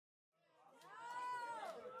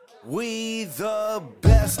We the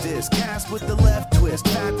bestest, cast with the left twist,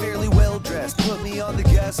 fat, fairly well dressed. Put me on the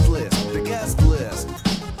guest list, the guest list.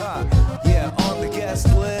 Yeah, on the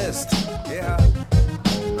guest list. Yeah.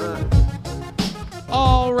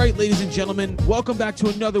 All right, ladies and gentlemen, welcome back to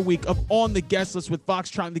another week of On the Guest List with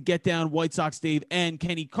Fox Trying to Get Down, White Sox Dave, and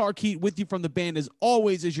Kenny Carkeet. With you from the band, as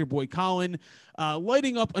always, is your boy Colin.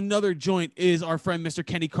 Lighting up another joint is our friend, Mr.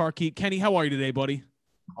 Kenny Carkeet. Kenny, how are you today, buddy?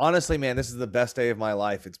 Honestly, man, this is the best day of my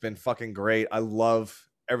life. It's been fucking great. I love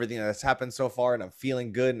everything that's happened so far, and I'm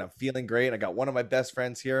feeling good, and I'm feeling great. And I got one of my best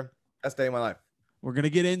friends here. Best day of my life. We're going to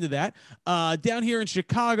get into that. Down here in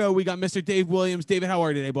Chicago, we got Mr. Dave Williams. David, how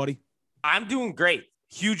are you today, buddy? I'm doing great.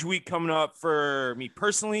 Huge week coming up for me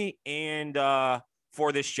personally and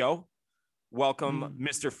for this show. Welcome,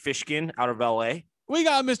 Mr. Fishkin out of LA. We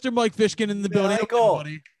got Mr. Mike Fishkin in the building. Michael.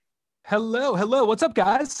 Buddy. Hello. What's up,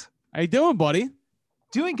 guys? How you doing, buddy?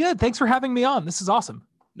 Doing good. Thanks for having me on. This is awesome.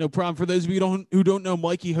 No problem. For those of you who don't know,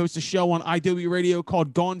 Mike, he hosts a show on IW Radio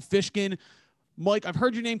called Gone Fishkin. Mike, I've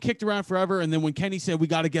heard your name kicked around forever, and then when Kenny said we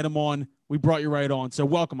got to get him on, we brought you right on. So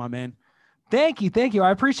welcome, my man. Thank you.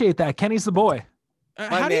 I appreciate that. Kenny's the boy.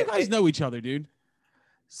 How do you guys know each other, dude?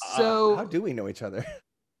 So how do we know each other?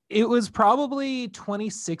 It was probably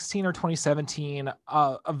 2016 or 2017.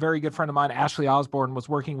 A very good friend of mine, Ashley Osborne, was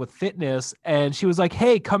working with fitness, and she was like,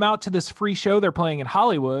 hey, come out to this free show they're playing in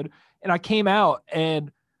Hollywood. And I came out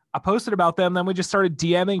and I posted about them. Then we just started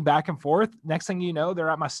DMing back and forth. Next thing you know, they're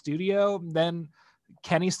at my studio. Then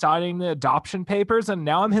Kenny signing the adoption papers, and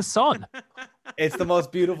now I'm his son. It's the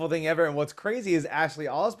most beautiful thing ever. And what's crazy is Ashley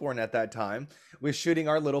Osborne at that time was shooting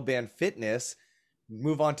our little band Fitness.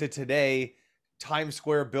 Move on to today. Times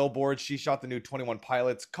Square billboard. She shot the new 21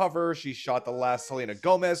 Pilots cover. She shot the last Selena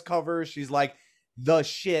Gomez cover. She's like the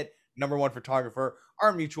shit #1 photographer.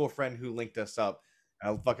 Our mutual friend who linked us up.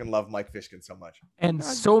 I fucking love Mike Fishkin so much. And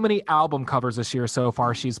so many album covers this year so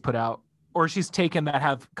far she's put out, or she's taken that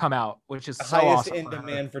have come out, which is the so highest awesome in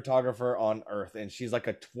demand photographer on earth. And she's like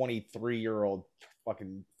a 23-year-old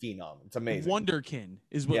fucking phenom. It's amazing. Wonderkin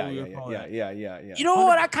is what we would call it. Yeah. You know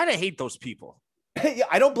what? I kind of hate those people. Yeah,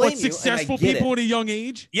 I don't blame you. Successful people at a young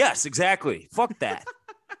age? Yes, exactly. Fuck that.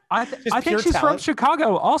 I think she's from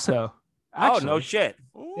Chicago also. Actually. Oh, no shit.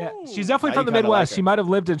 Yeah, she's definitely from the kinda Midwest. like her. She might have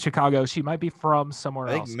lived in Chicago. She might be from somewhere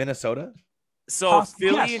I think else. Minnesota. So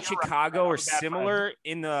Philly yes, and you're right. Chicago are Bad friend. similar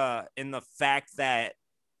in the fact that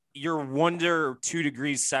you're 1 or 2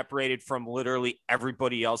 degrees separated from literally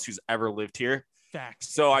everybody else who's ever lived here.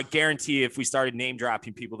 Facts. So I guarantee if we started name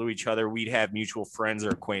dropping people to each other, we'd have mutual friends or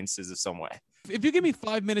acquaintances in some way. If you give me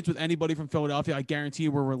 5 minutes with anybody from Philadelphia, I guarantee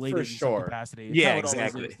you we're related For in some sure. capacity. It's Yeah, how it always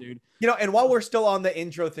exactly. is, dude. You know, and while we're still on the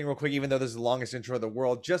intro thing real quick, even though this is the longest intro of the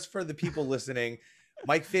world, just for the people listening,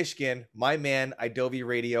 Mike Fishkin, my man, Adobe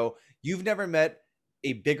Radio, you've never met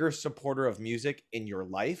a bigger supporter of music in your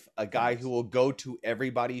life, a guy who will go to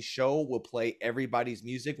everybody's show, will play everybody's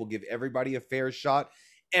music, will give everybody a fair shot.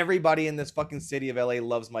 Everybody in this fucking city of LA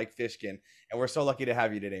loves Mike Fishkin, and we're so lucky to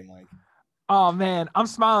have you today, Mike. Oh man, I'm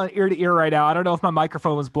smiling ear to ear right now. I don't know if my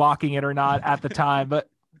microphone was blocking it or not at the time, but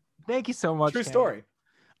thank you so much. True Kenny. story.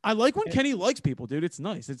 I like when Kenny likes people, dude. It's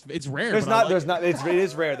nice. It's rare. There's but I not, like it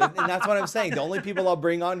is rare. And that's what I'm saying. The only people I'll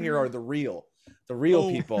bring on here are the real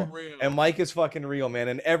people. real. And Mike is fucking real, man.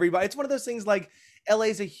 And everybody, it's one of those things like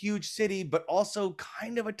LA's a huge city, but also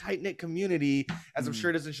kind of a tight knit community, as I'm sure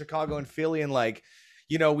it is in Chicago and Philly. And like,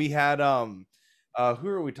 you know, we had, who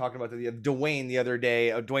are we talking about? Dwayne the other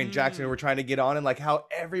day, Dwayne Jackson, who we're trying to get on, and like how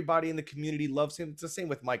everybody in the community loves him. It's the same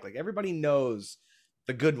with Mike. Like everybody knows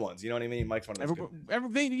the good ones. You know what I mean? Mike's one of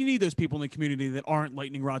those. You need those people in the community that aren't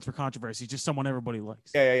lightning rods for controversy, just someone everybody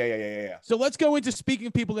likes. Yeah. So let's go into speaking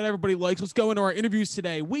of people that everybody likes. Let's go into our interviews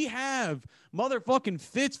today. We have motherfucking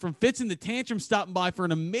Fitz from Fitz and the Tantrum stopping by for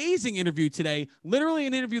an amazing interview today. Literally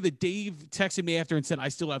an interview that Dave texted me after and said, I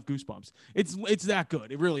still have goosebumps. It's that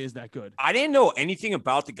good. It really is that good. I didn't know anything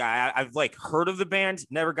about the guy. I've like heard of the band,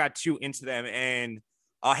 never got too into them. And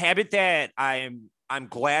a habit that I'm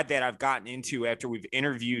glad that I've gotten into after we've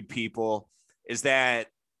interviewed people is that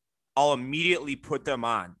I'll immediately put them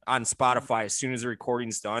on Spotify as soon as the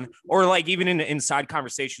recording's done, or like even in inside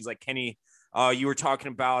conversations, like Kenny, you were talking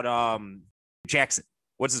about Jackson.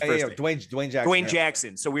 What's his first name? Dwayne Jackson. Dwayne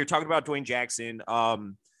Jackson. So we were talking about Dwayne Jackson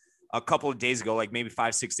a couple of days ago, like maybe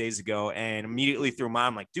 5-6 days ago, and immediately threw him on.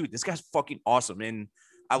 I'm like, dude, this guy's fucking awesome. And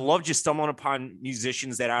I love just stumbling upon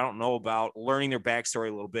musicians that I don't know about, learning their backstory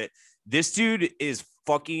a little bit. This dude is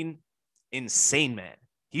fucking insane, man.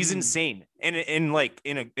 He's insane, and in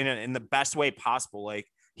the best way possible. Like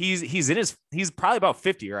he's probably about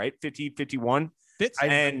 50, right? 50, 51. Fitz?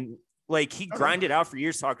 And Like he grinded out for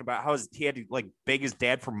years talking about how he had to like beg his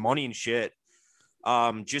dad for money and shit,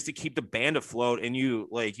 just to keep the band afloat. And you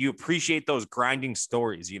appreciate those grinding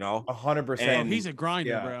stories, you know. 100%. Oh, he's a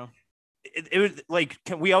grinder, bro. It was like,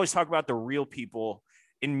 we always talk about the real people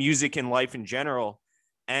in music and life in general.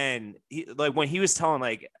 And he, like, when he was telling,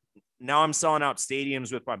 like, now I'm selling out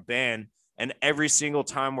stadiums with my band, and every single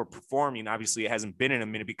time we're performing, obviously it hasn't been in a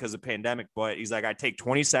minute because of the pandemic, but he's like, I take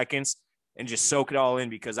 20 seconds and just soak it all in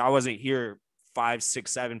because I wasn't here 5,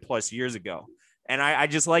 6, 7+ years ago. And I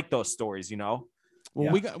just like those stories, you know?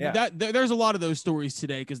 Well, we got that. There's a lot of those stories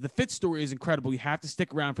today because the Fitz story is incredible. You have to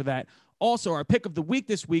stick around for that. Also, our pick of the week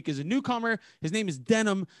this week is a newcomer. His name is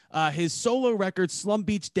Denim. His solo record, Slum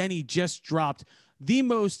Beach Denny, just dropped. The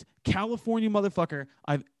most California motherfucker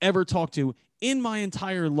I've ever talked to in my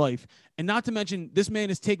entire life. And not to mention, this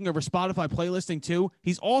man is taking over Spotify playlisting too.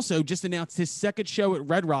 He's also just announced his second show at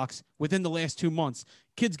Red Rocks within the last 2 months.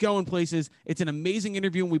 Kid's going places. It's an amazing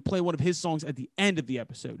interview, and we play one of his songs at the end of the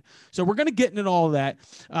episode. So we're going to get into all of that.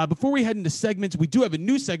 Before we head into segments, we do have a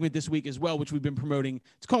new segment this week as well, which we've been promoting.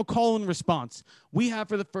 It's called Call and Response. We have,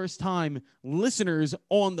 for the first time, listeners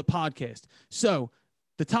on the podcast. So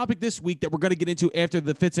the topic this week that we're going to get into after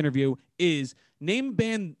the Fitz interview is name a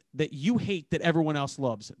band that you hate that everyone else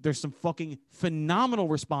loves. There's some fucking phenomenal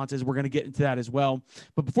responses. We're going to get into that as well.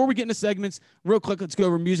 But before we get into segments, real quick, let's go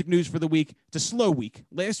over music news for the week. It's a slow week.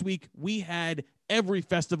 Last week, we had every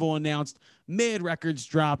festival announced. Mad Records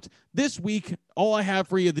dropped. This week, all I have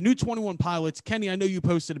for you, the new 21 Pilots. Kenny, I know you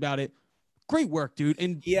posted about it. Great work, dude.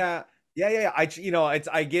 And Yeah.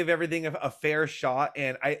 I give everything a fair shot,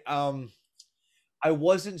 and I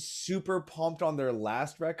wasn't super pumped on their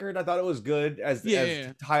last record. I thought it was good, as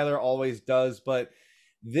Tyler always does, but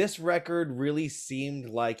this record really seemed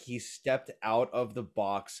like he stepped out of the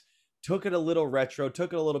box, took it a little retro,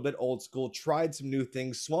 took it a little bit old school, tried some new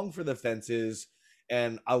things, swung for the fences,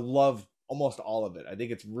 and I love almost all of it. I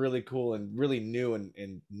think it's really cool and really new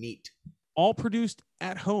and neat. all produced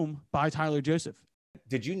at home by Tyler Joseph.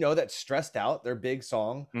 Did you know that Stressed Out, their big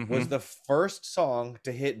song, was the first song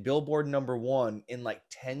to hit Billboard #1 in like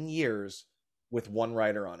 10 years with one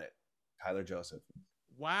writer on it? Tyler Joseph.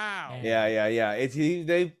 Wow. Yeah.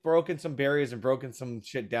 They've broken some barriers and broken some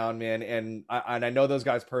shit down, man. And I know those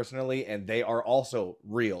guys personally, and they are also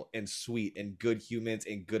real and sweet and good humans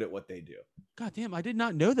and good at what they do. God damn, I did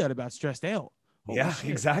not know that about Stressed Out. Holy shit.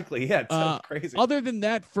 Exactly. Yeah, it's crazy. Other than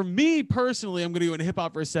that, for me personally, I'm going to go into hip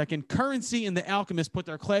hop for a second. Currency and The Alchemist put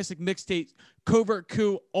their classic mixtape Covert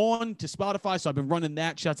Coup on to Spotify, so I've been running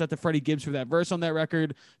that. Shouts out to Freddie Gibbs for that verse on that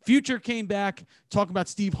record. Future came back, talking about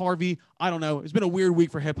Steve Harvey. I don't know. It's been a weird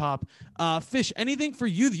week for hip hop. Fish, anything for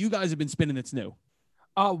you that you guys have been spinning that's new?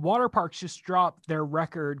 Waterparks just dropped their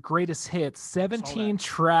record Greatest Hits, 17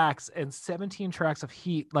 tracks and 17 tracks of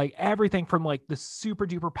heat, like everything from like the super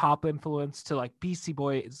duper pop influence to like Beastie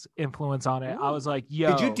Boys influence on it. Ooh. I was like,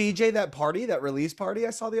 yo. Did you DJ that party, that release party I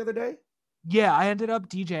saw the other day? Yeah, I ended up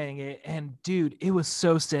DJing it, and dude, it was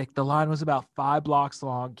so sick. The line was about 5 blocks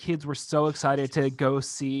long. Kids were so excited to go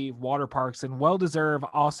see Waterparks, and well-deserved.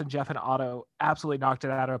 Austin, Jeff, and Otto absolutely knocked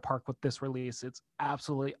it out of the park with this release. It's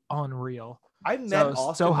absolutely unreal. I met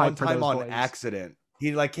Austin one time on accident.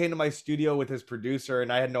 He like came to my studio with his producer,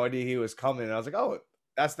 and I had no idea he was coming. And I was like, "Oh,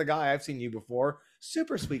 that's the guy. I've seen you before.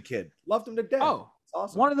 Super sweet kid. Loved him to death." Oh, it's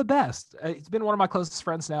awesome. One of the best. It's been one of my closest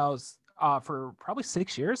friends now for probably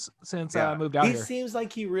 6 years since I moved out here. He seems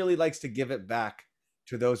like he really likes to give it back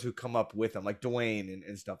to those who come up with him, like Dwayne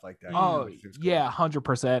and stuff like that. Oh, yeah,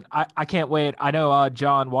 100%. I can't wait. I know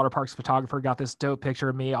John, Waterparks photographer, got this dope picture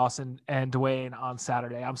of me, Austin, and Dwayne on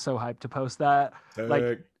Saturday. I'm so hyped to post that.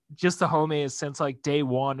 Like, just the homies since like day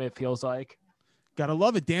one, it feels like. Gotta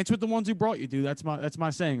love it. Dance with the ones who brought you, dude. That's my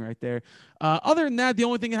saying right there. Other than that, the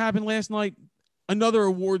only thing that happened last night, another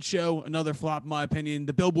award show, another flop, in my opinion.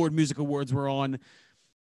 The Billboard Music Awards were on.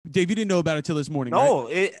 Dave, you didn't know about it till this morning, No,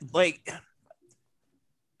 right?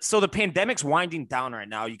 So the pandemic's winding down right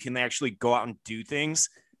now. You can actually go out and do things.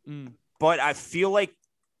 But I feel like,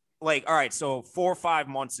 all right, so 4 or 5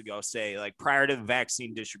 months ago, say, like prior to the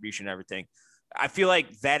vaccine distribution and everything, I feel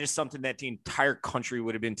like that is something that the entire country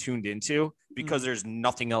would have been tuned into because there's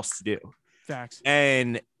nothing else to do. Facts.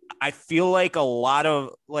 And I feel like a lot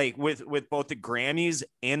of, like, with both the Grammys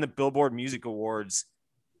and the Billboard Music Awards,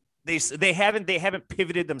 they haven't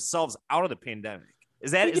pivoted themselves out of the pandemic. Is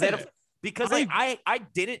that because I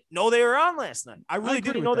didn't know they were on last night. I really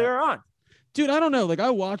didn't know they were on. Dude, I don't know. Like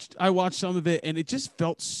I watched some of it, and it just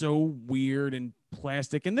felt so weird and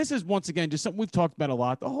plastic. And this is once again just something we've talked about a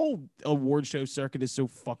lot. The whole award show circuit is so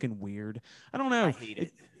fucking weird. I don't know. I hate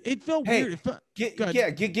it. It felt Hey, weird. It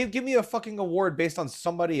felt, give me a fucking award based on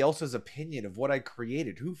somebody else's opinion of what I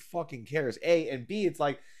created. Who fucking cares? A and B, it's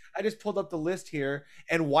like I just pulled up the list here,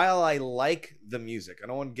 and while I like the music, I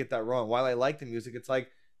don't want to get that wrong. While I like the music, it's like,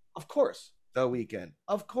 of course, The Weeknd,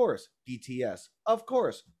 of course, BTS, of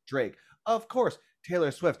course, Drake, of course,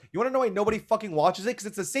 Taylor Swift. You want to know why nobody fucking watches it? Because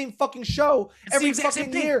it's the same fucking show It's the every exact fucking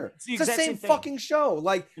same thing. year. It's the It's the exact same same thing. fucking show.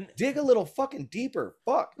 Like, dig a little fucking deeper.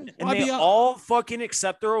 Fuck. And I'll they be hon- all fucking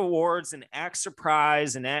accept their awards and act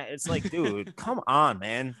surprised, and that it's like, dude, come on,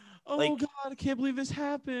 man. oh like- God, I can't believe this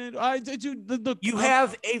happened. Dude, You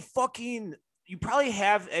have a fucking, you probably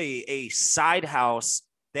have a side house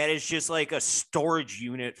that is just like a storage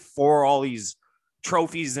unit for all these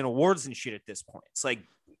trophies and awards and shit at this point. It's like,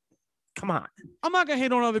 come on. I'm not gonna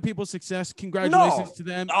hate on other people's success. Congratulations No. to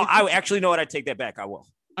them. Oh, I actually know what. I take that back. I will.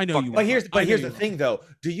 I know fuck you. But will. here's I know the you will. thing though.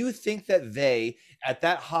 Do you think that they at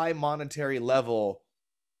that high monetary level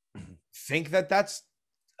think that that's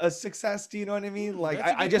a success? Do you know what I mean? Like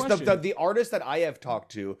That's a I good just question. the artists that I have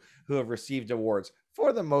talked to who have received awards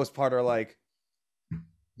for the most part are like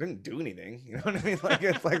didn't do anything. You know what I mean? Like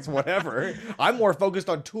it's like whatever. I'm more focused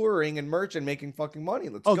on touring and merch and making fucking money.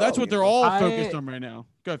 Let's Oh, go, that's what you they're know? all I- focused on right now.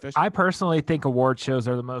 Go ahead, Fish. I personally think award shows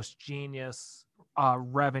are the most genius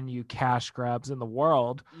revenue cash grabs in the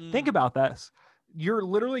world. Think about this. You're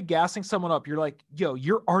literally gassing someone up. You're like, yo,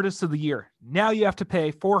 you're artist of the year. Now you have to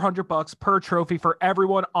pay $400 per trophy for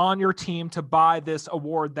everyone on your team to buy this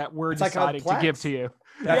award that we're It's like how deciding to give plaques. to you.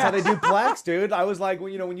 That's how Yeah. they do plaques, dude. I was like, well,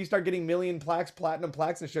 you know, when you start getting million plaques, platinum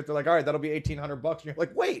plaques and shit, they're like, all right, that'll be $1,800. And you're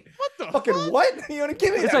like, wait, What the fucking fuck? what? You want to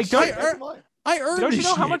give me It's that like, shit? don't- That's mine. I earned Don't you this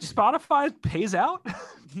know how shit. much Spotify pays out?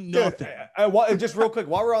 Nothing. Just real quick,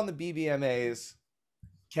 while we're on the BBMAs,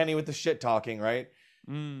 Kenny with the shit talking, right?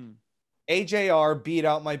 Mm. AJR beat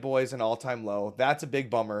out my boys in all-time low. That's a big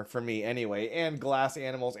bummer for me anyway. And Glass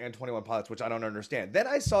Animals and 21 Pilots, which I don't understand. Then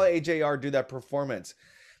I saw AJR do that performance.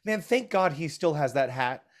 Man, thank God he still has that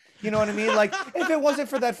hat. You know what I mean? Like, if it wasn't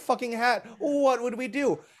for that fucking hat, what would we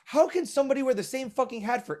do? How can somebody wear the same fucking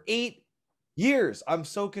hat for 8 years? I'm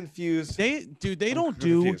so confused. They I'm don't so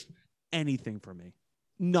do confused. anything for me.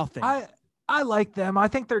 Nothing. I like them. I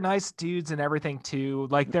think they're nice dudes and everything too.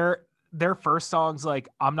 Like their first songs, like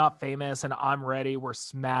I'm Not Famous and I'm Ready, were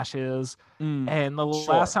smashes. Mm. And the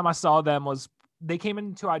Sure. last time I saw them was they came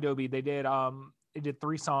into Adobe. They did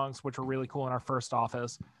 3 songs which were really cool in our first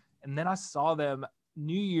office. And then I saw them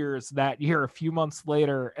New Year's that year, a few months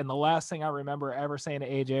later. And the last thing I remember ever saying to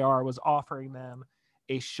AJR was offering them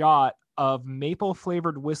a shot of maple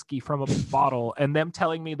flavored whiskey from a bottle and them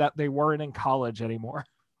telling me that they weren't in college anymore.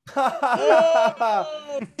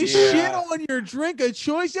 They shit on your drink of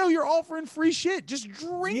choice. Yo, you're offering free shit. Just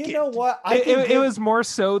drink You it. know what? It was more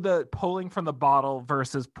so the pulling from the bottle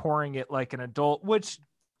versus pouring it like an adult, which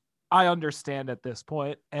I understand at this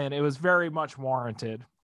point, and it was very much warranted.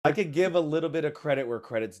 I could give a little bit of credit where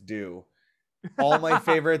credit's due. All my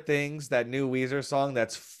favorite things, that new Weezer song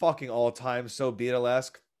that's fucking all time so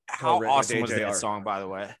Beatlesque. How written with awesome was that AJR. song, by the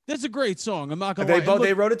way? That's a great song. I'm not gonna They lie. both Look,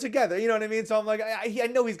 they wrote it together. You know what I mean? So I'm like, I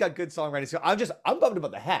know he's got good songwriting. So I'm bummed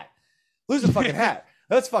about the hat. Lose the fucking hat.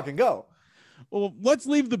 Let's fucking go. well, let's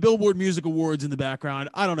leave the Billboard Music Awards in the background.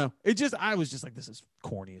 I don't know. I was just like, this is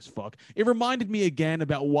corny as fuck. It reminded me again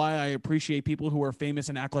about why I appreciate people who are famous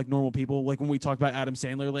and act like normal people. Like when we talked about Adam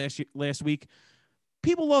Sandler last week.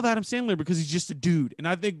 People love Adam Sandler because he's just a dude, and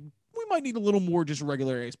I think we might need a little more just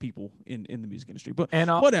regular ass people in the music industry. But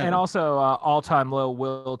whatever. And also, All Time Low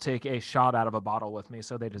will take a shot out of a bottle with me,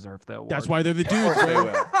 so they deserve the award. that's why they're the dudes. They bro.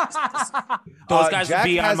 will. Those guys Jack would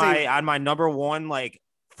be has on my number one like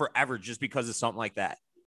forever just because of something like that.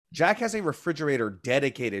 Jack has a refrigerator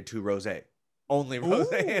dedicated to rosé. Only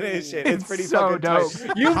rosé in his shit. It's It's pretty so fucking dope.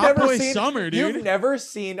 tight. You've Hot never Boy seen Summer, dude. You've never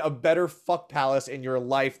seen a better fuck palace in your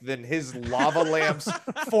life than his lava lamps,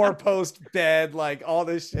 4-post bed, like all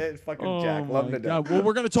this shit. Fucking Jack, love him my to death. God. Well,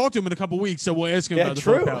 we're gonna talk to him in a couple weeks, so we'll ask him Yeah, about the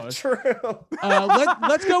true, Folk Palace. true.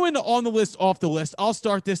 Let's go into on the list, off the list. I'll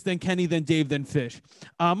start this, then Kenny, then Dave, then Fish.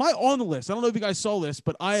 My on the list. I don't know if you guys saw this,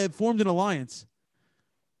 but I have formed an alliance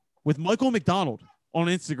with Michael McDonald on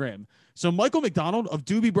Instagram. So Michael McDonald of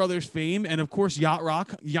Doobie Brothers fame, and of course Yacht Rock,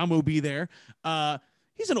 Yamo be there.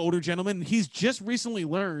 He's an older gentleman. He's just recently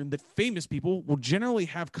learned that famous people will generally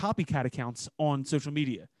have copycat accounts on social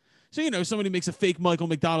media. So, you know, somebody makes a fake Michael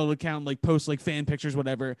McDonald account, like posts like fan pictures,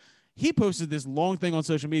 whatever. He posted this long thing on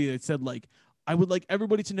social media that said, like, I would like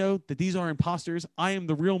everybody to know that these are imposters. I am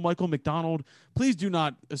the real Michael McDonald. Please do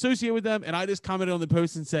not associate with them. And I just commented on the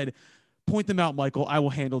post and said, point them out, Michael. I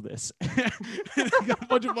will handle this. And I got a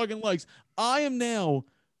bunch of fucking likes. I am now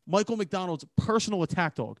Michael McDonald's personal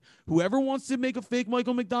attack dog. Whoever wants to make a fake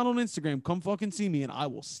Michael McDonald on Instagram, come fucking see me and I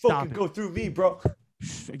will stop Fucking it. go through me, bro.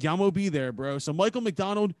 Yamo be there, bro. So Michael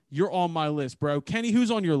McDonald, you're on my list, bro. Kenny, who's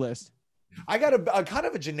on your list? I got a kind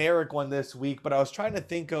of a generic one this week, but I was trying to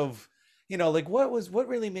think of, like what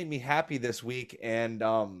really made me happy this week, and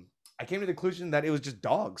I came to the conclusion that it was just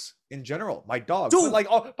dogs in general. My dogs, Dude, like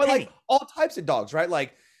all types of dogs, right?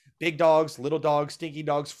 Like big dogs, little dogs, stinky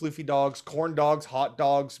dogs, floofy dogs, corn dogs, hot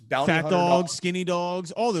dogs, bounty Fat hunter dogs, skinny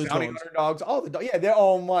dogs, all those bounty dogs. hunter dogs, all the dogs. Yeah, they're.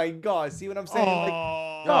 Oh my god, see what I'm saying? Like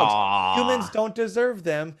Aw. dogs. Aw. Humans don't deserve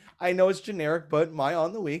them. I know it's generic, but my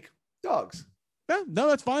on the week, dogs. Yeah, no,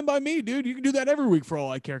 that's fine by me, dude. You can do that every week for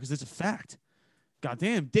all I care because it's a fact.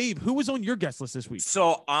 Goddamn. Dave, who was on your guest list this week?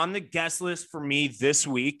 So on the guest list for me this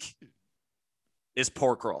week is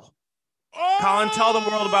pork roll. Colin, tell the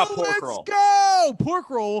world about pork roll. Let's go. Pork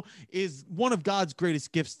roll is one of God's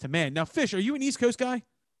greatest gifts to man. Now, Fish, are you an East Coast guy?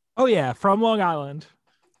 Oh yeah, from Long Island.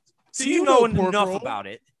 So Do you you know know pork enough roll? about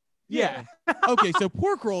it. Yeah. Okay, so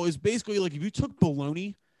pork roll is basically like if you took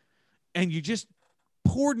bologna and you just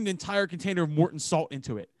poured an entire container of Morton salt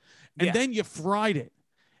into it, and Yeah. then you fried it,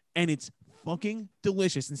 and it's fucking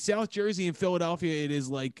delicious. In South Jersey and Philadelphia, it is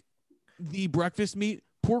like the breakfast meat.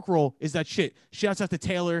 Pork roll is that shit. Shouts out to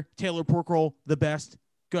Taylor pork roll, the best.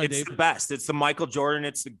 Go ahead, It's Dave. the best. It's the Michael Jordan.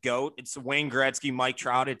 It's the GOAT. It's the Wayne Gretzky, Mike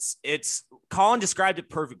Trout. It's Colin described it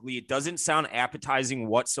perfectly. It doesn't sound appetizing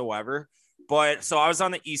whatsoever. But so I was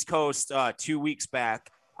on the East Coast 2 weeks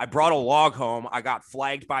back. I brought a log home. I got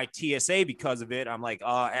flagged by TSA because of it. I'm like,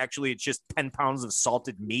 actually, it's just 10 pounds of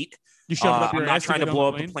salted meat. You shove it up your I'm not ass trying to get on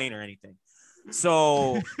blow the up the plane? plane or anything.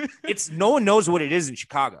 So no one knows what it is in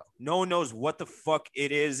Chicago. No one knows what the fuck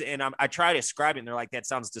it is. And I try to describe it and they're like, that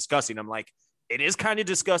sounds disgusting. I'm like, it is kind of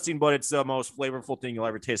disgusting, but it's the most flavorful thing you'll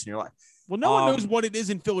ever taste in your life. Well, no one knows what it is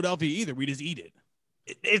in Philadelphia either. We just eat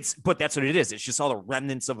it. But that's what it is. It's just all the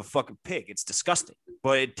remnants of a fucking pig. It's disgusting,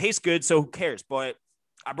 but it tastes good. So who cares? But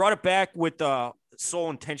I brought it back with the sole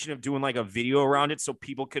intention of doing like a video around it so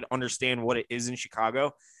people could understand what it is in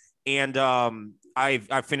Chicago. And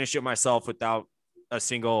I finished it myself without a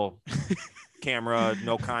single camera,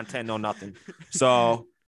 no content, no nothing. So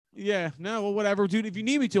Yeah, no, well, whatever, dude. If you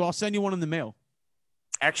need me to, I'll send you one in the mail.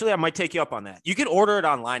 actually, I might take you up on that. You can order it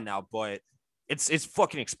online now, but it's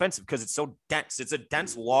fucking expensive because it's so dense. It's a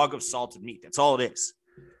dense log of salted meat. That's all it is.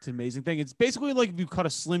 It's an amazing thing. It's basically like if you cut a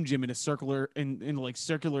Slim Jim into like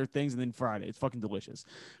circular things and then fried it. It's fucking delicious.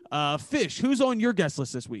 Fish, who's on your guest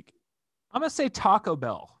list this week? I'm gonna say Taco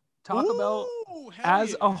Bell. Taco Bell Ooh, hell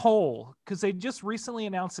as yeah. a whole, because they just recently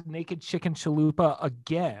announced a naked chicken chalupa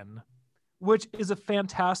again, which is a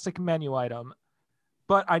fantastic menu item.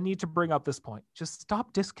 But I need to bring up this point. Just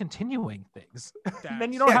stop discontinuing things.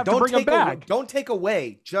 Then you don't have to bring them back. Don't take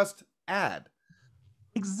away, just add.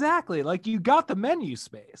 Exactly. Like you got the menu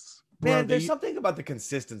space. Man, Bro, there's they- something about the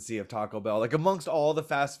consistency of Taco Bell. Like amongst all the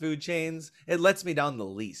fast food chains, it lets me down the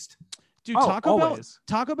least. Dude, Oh,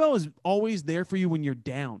 Taco Bell is always there for you when you're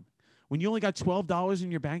down. When you only got $12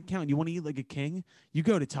 in your bank account and you want to eat like a king, you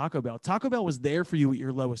go to Taco Bell. Taco Bell was there for you at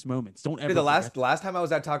your lowest moments. Don't ever Dude, the forget. last time I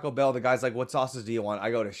was at Taco Bell, the guy's like, "What sauces do you want?"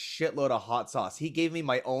 I go to shitload of hot sauce. He gave me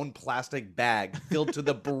my own plastic bag filled to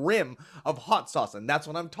the brim of hot sauce, and that's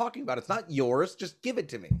what I'm talking about. It's not yours. Just give it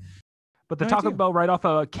to me. But the No Taco idea. Bell right off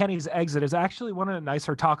of Kenny's exit is actually one of the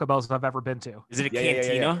nicer Taco Bells I've ever been to. Is it a Yeah.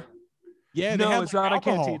 cantina? Yeah, they No, have it's like not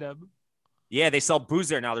alcohol. a cantina. Yeah, they sell booze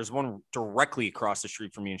there now. There's one directly across the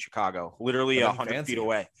street from me in Chicago, literally Oh, 100 fancy. feet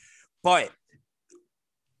away. But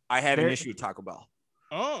I have an There- issue with Taco Bell.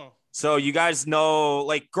 Oh. So you guys know,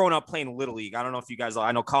 like growing up playing Little League, I don't know if you guys,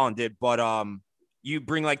 I know Colin did, but you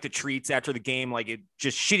bring like the treats after the game, like it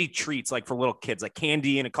just shitty treats like for little kids, like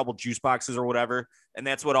candy and a couple juice boxes or whatever. And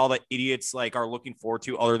that's what all the idiots like are looking forward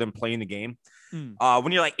to other than playing the game.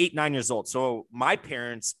 When you're like 8, 9 years old. So my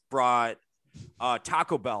parents brought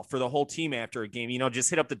Taco Bell for the whole team after a game, just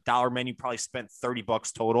hit up the dollar menu, probably spent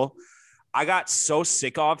 $30 total. I got so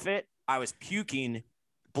sick of it. I was puking,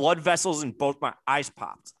 blood vessels in both my eyes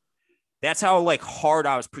popped. That's how like hard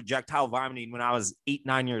I was projectile vomiting when I was 8,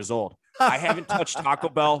 9 years old. I haven't touched Taco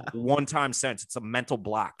Bell one time since. It's a mental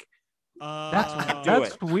block.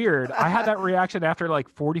 That's weird. I had that reaction after like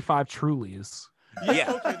 45 Trulies.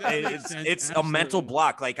 Yeah, okay, that makes sense. it's a mental Absolutely.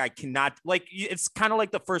 block. Like I cannot, like it's kind of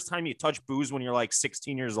like the first time you touch booze when you're like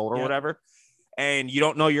 16 years old or Yeah. whatever, and you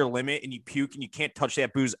don't know your limit and you puke and you can't touch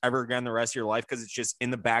that booze ever again the rest of your life because it's just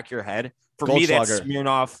in the back of your head. For me, that's Goldschlager.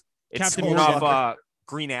 Smirnoff. It's Captain Smirnoff Goldschlager.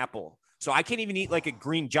 green apple. So I can't even eat like a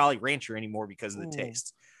green Jolly Rancher anymore because of the Ooh.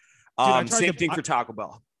 taste. I tried Same to- thing for Taco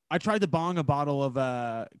Bell. I tried to bong a bottle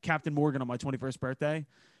of Captain Morgan on my 21st birthday.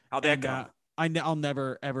 How'd that And, go? I'll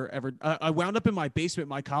never ever. I wound up in my basement,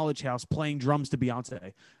 my college house, playing drums to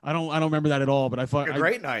Beyonce. I don't remember that at all, but I thought A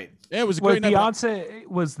great night. Yeah, it was a Was great night. Beyonce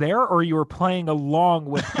was there, or you were playing along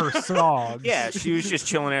with her songs? Yeah, she was just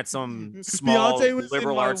chilling at some small Beyonce was in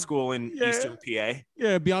liberal my- arts school in Eastern PA.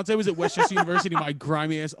 Yeah, Beyonce was at Westchester University, my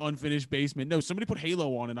grimy ass unfinished basement. No, somebody put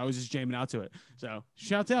Halo on and I was just jamming out to it. So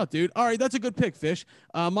shouts out, dude. All right, that's a good pick, Fish.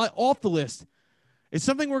 My off the list is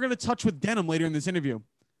something we're gonna touch with Denim later in this interview.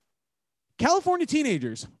 California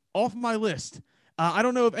teenagers off my list. I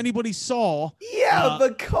don't know if anybody saw. Yeah,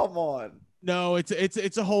 but come on. No, it's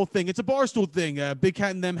a whole thing. It's a Barstool thing. Big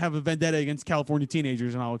Cat and them have a vendetta against California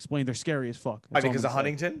teenagers, and I'll explain. They're scary as fuck. I That's mean, all because I'm of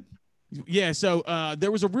gonna say. Huntington. Yeah, so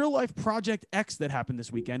there was a real life Project X that happened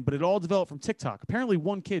this weekend, but it all developed from TikTok. Apparently,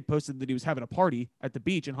 one kid posted that he was having a party at the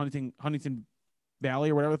beach in Huntington Valley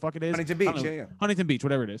or whatever the fuck it is. Huntington I don't Beach, know. yeah. Huntington Beach,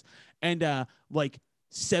 whatever it is. And like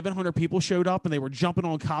 700 people showed up and they were jumping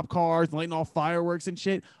on cop cars and lighting off fireworks and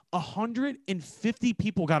shit. 150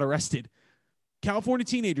 people got arrested. California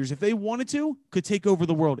teenagers, if they wanted to, could take over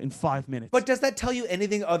the world in 5 minutes. But does that tell you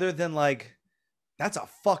anything other than like, that's a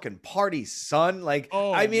fucking party, son? Like,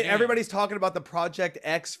 Oh, I mean, man. everybody's talking about the Project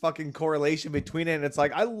X fucking correlation between it. And it's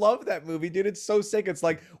like, I love that movie, dude. It's so sick. It's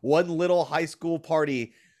like one little high school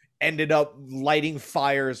party ended up lighting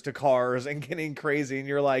fires to cars and getting crazy. And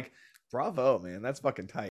you're like, bravo, man. That's fucking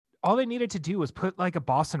tight. All they needed to do was put like a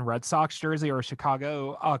Boston Red Sox jersey or a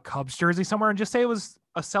Chicago Cubs jersey somewhere and just say it was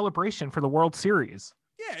a celebration for the World Series.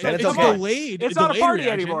 yeah, Then it's it's okay. delayed. It's not a delayed party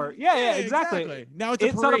reaction. anymore. Yeah, exactly. Now it's a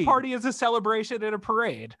It's not a parade. party, it's a celebration and a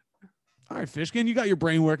parade. All right, Fishkin, you got your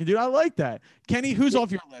brain working, dude. I like that. Kenny, who's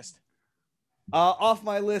off your list? Off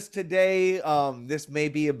my list today, this may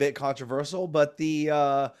be a bit controversial, but the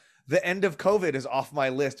end of COVID is off my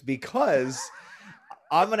list because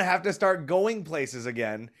I'm gonna have to start going places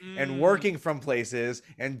again and working from places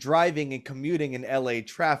and driving and commuting in LA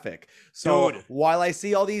traffic. So Dude. while I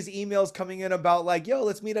see all these emails coming in about like, yo,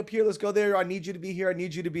 let's meet up here, let's go there, I need you to be here, I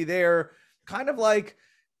need you to be there, kind of like,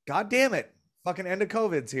 God damn it, fucking end of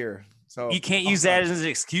COVID's here. So You can't use that as an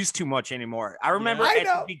excuse too much anymore. I remember I at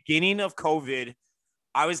know. the beginning of COVID,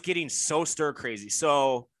 I was getting so stir crazy.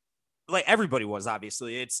 So like everybody was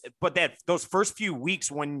obviously but those first few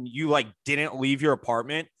weeks when you like didn't leave your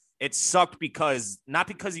apartment, it sucked because not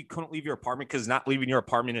because you couldn't leave your apartment, because not leaving your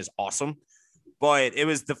apartment is awesome, but it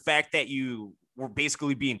was the fact that you were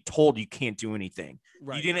basically being told you can't do anything.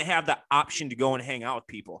 You didn't have the option to go and hang out with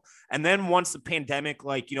people. And then once the pandemic,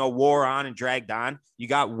 like, wore on and dragged on, you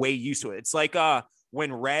got way used to it. It's like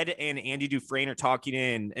when Red and Andy Dufresne are talking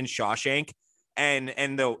in Shawshank, and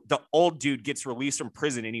the old dude gets released from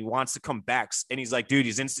prison and he wants to come back. And he's like, dude,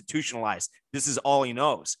 he's institutionalized. This is all he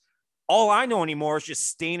knows. All I know anymore is just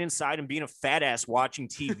staying inside and being a fat ass watching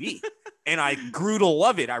TV. And I grew to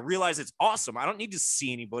love it. I realized it's awesome. I don't need to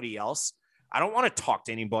see anybody else. I don't want to talk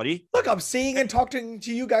to anybody. look, I'm seeing and talking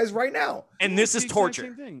to you guys right now. And this is It's the exact torture.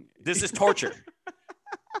 same thing. This is torture.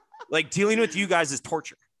 Like dealing with you guys is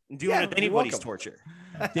torture. And dealing Yeah, with you're anybody's welcome. torture.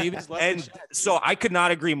 David's left And so I could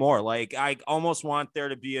not agree more. Like I almost want there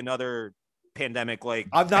to be another pandemic. Like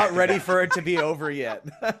I'm not ready for it to be over yet.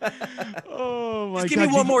 Oh my just give god!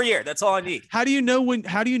 me one more year. That's all I need. How do you know when?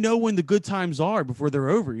 How do you know when the good times are before they're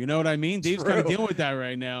over? You know what I mean? Dave's kind of True. dealing with that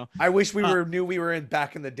right now, I wish we knew we were in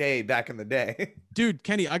back in the day. dude.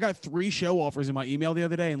 Kenny, I got 3 show offers in my email the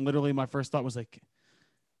other day, and literally my first thought was like,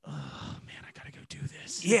 "Oh man, I gotta go do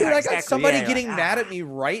this." Yeah, Dude, I got exactly. somebody Yeah, getting like, mad at me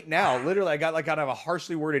right now. Literally, I got like kind of a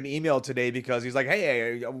harshly worded email today because he's like,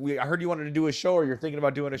 "Hey, I heard you wanted to do a show, or you're thinking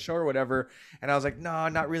about doing a show, or whatever." And I was like, "No,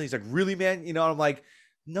 not really." He's like, "Really, man?" And I'm like,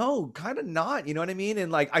 "No, kind of not." You know what I mean?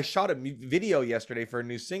 And like, I shot a video yesterday for a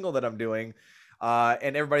new single that I'm doing,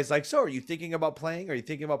 and everybody's like, "So, are you thinking about playing? Are you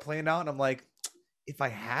thinking about playing out?" And I'm like, "If I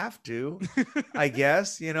have to, I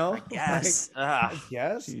guess." Yes. I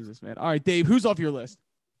guess. Jesus, man. All right, Dave, who's off your list?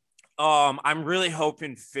 I'm really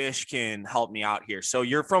hoping Fish can help me out here. So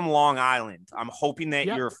you're from Long Island. I'm hoping that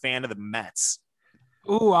Yep. you're a fan of the Mets.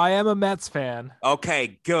 Ooh, I am a Mets fan.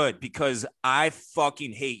 Okay, good, because I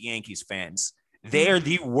fucking hate Yankees fans. They are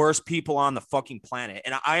the worst people on the fucking planet.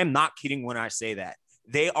 And I am not kidding when I say that.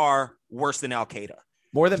 They are worse than Al Qaeda.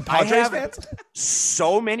 More than I Padres have- fans?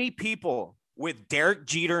 So many people with Derek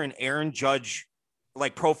Jeter and Aaron Judge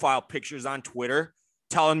like profile pictures on Twitter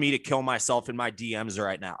telling me to kill myself in my DMs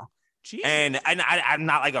right now. Jesus. And I'm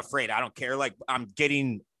not like afraid. I don't care. Like I'm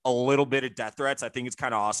getting a little bit of death threats. I think it's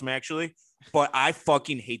kind of awesome actually, but I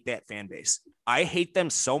fucking hate that fan base. I hate them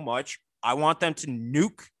so much. I want them to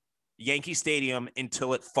nuke Yankee Stadium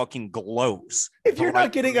until it fucking glows. If you're Bright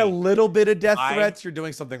not getting a green. little bit of death I threats, you're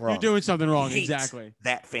doing something wrong. You're doing something wrong. Hate Exactly.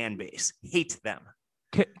 that fan base. Hate them.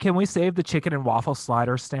 Can we save the chicken and waffle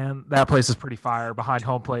slider stand? That place is pretty fire behind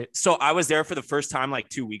home plate. So I was there for the first time like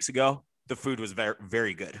 2 weeks ago. The food was very,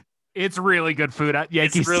 very good. It's really good food at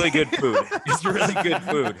Yankee It's really Stadium. good food. It's really good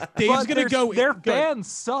food. Dave's gonna go. Their go- fans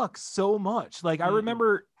suck so much. Like I Mm.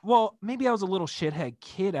 remember, well, maybe I was a little shithead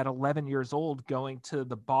kid at 11 years old going to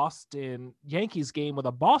the Boston Yankees game with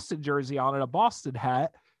a Boston jersey on and a Boston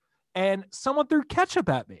hat, and someone threw ketchup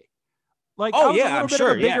at me. Like, Oh, I was yeah, a little I'm bit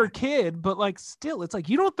sure, of a bigger yeah. kid, but like still, it's like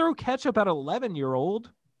you don't throw ketchup at an 11-year-old.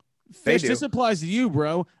 They Fish, do. this applies to you,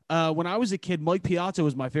 bro. When I was a kid, Mike Piazza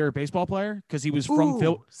was my favorite baseball player because he was from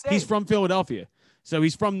he's Same. from Philadelphia. So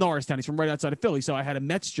he's from Norristown. He's from right outside of Philly. So I had a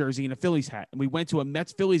Mets jersey and a Phillies hat. And we went to a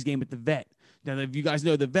Mets Phillies game at the Vet. Now, if you guys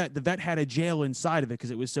know the Vet had a jail inside of it because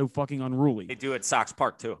it was so fucking unruly. They do at Sox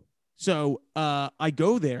Park too. So I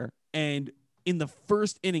go there, and in the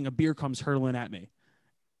first inning, a beer comes hurtling at me.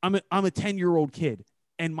 I'm a 10-year-old kid,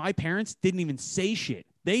 and my parents didn't even say shit.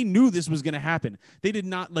 They knew this was going to happen. They did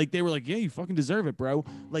not, like, they were like, yeah, you fucking deserve it, bro.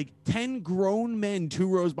 Like, 10 grown men 2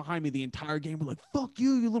 rows behind me the entire game were like, fuck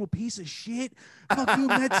you, you little piece of shit. Fuck you,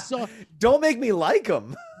 Mets suck. Don't make me like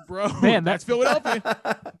them. Bro, Man, that's Philadelphia.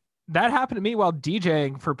 That happened to me while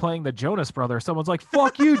DJing for playing the Jonas Brothers. Someone's like,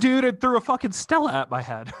 fuck you, dude, and threw a fucking Stella at my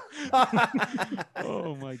head.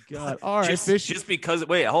 Oh, my God. All right, Just, Fish. just because.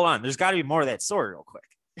 Wait, hold on. There's got to be more of that story, real quick.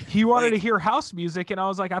 He wanted Like- to hear house music, and I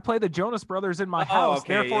was like, I play the Jonas Brothers in my Oh, house,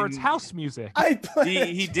 okay, therefore it's and- house music. I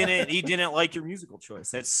play. He didn't like your musical choice.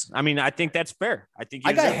 That's. I mean, I think that's fair. I think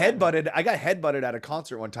I you got deserve it. headbutted. I got headbutted at a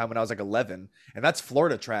concert one time when I was like 11, and that's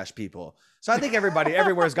Florida trash people. So I think everybody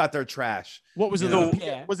everywhere's got their trash. What was it? No.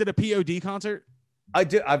 Yeah. Was it a POD concert?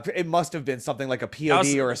 It must have been something like a POD That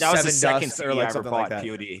was, or a that was Seven the second Dust CD or I like ever something like bought, that.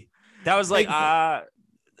 POD. That was like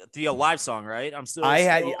the live song, right? I'm still. I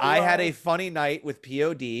had still I had a alive. funny night with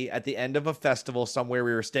POD at the end of a festival somewhere.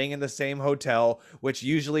 We were staying in the same hotel, which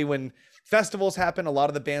usually when festivals happen, a lot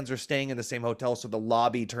of the bands are staying in the same hotel, so the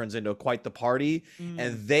lobby turns into quite the party.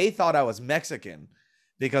 And they thought I was Mexican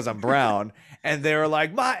because I'm brown, and they were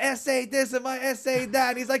like, "My essay this and my essay that."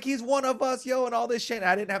 And he's like, "He's one of us, yo," and all this shit. And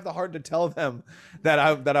I didn't have the heart to tell them that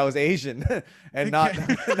I was Asian and not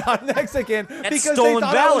Mexican because they stolen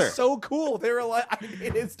thought I valor. was so cool. They were like,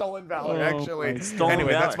 "It is stolen valor, Oh, actually." my Stolen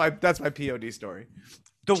Anyway, valor. that's my POD story.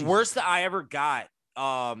 The worst that I ever got.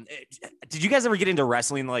 Did you guys ever get into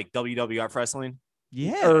wrestling, like WWF wrestling?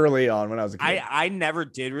 Yeah. Early on when I was a kid. I never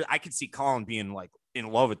did. I could see Colin being like in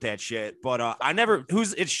love with that shit, but I never.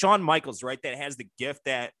 It's Shawn Michaels, right? That has the gift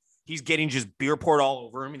that he's getting just beer poured all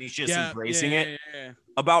over him, and he's just embracing it. Yeah.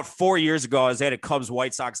 About 4 years ago, I was at a Cubs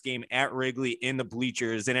White Sox game at Wrigley in the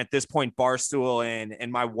bleachers, and at this point, Barstool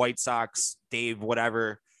and my White Sox Dave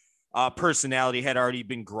whatever personality had already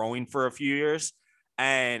been growing for a few years.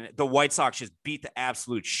 And the White Sox just beat the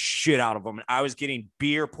absolute shit out of them. And I was getting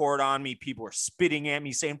beer poured on me. People were spitting at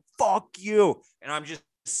me saying, fuck you. And I'm just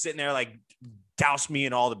sitting there like, douse me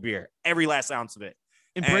in all the beer, every last ounce of it.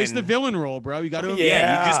 Embrace the And- villain role, bro. You got to.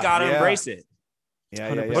 Yeah. You just got to embrace it.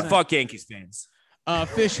 yeah, yeah, But yeah. fuck Yankees fans.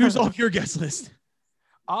 Fish, who's off your guest list?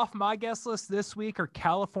 Off my guest list this week are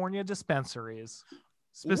California dispensaries,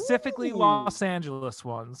 specifically Ooh. Los Angeles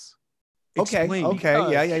ones. Okay, Explain. okay,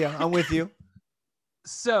 because- yeah. I'm with you.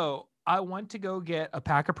 So I went to go get a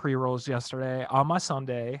pack of pre-rolls yesterday on my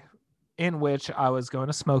Sunday, in which I was going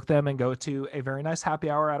to smoke them and go to a very nice happy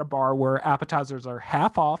hour at a bar where appetizers are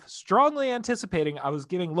half off, strongly anticipating I was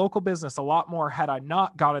giving local business a lot more had I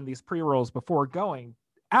not gotten these pre-rolls before going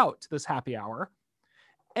out to this happy hour.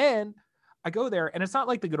 And I go there, and it's not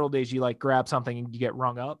like the good old days you like grab something and you get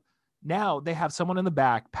rung up. Now they have someone in the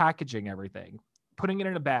back packaging everything, putting it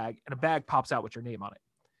in a bag, and a bag pops out with your name on it.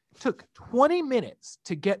 Took 20 minutes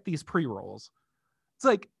to get these pre-rolls. It's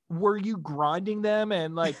like, were you grinding them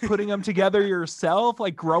and like putting them together yourself,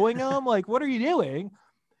 like growing them? Like, what are you doing?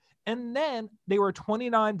 And then they were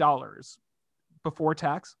 $29 before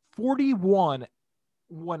tax, 41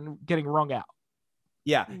 when getting wrung out.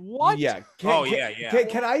 Yeah. What? Yeah. Yeah.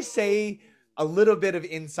 Can I say a little bit of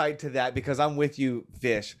insight to that? Because I'm with you,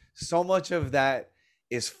 Fish. So much of that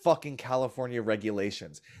is fucking California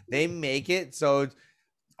regulations. They make it so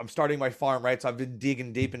I'm starting my farm, right? So I've been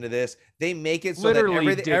digging deep into this. They make it so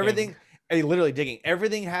Literally that digging. everything literally digging.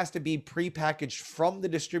 Everything has to be prepackaged from the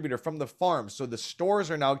distributor, from the farm. So the stores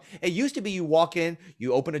are now, it used to be you walk in,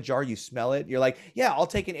 you open a jar, you smell it. You're like, yeah, I'll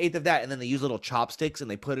take an eighth of that. And then they use little chopsticks and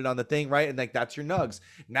they put it on the thing, right? And like, that's your nugs.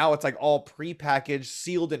 Now it's like all prepackaged,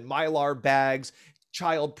 sealed in Mylar bags,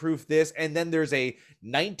 child-proof this. And then there's a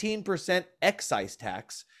 19% excise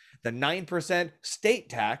tax, the 9% state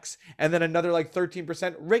tax, and then another like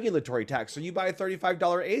 13% regulatory tax. So you buy a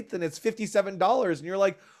 $35 eighth and it's $57. And you're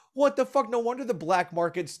like, What the fuck? No wonder the black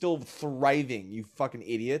market's still thriving, you fucking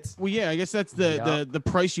idiots. Well, yeah, I guess that's the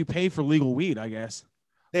price you pay for legal weed, I guess.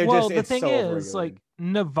 The thing is, like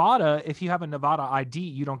Nevada, if you have a Nevada ID,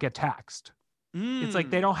 you don't get taxed. It's like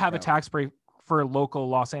they don't have a tax break for local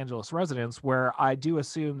Los Angeles residents, where I do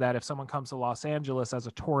assume that if someone comes to Los Angeles as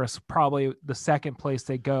a tourist, probably the second place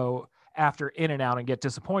they go after In-N-Out and get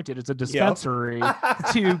disappointed is a dispensary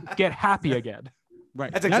to get happy again.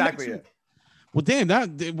 Right. That's exactly it. Well, damn,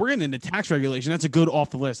 we're getting into tax regulation. That's a good off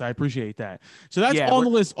the list. I appreciate that. So that's on the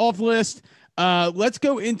list, off the list. Let's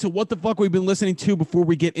go into what the fuck we've been listening to before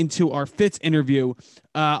we get into our Fitz interview.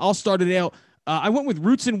 I'll start it out. I went with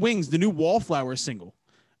Roots and Wings, the new Wallflowers single.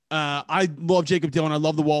 I love Jacob Dylan. I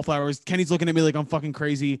love the Wallflowers. Kenny's looking at me like I'm fucking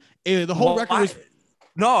crazy. The whole record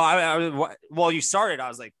was... Well, you started. I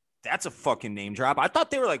was like, that's a fucking name drop. I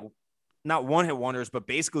thought they were like not one-hit wonders, but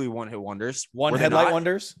basically one-hit wonders. One Headlight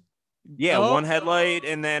Wonders? Yeah, One Headlight,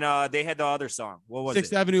 and then they had the other song. What was it?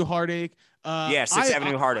 Sixth Avenue Heartache. Sixth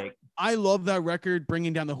Avenue Heartache. I love that record,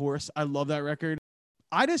 Bringing Down the Horse. I love that record.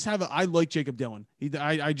 I like Jacob Dylan.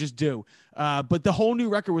 I just do. But the whole new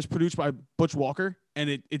record was produced by Butch Walker, and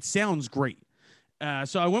it sounds great.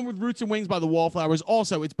 So I went with Roots and Wings by the Wallflowers.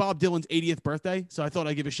 Also, it's Bob Dylan's 80th birthday, so I thought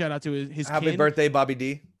I'd give a shout out to his Happy birthday, Bobby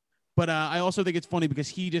D. But I also think it's funny because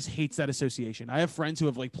he just hates that association. I have friends who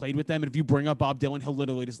have like played with them, and if you bring up Bob Dylan, he'll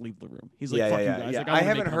literally just leave the room. He's like, "Fuck you guys." Like, I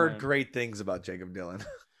haven't heard great things about Jacob Dylan.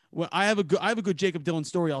 Well, I have a good Jacob Dylan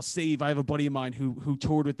story I'll save. I have a buddy of mine who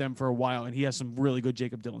toured with them for a while, and he has some really good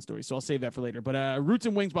Jacob Dylan stories. So I'll save that for later. But Roots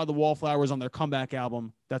and Wings by the Wallflowers on their comeback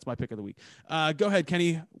album. That's my pick of the week. Go ahead,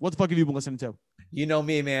 Kenny. What the fuck have you been listening to? You know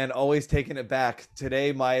me, man. Always taking it back.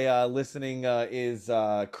 Today, my listening is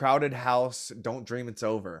Crowded House. Don't Dream It's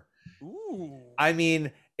Over. Ooh. I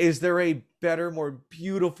mean, is there a better, more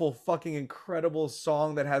beautiful, fucking incredible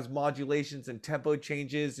song that has modulations and tempo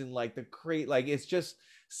changes and like it's just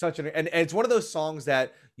such an, and it's one of those songs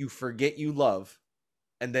that you forget you love,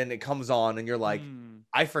 and then it comes on and you're like,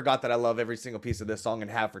 I forgot that I love every single piece of this song and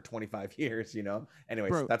have for 25 years, you know? Anyways,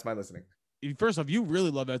 Bro, that's my listening. First off, you really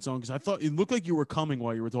love that song because I thought it looked like you were coming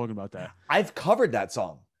while you were talking about that. I've covered that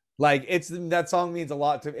song. Like that song means a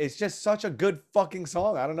lot to. It's just such a good fucking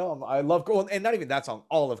song. I don't know. I love, and not even that song.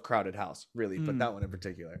 All of Crowded House, really, but that one in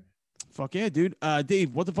particular. Fuck yeah, dude.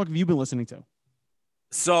 Dave, what the fuck have you been listening to?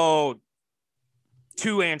 So,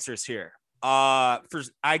 two answers here.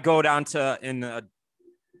 First, I go down to in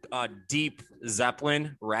a deep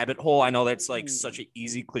Zeppelin rabbit hole. I know that's like such an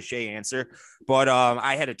easy cliche answer, but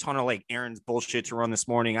I had a ton of like Aaron's bullshit to run this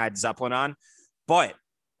morning. I had Zeppelin on, but.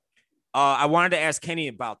 I wanted to ask Kenny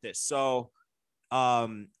about this. So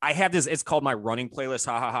I have this, it's called my running playlist.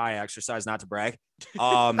 Ha ha ha. I exercise not to brag.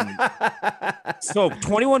 So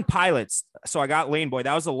 21 Pilots. So I got Lane Boy.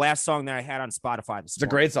 That was the last song that I had on Spotify. It's a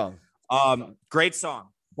great song. Great song.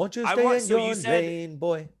 Won't you stay in your lane,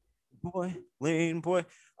 boy? Lane Boy.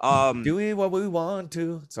 Doing what we want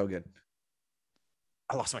to. It's so good.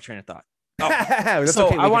 I lost my train of thought. Oh. So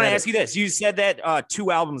okay, I want to ask you this. You said that 2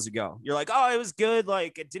 albums ago. You're like, oh, it was good.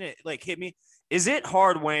 Like it didn't like hit me. Is it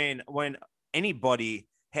hard when anybody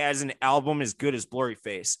has an album as good as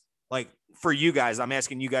Blurryface? Like for you guys, I'm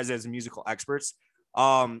asking you guys as musical experts,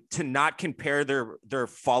 to not compare their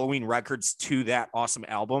following records to that awesome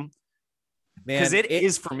album. Because it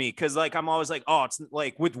is for me. Because like I'm always like, oh, it's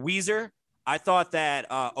like with Weezer, I thought that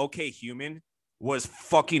OK Human was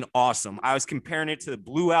fucking awesome. I was comparing it to the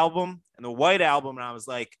Blue album and the White album, and I was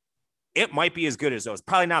like, it might be as good as those.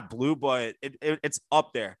 Probably not Blue, but it's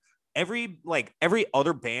up there. Every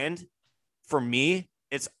other band, for me,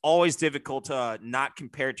 it's always difficult to not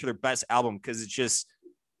compare it to their best album because it's just,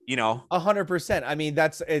 you know, 100%. I mean,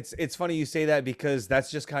 it's funny you say that because that's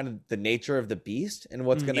just kind of the nature of the beast and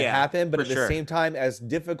what's going to happen. But at the same time, as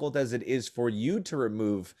difficult as it is for you to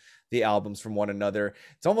remove the albums from one another,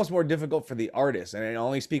 it's almost more difficult for the artist. And I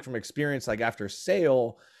only speak from experience. Like after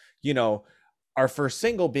Sale, you know, our first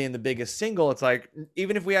single being the biggest single, it's like,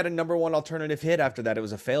 even if we had a #1 alternative hit after that, it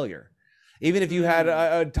was a failure. Even if you had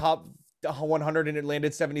a top 100 and it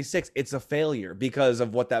landed 76, it's a failure because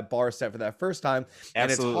of what that bar set for that first time. And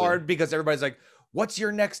it's hard because everybody's like, what's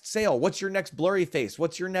your next Sale? What's your next Blurryface?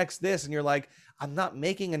 What's your next this? And you're like, I'm not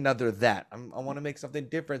making another that. I want to make something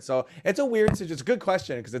different. So it's a weird, it's a good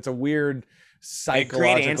question because it's a weird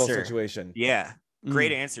psychological situation. Yeah.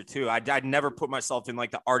 Great answer too. I'd never put myself in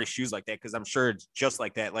like the artist shoes like that because I'm sure it's just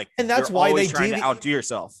like that. Like, And that's you're why always they trying to outdo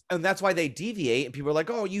yourself. And that's why they deviate, and people are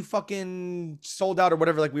like, "Oh, you fucking sold out," or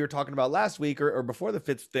whatever. Like we were talking about last week, or before the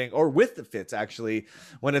Fitz thing, or with the Fitz actually,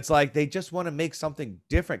 when it's like they just want to make something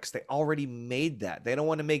different because they already made that. They don't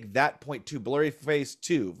want to make that point two, Blurry Face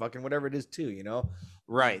 2, fucking whatever it is 2, you know?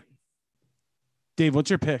 Right. Dave,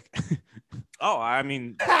 what's your pick? Oh, I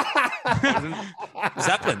mean,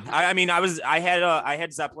 Zeppelin. I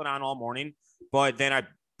had Zeppelin on all morning, but then I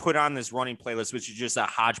put on this running playlist, which is just a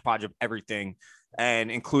hodgepodge of everything,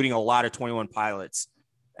 and including a lot of 21 Pilots.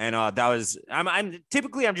 And that was I'm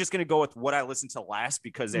just gonna go with what I listened to last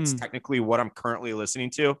because it's technically what I'm currently listening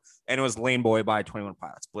to, and it was Lane Boy by 21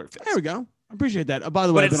 Pilots. Blurface. There we go. I appreciate that. By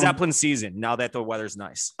the way, but it's Zeppelin season now that the weather's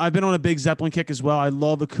nice. I've been on a big Zeppelin kick as well. I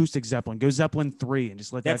love acoustic Zeppelin. Go Zeppelin 3 and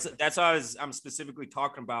just let that's what I'm specifically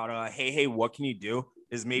talking about. Hey, what can you do?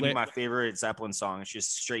 Is maybe my favorite Zeppelin song. It's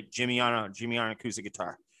just straight Jimmy on acoustic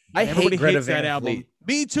guitar. Everybody hates that album.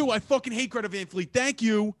 Me too. I fucking hate Greta Van Fleet. Thank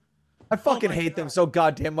you. I fucking hate them so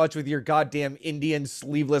goddamn much with your goddamn Indian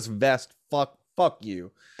sleeveless vest. Fuck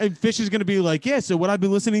you. And Fish is going to be like, yeah, so what I've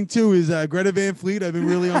been listening to is Greta Van Fleet. I've been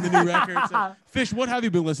really on the new record. So, Fish, what have you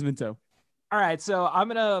been listening to? All right, so I'm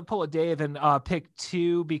going to pull a Dave and pick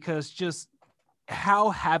 2 because just how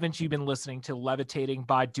haven't you been listening to Levitating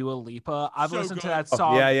by Dua Lipa? I've listened to that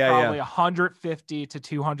song probably 150 to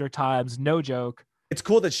 200 times. No joke. It's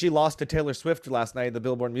cool that she lost to Taylor Swift last night at the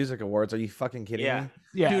Billboard Music Awards. Are you fucking kidding me?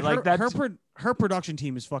 Yeah, dude, like her production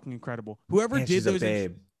team is fucking incredible. Whoever did she's those, a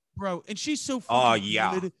babe. bro, and she's so fucking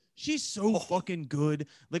good. She's so Oh. fucking good.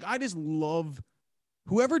 Like I just love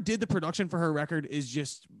whoever did the production for her record is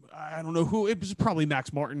just I don't know who it was, probably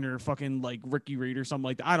Max Martin or fucking like Ricky Reed or something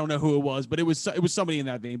like that. I don't know who it was, but it was somebody in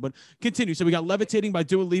that vein. But continue. So we got Levitating by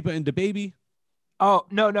Dua Lipa and DaBaby. Oh,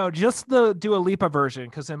 no, just the Dua Lipa version.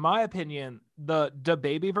 Because in my opinion, the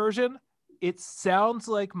DaBaby version, it sounds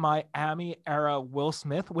like Miami era Will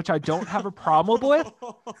Smith, which I don't have a problem with.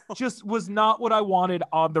 Just was not what I wanted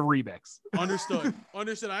on the remix. Understood.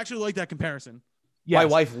 I actually like that comparison. Yes. My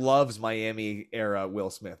wife loves Miami era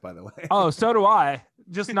Will Smith, by the way. Oh, so do I.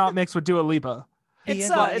 Just not mixed with Dua Lipa. It's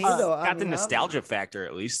got the nostalgia factor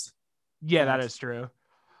at least. Yeah, that is true.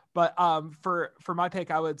 But for my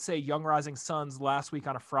pick, I would say Young Rising Suns last week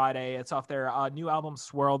on a Friday. It's off their new album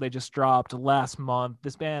Swirl they just dropped last month.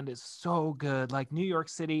 This band is so good, like New York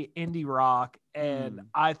City indie rock, and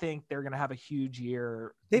I think they're gonna have a huge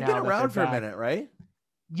year. They've been around for a minute, right?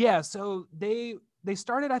 Yeah, so they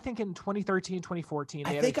started I think in 2013, 2014.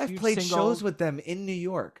 I think I've played shows with them in New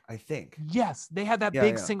York, I think. Yes, they had that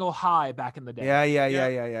big single High back in the day.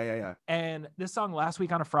 Yeah. And this song last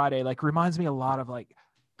week on a Friday like reminds me a lot of like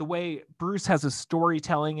the way Bruce has his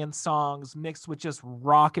storytelling in songs mixed with just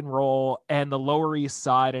rock and roll and the Lower East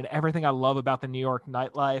Side and everything I love about the New York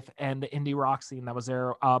nightlife and the indie rock scene that was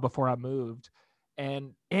there before I moved.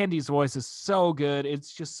 And Andy's voice is so good.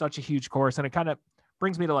 It's just such a huge chorus. And it kind of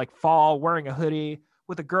brings me to like fall, wearing a hoodie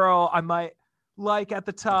with a girl I might like at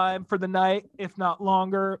the time for the night, if not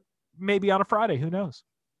longer, maybe on a Friday. Who knows?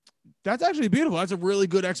 That's actually beautiful. That's a really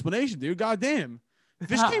good explanation, dude. God damn.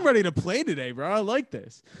 Fish came ready to play today, bro. I like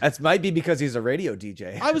this. That might be because he's a radio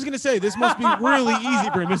DJ. I was going to say, this must be really easy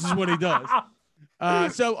for him. This is what he does.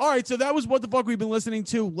 So, all right. So that was what the fuck we've been listening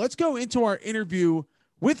to. Let's go into our interview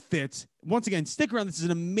with Fitz. Once again, stick around. This is an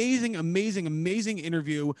amazing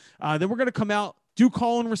interview. Then we're going to come out, do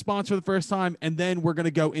call and response for the first time, and then we're going to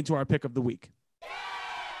go into our pick of the week.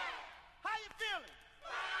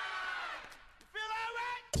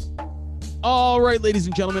 All right, ladies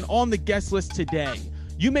and gentlemen, on the guest list today,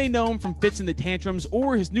 you may know him from Fitz and the Tantrums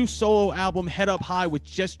or his new solo album, Head Up High, which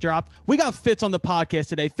just dropped. We got Fitz on the podcast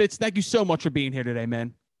today. Fitz, thank you so much for being here today,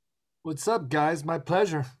 man. What's up, guys? My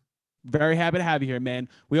pleasure. Very happy to have you here, man.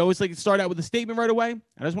 We always like to start out with a statement right away.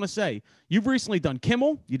 I just want to say, you've recently done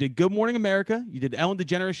Kimmel, you did Good Morning America, you did Ellen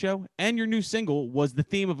DeGeneres Show, and your new single was the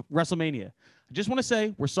theme of WrestleMania. I just want to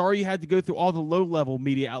say, we're sorry you had to go through all the low-level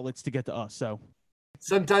media outlets to get to us, so...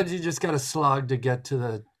 Sometimes you just got to slog to get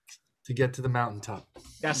to the mountaintop.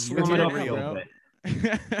 That's real.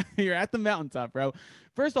 You're at the mountaintop, bro.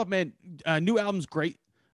 First off, man, new album's great.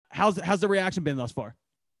 How's the reaction been thus far?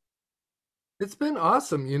 It's been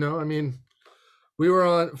awesome, you know. I mean, we were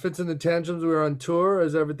on Fitz and the Tantrums. We were on tour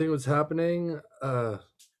as everything was happening,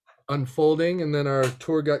 unfolding, and then our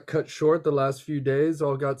tour got cut short. The last few days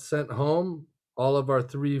all got sent home. All of our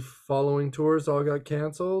 3 following tours all got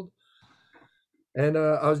canceled. And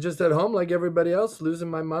I was just at home like everybody else, losing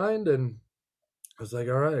my mind. And I was like,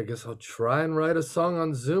 all right, I guess I'll try and write a song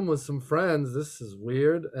on Zoom with some friends. This is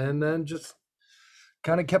weird. And then just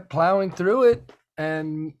kind of kept plowing through it.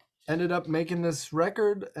 and ended up making this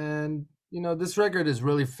record. And this record is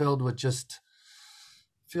really filled with just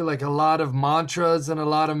feel like a lot of mantras and a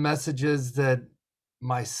lot of messages that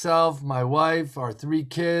myself, my wife, our 3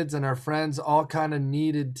 kids, and our friends all kind of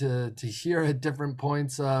needed to hear at different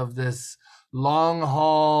points of this long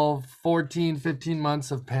haul 14-15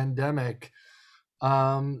 months of pandemic.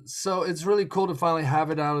 So it's really cool to finally have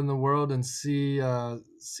it out in the world and see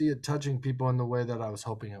it touching people in the way that I was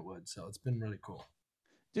hoping it would. So it's been really cool.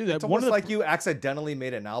 Dude, It's almost like you accidentally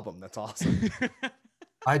made an album. That's awesome.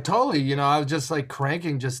 I totally, I was just like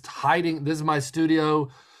cranking, just hiding. This is my studio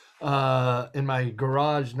in my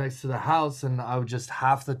garage next to the house, and I would just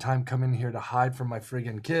half the time come in here to hide from my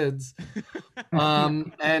friggin' kids,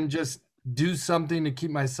 and just do something to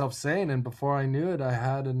keep myself sane. And before I knew it, I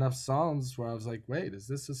had enough songs where I was like, wait, is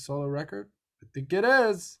this a solo record? I think it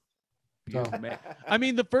is. Beautiful, man. I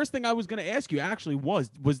mean, the first thing I was going to ask you actually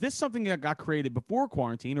was this something that got created before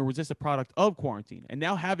quarantine, or was this a product of quarantine? And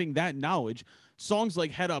now having that knowledge, songs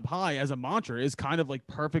like Head Up High as a mantra is kind of like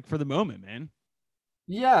perfect for the moment, man.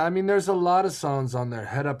 Yeah, I mean, there's a lot of songs on there.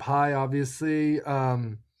 Head Up High, obviously.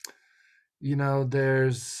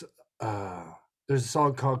 There's a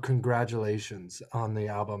song called Congratulations on the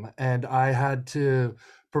album, and I had to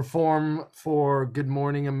perform for Good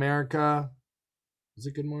Morning America. Was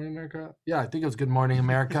it Good Morning America? Yeah, I think it was Good Morning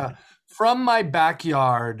America from my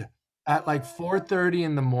backyard at like 4:30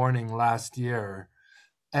 in the morning last year,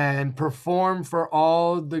 and perform for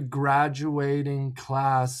all the graduating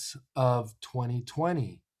class of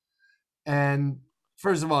 2020. And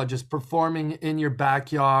first of all, just performing in your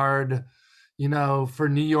backyard, for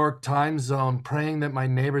New York time zone, praying that my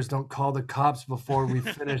neighbors don't call the cops before we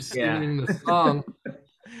finish singing the song.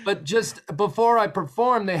 But just before I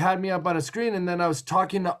performed, they had me up on a screen, and then I was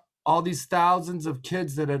talking to all these thousands of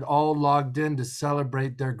kids that had all logged in to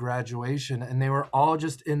celebrate their graduation, and they were all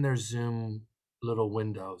just in their Zoom little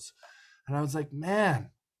windows. And I was like,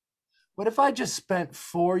 man, what if I just spent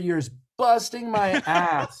 4 years busting my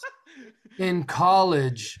ass in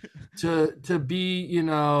college to be,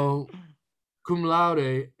 cum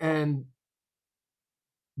laude, and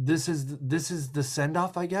this is the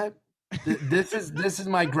send-off I get? This is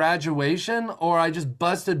my graduation, or I just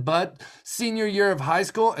busted butt senior year of high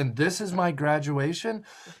school and this is my graduation?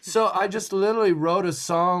 So I just literally wrote a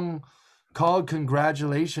song called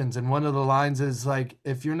Congratulations, and one of the lines is like,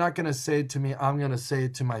 if you're not gonna say it to me, I'm gonna say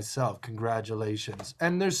it to myself. Congratulations.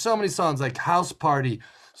 And there's so many songs like House Party.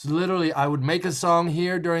 So literally I would make a song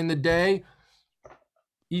here during the day,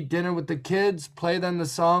 eat dinner with the kids, play them the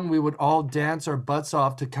song, we would all dance our butts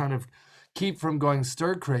off to kind of keep from going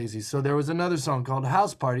stir crazy. So there was another song called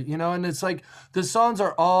House Party, and it's like the songs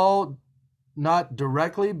are all not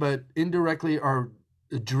directly but indirectly are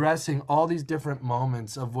addressing all these different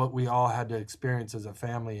moments of what we all had to experience as a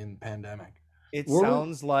family in pandemic. It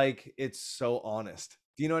sounds like it's so honest.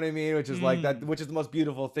 Do you know what I mean? Which is like that, which is the most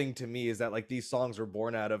beautiful thing to me, is that like these songs were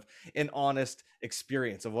born out of an honest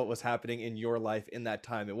experience of what was happening in your life in that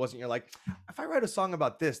time. It wasn't, you're like, if I write a song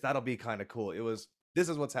about this, that'll be kind of cool. It was, this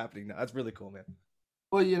is what's happening now. That's really cool, man.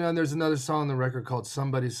 Well, there's another song on the record called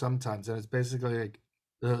Somebody Sometimes, and it's basically like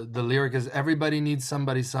the lyric is, everybody needs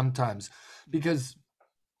somebody sometimes. Because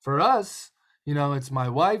for us, it's my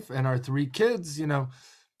wife and our 3 kids.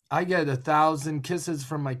 I get 1,000 kisses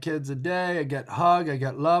from my kids a day. I get hug, I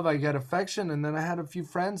get love, I get affection. And then I had a few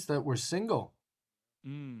friends that were single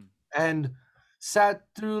and sat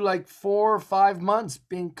through like 4 or 5 months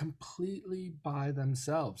being completely by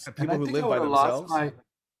themselves. People who live by themselves.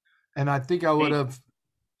 And I think I would have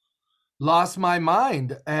lost my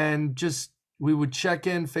mind. And just, we would check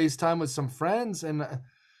in, FaceTime with some friends. And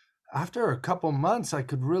after a couple months, I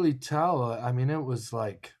could really tell. I mean, it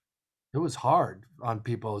was hard on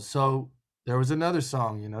people. So there was another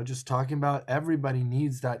song, just talking about everybody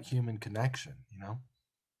needs that human connection,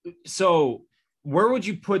 So where would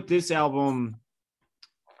you put this album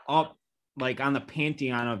up, like on the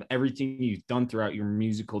pantheon of everything you've done throughout your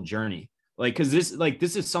musical journey? Like, cause this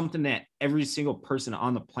is something that every single person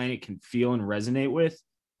on the planet can feel and resonate with.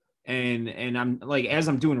 And I'm like, as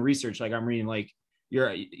I'm doing research, like I'm reading, like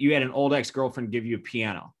you had an old ex-girlfriend give you a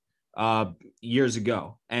piano years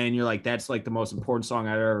ago, and you're like, that's like the most important song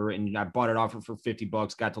I've ever written. I bought it off her for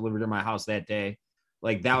 $50, got delivered to my house that day.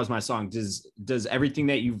 Like, that was my song. Does everything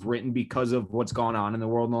that you've written because of what's gone on in the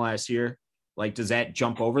world in the last year, like, does that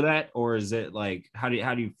jump over that, or is it like, how do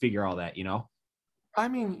you figure all that, I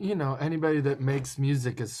mean, anybody that makes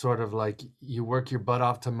music is sort of like, you work your butt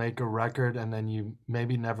off to make a record and then you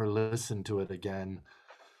maybe never listen to it again.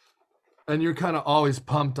 and you're kind of always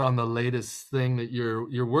pumped on the latest thing that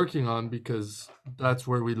you're working on, because that's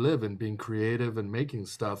where we live, and being creative and making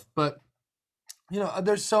stuff. But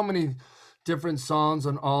there's so many different songs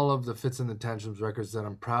on all of the Fits and the Tantrums records that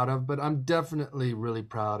I'm proud of, but I'm definitely really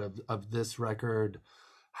proud of this record,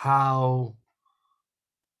 how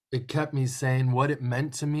it kept me sane, what it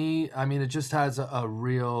meant to me. I mean, it just has a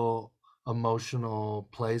real emotional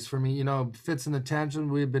place for me. Fits and the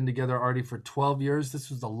Tantrums, we've been together already for 12 years. This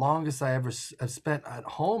was the longest I ever have spent at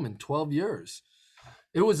home in 12 years.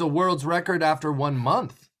 It was a world's record after 1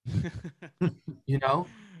 month.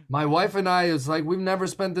 My wife and I, is like, we've never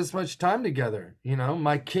spent this much time together.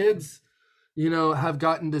 My kids, have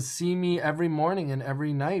gotten to see me every morning and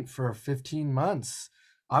every night for 15 months.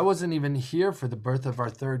 I wasn't even here for the birth of our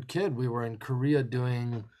third kid. We were in Korea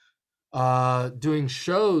doing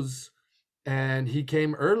shows, and he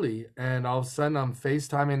came early, and all of a sudden I'm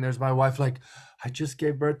FaceTiming. There's my wife, like, I just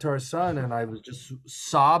gave birth to our son, and I was just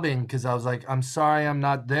sobbing because I was like, I'm sorry I'm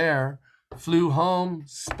not there. Flew home,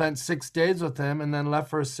 spent 6 days with him, and then left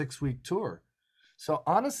for a 6-week tour. So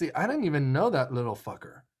honestly, I didn't even know that little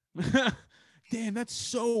fucker. Damn, that's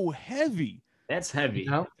so heavy. That's heavy.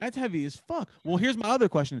 That's heavy as fuck. Well, here's my other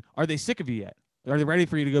question. Are they sick of you yet? Are they ready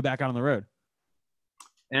for you to go back out on the road?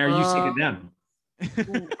 And are you sick of them?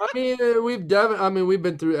 We've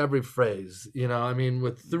been through every phase,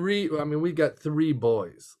 we got 3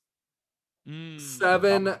 boys.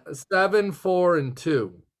 7, 4, and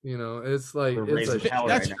 2. It's like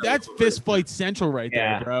that's fist fight central right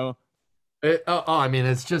there, bro.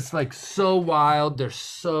 It's just like so wild. They're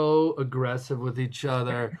so aggressive with each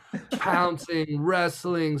other, pouncing,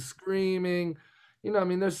 wrestling, screaming.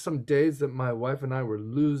 There's some days that my wife and I were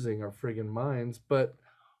losing our friggin' minds, but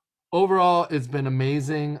overall, it's been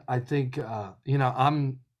amazing. I think,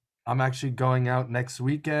 I'm actually going out next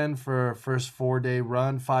weekend for a first 5-day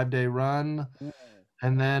run,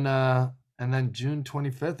 and then June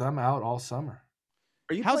 25th, I'm out all summer.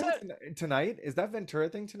 Are you playing tonight? Is that Ventura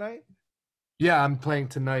thing tonight? Yeah, I'm playing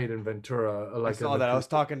tonight in Ventura. I saw that. I was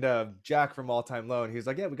talking to Jack from All Time Low, and he was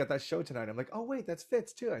like, "Yeah, we got that show tonight." I'm like, "Oh wait, that's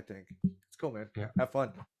Fitz too, I think." It's cool, man. Yeah, have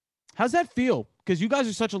fun. How's that feel? Because you guys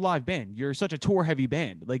are such a live band. You're such a tour heavy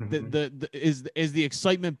band. Like is the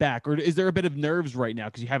excitement back, or is there a bit of nerves right now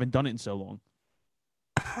because you haven't done it in so long?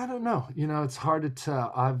 I don't know. It's hard to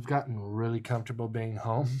tell. I've gotten really comfortable being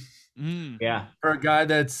home. Yeah. For a guy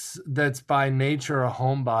that's by nature a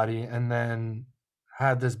homebody, and then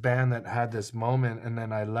had this band that had this moment, and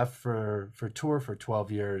then I left for tour for 12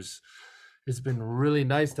 years. It's been really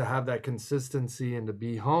nice to have that consistency and to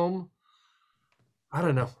be home. I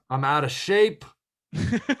don't know. I'm out of shape.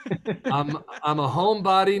 I'm a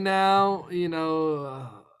homebody now.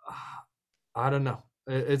 I don't know.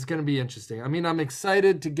 It's going to be interesting. I'm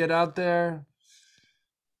excited to get out there.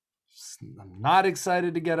 I'm not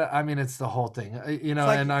excited to get it. It's the whole thing, and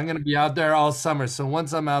I'm going to be out there all summer. So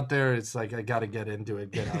once I'm out there, it's like, I got to get into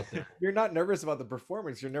it, get out there. You're not nervous about the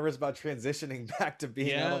performance. You're nervous about transitioning back to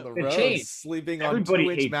being out on the road, sleeping on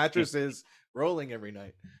 2-inch mattresses, rolling every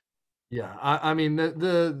night. Yeah.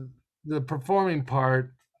 The performing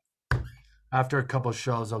part, after a couple of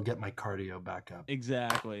shows, I'll get my cardio back up.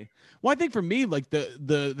 Exactly. Well, I think for me, like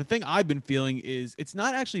the thing I've been feeling is it's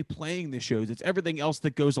not actually playing the shows. It's everything else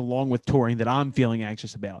that goes along with touring that I'm feeling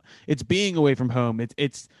anxious about. It's being away from home.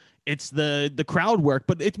 It's the crowd work,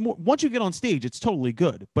 but it's more, once you get on stage, it's totally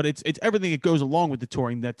good. But it's everything that goes along with the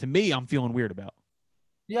touring that, to me, I'm feeling weird about.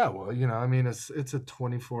 Yeah, well, it's a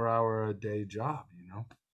 24-hour-a-day job.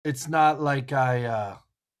 It's not like I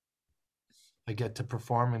get to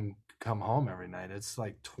perform and come home every night. It's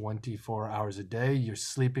like 24 hours a day. You're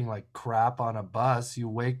sleeping like crap on a bus. You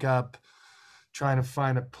wake up trying to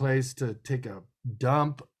find a place to take a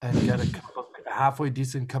dump and get a halfway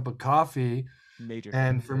decent cup of coffee.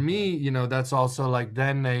 And for me, that's also like,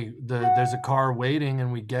 then there's a car waiting,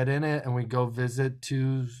 and we get in it and we go visit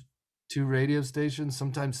two radio stations,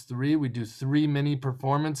 sometimes 3. We do 3 mini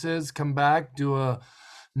performances, come back, do a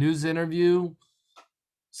news interview,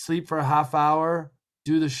 sleep for a half hour,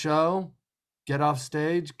 do the show, get off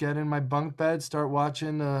stage, get in my bunk bed, start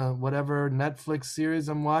watching whatever Netflix series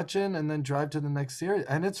I'm watching, and then drive to the next series.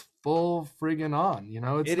 And it's full friggin' on,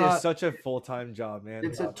 It is such a full-time job, man.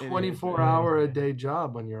 It's a 24-hour-a-day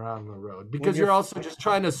job when you're on the road, because you're also just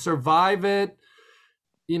trying to survive it,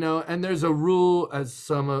 and there's a rule, as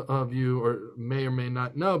some of you may or may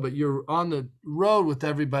not know, but you're on the road with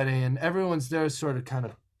everybody, and everyone's there sort of kind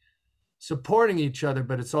of supporting each other,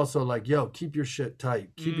 but it's also like, yo, keep your shit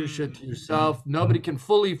tight, keep your shit to yourself. Nobody can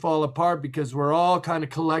fully fall apart, because we're all kind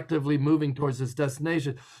of collectively moving towards this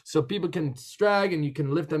destination. So people can strag and you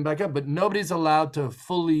can lift them back up, but nobody's allowed to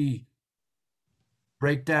fully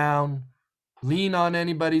break down, lean on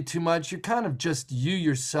anybody too much. You're kind of just you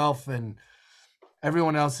yourself, and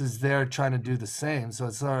everyone else is there trying to do the same. So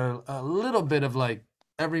it's a little bit of like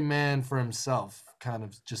every man for himself, kind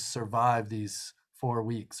of just survive these 4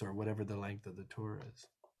 weeks or whatever the length of the tour is.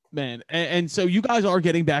 Man, and so you guys are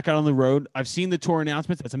getting back out on the road. I've seen the tour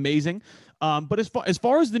announcements. That's amazing. But as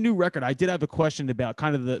far as the new record, I did have a question about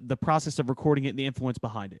kind of the process of recording it and the influence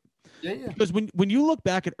behind it. Yeah. Because when you look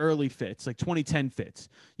back at early Fits, like 2010 Fits,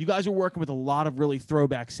 you guys were working with a lot of really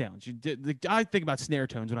throwback sounds. I think about snare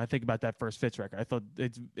tones when I think about that first Fits record. I thought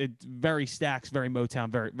it's very Stax, very Motown,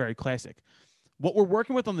 very, very classic. What we're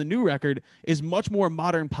working with on the new record is much more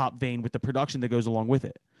modern pop vein with the production that goes along with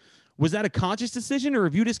it. Was that a conscious decision, or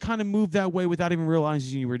have you just kind of moved that way without even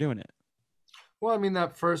realizing you were doing it? Well, I mean,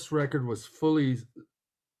 that first record was fully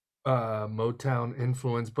Motown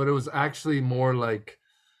influence, but it was actually more like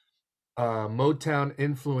Motown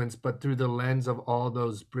influence, but through the lens of all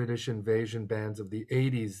those British invasion bands of the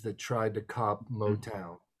 80s that tried to cop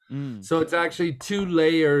Motown. So it's actually 2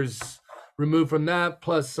 layers removed from that,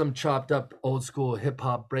 plus some chopped up old school hip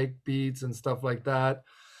hop break beats and stuff like that.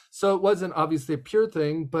 So it wasn't obviously a pure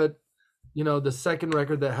thing, but you know, the second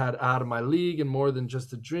record that had Out of My League and More Than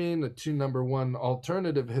Just a Dream, the 2 #1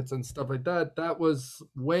 alternative hits and stuff like that, that was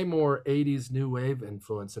way more 80s new wave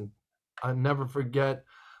influence. And I never forget,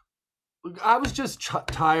 I was just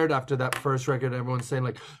tired after that first record. Everyone's saying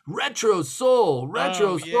like retro soul.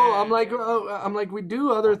 I'm like, we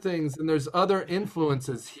do other things, and there's other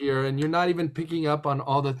influences here, and you're not even picking up on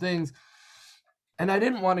all the things. And I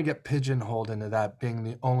didn't want to get pigeonholed into that being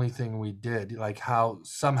the only thing we did, like how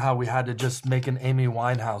somehow we had to just make an Amy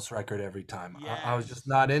Winehouse record every time. Yes. I was just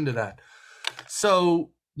not into that.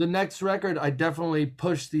 So the next record, I definitely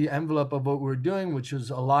pushed the envelope of what we were doing, which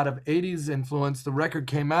was a lot of 80s influence. The record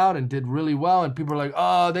came out and did really well, and people were like,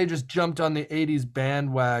 oh, they just jumped on the 80s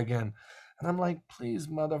bandwagon. And I'm like, please,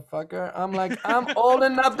 motherfucker. I'm like, I'm old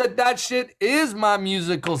enough that shit is my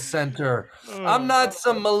musical center. I'm not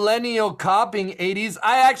some millennial copying 80s.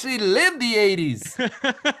 I actually lived the 80s.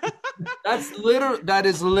 That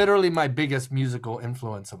is literally my biggest musical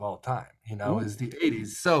influence of all time, you know, is the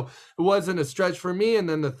 80s. So it wasn't a stretch for me. And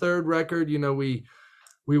then the third record, you know, we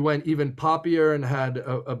went even poppier and had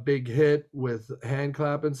a big hit with Hand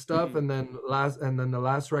Clap and stuff. And then the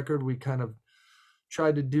last record, we kind of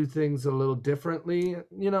tried to do things a little differently.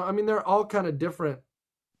 You know, I mean, they're all kind of different,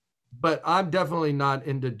 but I'm definitely not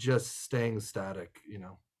into just staying static, you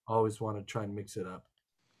know. Always want to try and mix it up.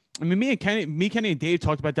 I mean, Kenny and Dave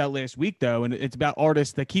talked about that last week, though, and it's about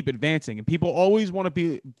artists that keep advancing. And people always want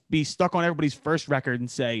to be stuck on everybody's first record and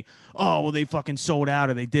say, oh, well, they fucking sold out,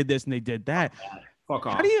 or they did this and they did that. Fuck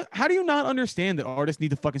off. How do you not understand that artists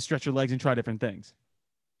need to fucking stretch their legs and try different things?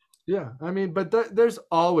 Yeah, I mean, but there's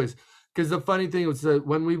always... Because the funny thing was that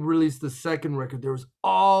when we released the second record, there was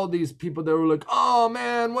all these people that were like, oh,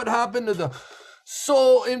 man, what happened to the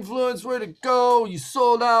soul influence? Where'd it go? You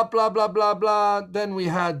sold out, blah, blah, blah, blah. Then we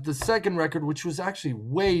had the second record, which was actually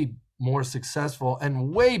way more successful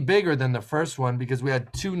and way bigger than the first one because we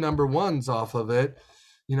had 2 #1s off of it.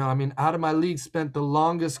 You know, I mean, Out of My League spent the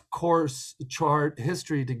longest course chart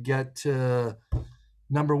history to get to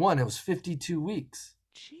 #1. It was 52 weeks.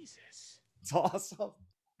 Jesus. It's awesome.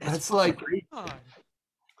 That's like,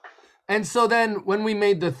 and so then when we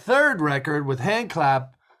made the third record with Hand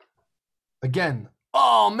Clap, again,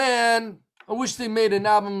 oh man, I wish they made an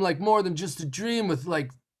album like More Than Just a Dream with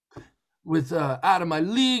Out of My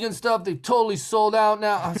League and stuff. They totally sold out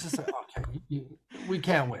now. I was just like, okay, we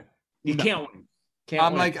can't win. You can't win.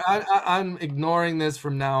 I'm ignoring this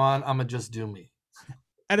from now on. I'm gonna just do me.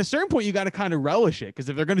 At a certain point, you got to kind of relish it because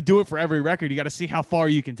if they're going to do it for every record, you got to see how far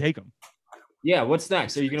you can take them. Yeah, what's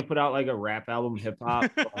next? Are you gonna put out like a rap album, hip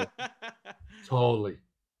hop, totally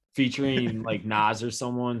featuring like Nas or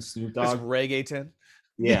someone, Snoop Dogg, reggaeton?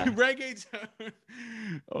 Yeah, reggaeton.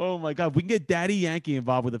 Oh my God, we can get Daddy Yankee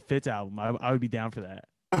involved with a Fits album. I would be down for that.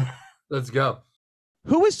 Let's go.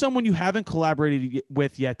 Who is someone you haven't collaborated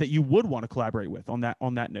with yet that you would want to collaborate with on that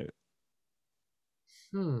note?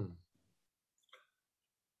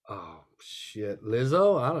 Oh shit,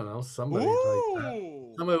 Lizzo? I don't know, somebody like that.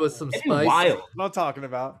 Somebody with some spice. Wild. What I'm talking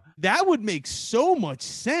about. That would make so much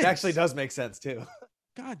sense. It actually does make sense too.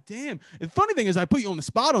 God damn. The funny thing is I put you on the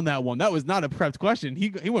spot on that one. That was not a prepped question.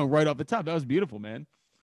 He went right off the top. That was beautiful, man.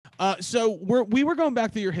 So we were going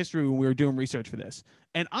back through your history when we were doing research for this.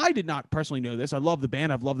 And I did not personally know this. I love the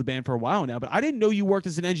band. I've loved the band for a while now, but I didn't know you worked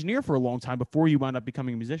as an engineer for a long time before you wound up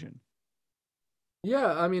becoming a musician.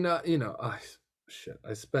 Yeah, I mean, you know,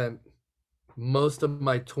 I spent most of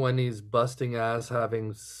my 20s busting ass,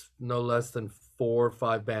 having no less than 4 or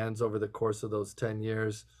 5 bands over the course of those 10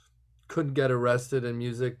 years. Couldn't get arrested in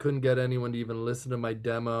music, couldn't get anyone to even listen to my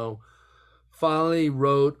demo. Finally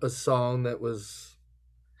wrote a song that was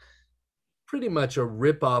pretty much a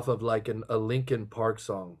ripoff of like a Linkin Park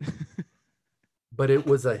song. But it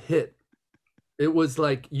was a hit. It was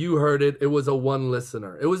like, you heard it, it was a one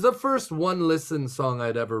listener. It was the first one listen song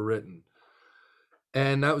I'd ever written.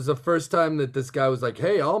 And that was the first time that this guy was like,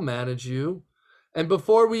 hey, I'll manage you. And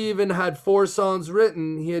before we even had 4 songs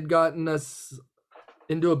written, he had gotten us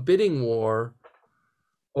into a bidding war,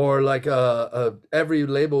 or like every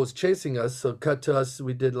label was chasing us. So cut to us,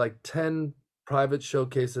 we did like 10 private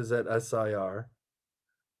showcases at SIR.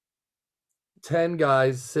 10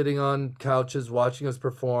 guys sitting on couches watching us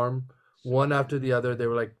perform, one after the other. They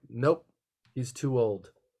were like, nope, he's too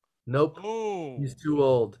old. Nope, he's too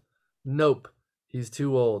old. Nope, he's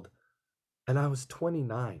too old. And I was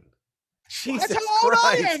 29. Jesus That's how old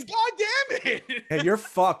I am. Christ. God damn it. Yeah, you're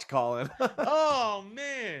fucked, Colin. Oh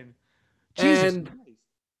man. Jesus Christ.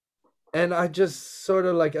 And I just sort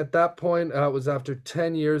of like, at that point, it was after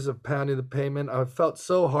 10 years of pounding the pavement. I felt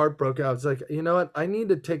so heartbroken. I was like, you know what? I need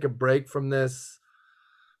to take a break from this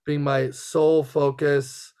being my sole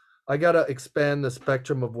focus. I got to expand the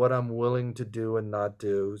spectrum of what I'm willing to do and not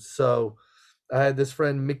do. So I had this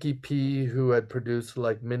friend, Mickey P, who had produced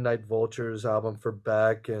like Midnight Vultures album for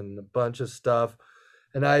Beck and a bunch of stuff.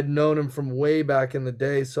 And I had known him from way back in the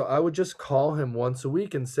day. So I would just call him once a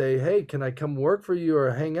week and say, hey, can I come work for you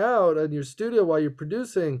or hang out in your studio while you're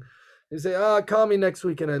producing? He'd say, call me next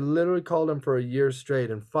week. And I literally called him for a year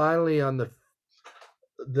straight. And finally on the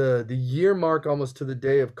year mark, almost to the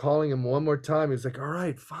day of calling him one more time, he was like, all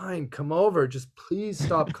right, fine, come over. Just please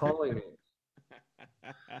stop calling me.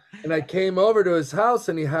 And I came over to his house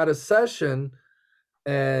and he had a session,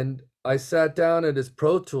 and I sat down at his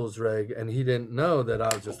Pro Tools rig, and he didn't know that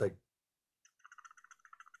I was just like,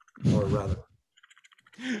 or rather,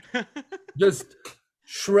 just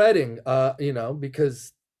shredding,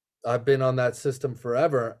 because I've been on that system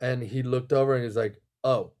forever. And he looked over and he's like,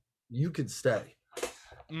 oh, you can stay.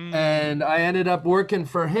 And I ended up working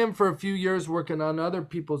for him for a few years, working on other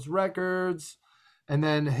people's records. And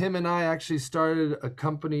then him and I actually started a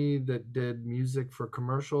company that did music for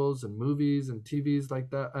commercials and movies and TVs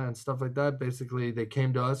like that and stuff like that. Basically, they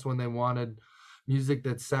came to us when they wanted music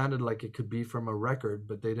that sounded like it could be from a record,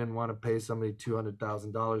 but they didn't want to pay somebody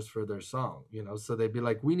 $200,000 for their song, So they'd be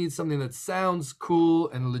like, we need something that sounds cool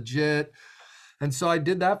and legit. And so I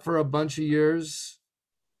did that for a bunch of years.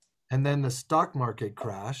 And then the stock market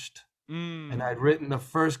crashed. And I'd written the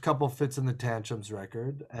first couple Fits in the Tantrums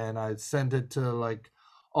record, and I'd sent it to like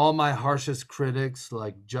all my harshest critics,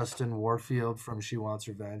 like Justin Warfield from She Wants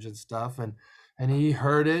Revenge and stuff. And he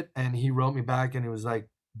heard it and he wrote me back and he was like,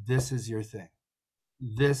 this is your thing.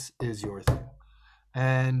 This is your thing.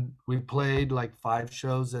 And we played like 5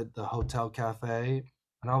 shows at the Hotel Cafe.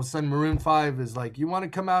 And all of a sudden Maroon 5 is like, you want to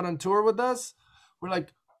come out on tour with us? We're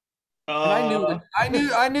like, and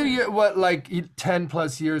I knew what like 10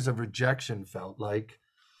 plus years of rejection felt like.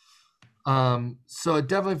 So it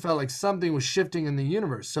definitely felt like something was shifting in the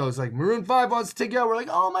universe. So it's like Maroon 5 wants to take you out. We're like,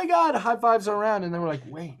 oh my God, high fives around. And then we're like,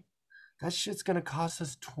 wait, that shit's gonna cost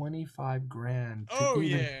us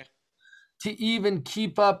 $25,000 to even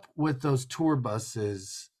keep up with those tour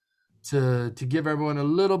buses, to give everyone a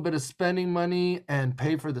little bit of spending money and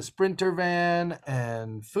pay for the Sprinter van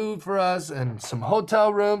and food for us and some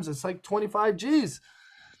hotel rooms. It's like 25 G's.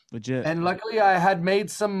 Legit. And luckily I had made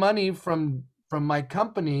some money from my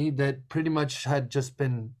company that pretty much had just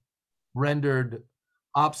been rendered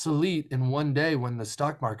obsolete in one day when the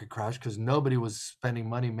stock market crashed, because nobody was spending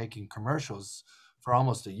money making commercials for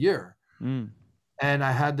almost a year. And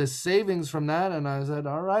I had this savings from that, and I said,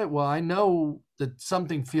 all right, well, I know that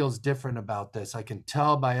something feels different about this. I can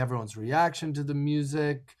tell by everyone's reaction to the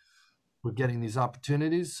music. We're getting these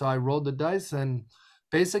opportunities. So I rolled the dice, and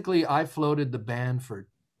basically I floated the band for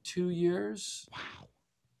 2 years. Wow.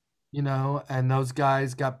 And those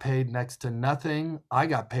guys got paid next to nothing. I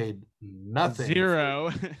got paid nothing.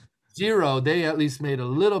 Zero. They at least made a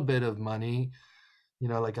little bit of money.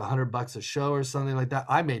 Like $100 a show or something like that.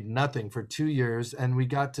 I made nothing for 2 years, and we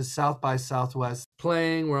got to South by Southwest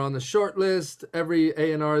playing. We're on the short list. Every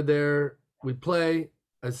A&R there, we play.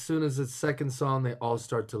 As soon as it's second song, they all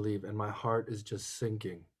start to leave, and my heart is just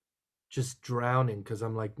sinking, just drowning, because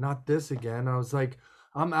I'm like, not this again. I was like,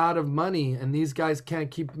 I'm out of money, and these guys can't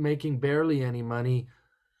keep making barely any money.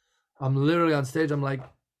 I'm literally on stage. I'm like,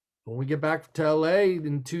 when we get back to LA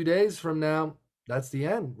in 2 days from now, that's the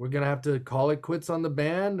end. We're going to have to call it quits on the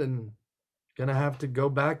band and gonna have to go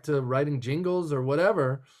back to writing jingles or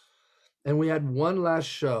whatever. And we had one last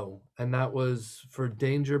show, and that was for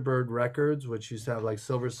Danger Bird Records, which used to have like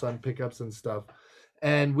Silver Sun pickups and stuff.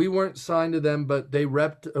 And we weren't signed to them, but they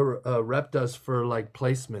repped us for like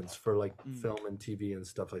placements for like film and TV and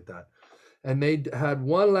stuff like that. And they had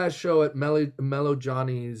one last show at Mellow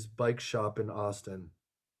Johnny's bike shop in Austin.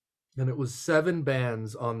 And it was 7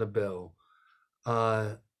 bands on the bill.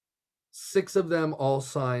 6 of them all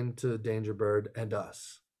signed to Danger Bird and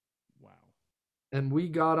us. Wow. And we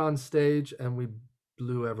got on stage and we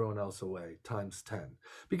blew everyone else away times 10.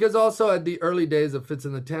 Because also at the early days of Fits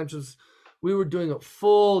and the Tantrums, we were doing a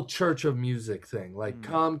full Church of Music thing. Like,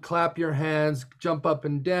 come, clap your hands, jump up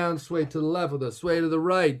and down, sway to the left with us, sway to the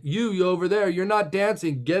right. You over there, you're not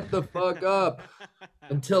dancing. Get the fuck up.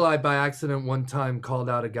 Until I, by accident, one time called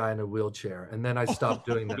out a guy in a wheelchair. And then I stopped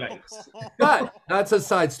doing that. But that's a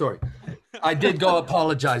side story. I did go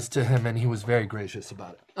apologize to him, and he was very gracious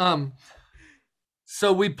about it.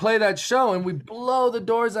 So we play that show, and we blow the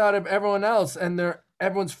doors out of everyone else, and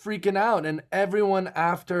everyone's freaking out. And everyone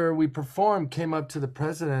after we performed came up to the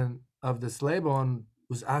president of this label and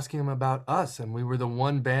was asking him about us. And we were the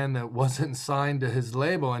one band that wasn't signed to his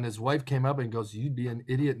label. And his wife came up and goes, "You'd be an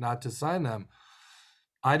idiot not to sign them."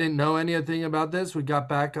 I didn't know anything about this. We got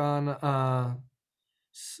back on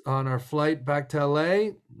our flight back to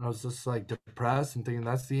LA. I was just like depressed and thinking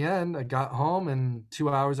that's the end. I got home, and 2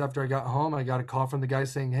 hours after I got home, I got a call from the guy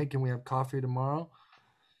saying, "Hey, can we have coffee tomorrow?"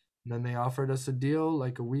 And then they offered us a deal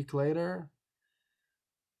like a week later.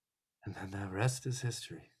 And then the rest is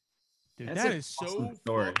history. Dude, That's that an is so awesome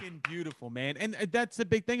story. fucking beautiful, man. And that's the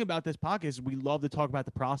big thing about this podcast. Is we love to talk about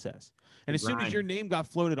the process. And as soon as Right. your name got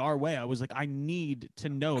floated our way, I was like, I need to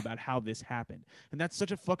know about how this happened. And that's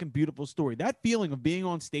such a fucking beautiful story. That feeling of being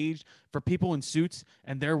on stage for people in suits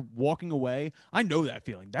and they're walking away, I know that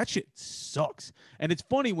feeling. That shit sucks. And it's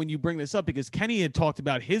funny when you bring this up because Kenny had talked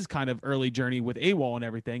about his kind of early journey with AWOL and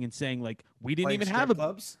everything and saying like, we didn't Playing even have strip a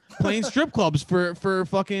clubs, playing strip clubs for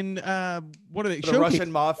fucking what are they? the Showcase.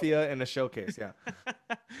 Russian mafia in a showcase. Yeah.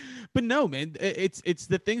 But no, man, it's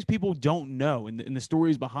the things people don't know and the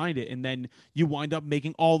stories behind it, and then you wind up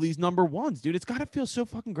making all these number ones, dude. It's got to feel so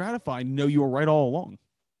fucking gratifying to know you were right all along.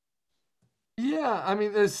 Yeah, I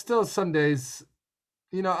mean, there's still some days,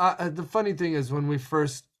 the funny thing is when we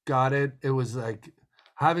first got it, it was like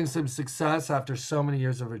having some success after so many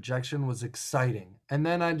years of rejection was exciting. And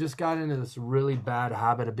then I just got into this really bad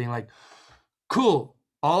habit of being like, cool,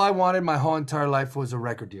 all I wanted my whole entire life was a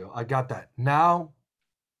record deal. I got that. Now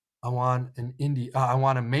I want I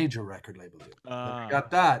want a major record label deal. I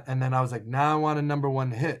got that. And then I was like, now I want a number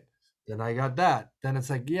 1 hit. Then I got that. Then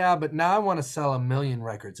it's like, yeah, but now I want to sell 1 million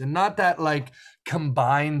records. And not that like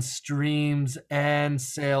combined streams and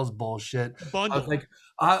sales bullshit. Bundle.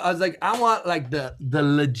 I was like, I want like the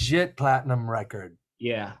legit platinum record.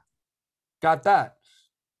 Yeah. Got that.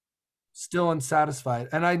 Still unsatisfied.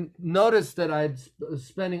 And I noticed that I'd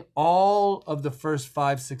spending all of the first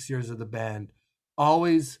 5-6 years of the band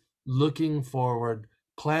always looking forward,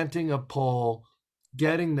 planting a pole,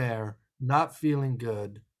 getting there, not feeling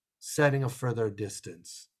good, setting a further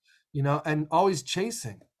distance, and always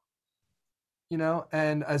chasing,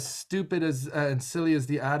 and as stupid as and silly as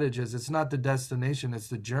the adage is, it's not the destination, it's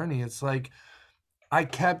the journey. It's like I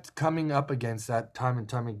kept coming up against that time and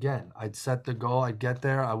time again. I'd set the goal, I'd get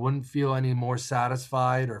there, I wouldn't feel any more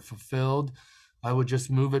satisfied or fulfilled. I would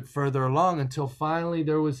just move it further along until finally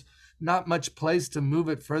there was not much place to move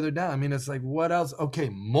it further down. I mean, it's like, what else? Okay,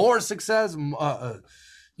 more success.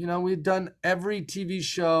 We've done every TV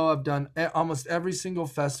show. I've done almost every single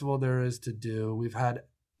festival there is to do. We've had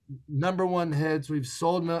number 1 hits. We've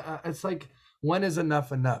sold. It's like, when is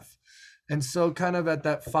enough enough? And so kind of at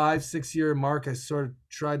that 5-6 year mark, I sort of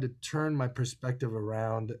tried to turn my perspective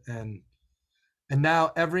around. And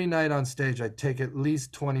now every night on stage, I take at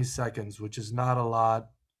least 20 seconds, which is not a lot.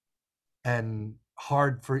 And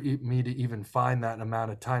hard for me to even find that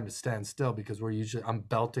amount of time to stand still because I'm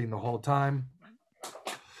belting the whole time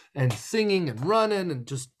and singing and running and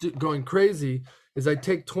just going crazy. Is I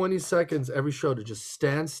take 20 seconds every show to just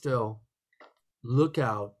stand still, look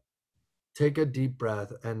out, take a deep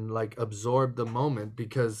breath, and like absorb the moment.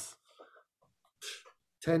 Because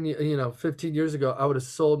 15 years ago, I would have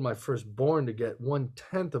sold my firstborn to get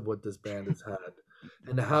 1/10 of what this band has had.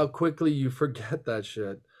 And how quickly you forget that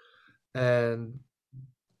shit. And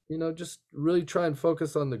just really try and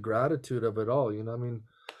focus on the gratitude of it all. I mean,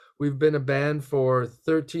 we've been a band for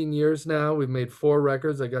 13 years now. We've made 4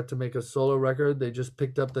 records. I got to make a solo record. They just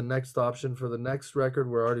picked up the next option for the next record.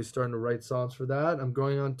 We're already starting to write songs for that. I'm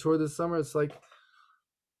going on tour this summer. It's like,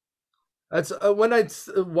 That's when I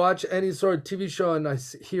watch any sort of TV show and I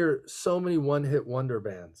hear so many one-hit wonder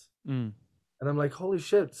bands. Mm. And I'm like, holy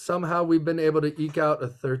shit, somehow we've been able to eke out a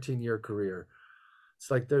 13-year career. It's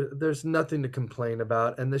like there's nothing to complain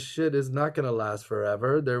about, and this shit is not going to last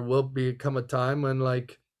forever. There will come a time when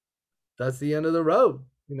like that's the end of the road,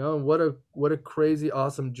 you know. What a crazy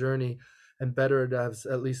awesome journey, and better to have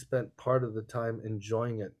at least spent part of the time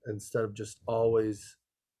enjoying it instead of just always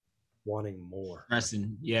wanting more.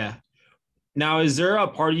 Preston, yeah. Now, is there a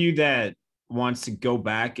part of you that wants to go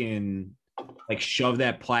back and like shove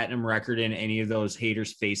that platinum record in any of those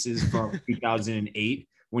haters' faces from 2008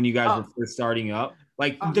 when you guys were first starting up?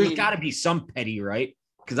 Like, there's got to be some petty, right?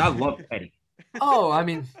 Because I love petty. Oh, I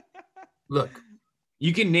mean, look.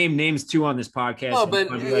 You can name names too on this podcast. Oh, but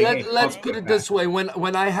let's put it this way: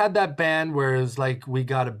 when I had that band where it was like we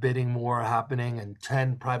got a bidding war happening and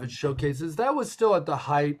 10 private showcases, that was still at the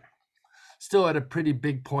height, still at a pretty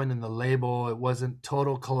big point in the label. It wasn't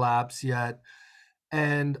total collapse yet,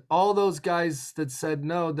 and all those guys that said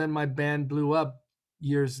no, then my band blew up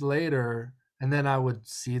years later. And then I would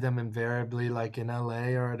see them invariably like in LA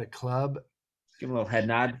or at a club. Give them a little head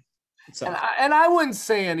nod. And I wouldn't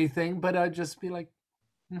say anything, but I'd just be like,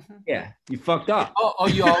 mm-hmm. Yeah, you fucked up. Oh,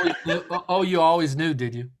 you always knew? Oh, you always knew,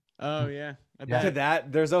 did you? Oh, yeah. To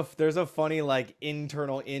that, there's a funny like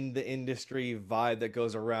internal in the industry vibe that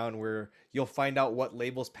goes around where you'll find out what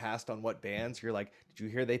labels passed on what bands. You're like, did you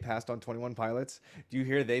hear they passed on 21 Pilots? Do you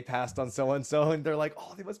hear they passed on so-and-so? And they're like,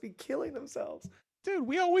 oh, they must be killing themselves. Dude,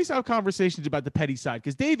 we always have conversations about the petty side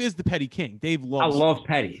because Dave is the petty king. Dave loves. I love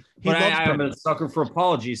petty, but I'm petty. a sucker for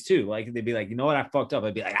apologies too. Like they'd be like, you know what, I fucked up.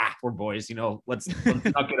 I'd be like, we're boys, you know, let's suck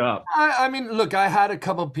it up. I mean, look, I had a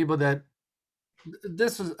couple of people that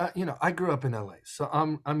this was, you know, I grew up in LA, so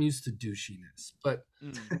I'm used to douchiness, but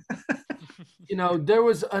you know, there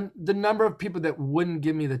was the number of people that wouldn't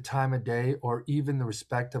give me the time of day or even the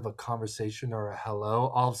respect of a conversation or a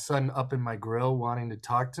hello. All of a sudden, up in my grill, wanting to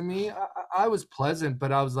talk to me. I was pleasant,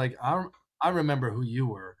 but I was like, I remember who you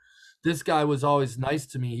were. This guy was always nice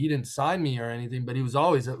to me. He didn't sign me or anything, but he was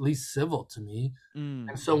always at least civil to me.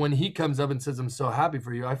 And so when he comes up and says, "I'm so happy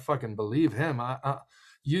for you," I fucking believe him.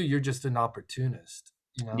 You're just an opportunist,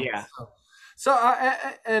 you know? Yeah. So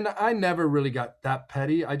I never really got that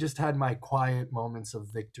petty. I just had my quiet moments of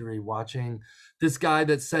victory watching this guy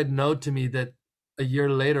that said no to me that a year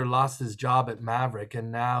later lost his job at Maverick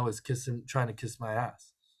and now is trying to kiss my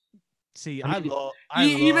ass. See,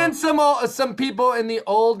 Even some people in the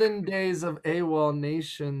olden days of AWOL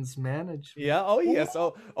Nation's management. Yeah. Oh yes.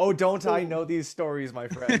 Oh, don't I know these stories, my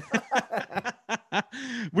friend?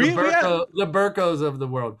 The Burkos of the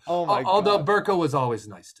world. Oh my God. Although Burko was always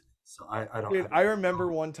nice to me, so I don't. Dude, I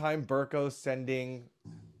remember one time Burko sending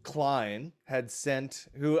Klein had sent,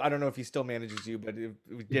 who I don't know if he still manages you, but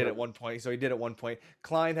we did at one point. So he did at one point.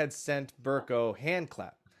 Klein had sent Burko hand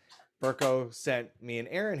clap. Burko sent me and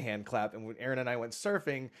Aaron hand clap, and when Aaron and I went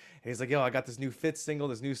surfing, and he's like, "Yo, I got this new Fitz single,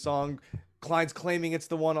 this new song. Klein's claiming it's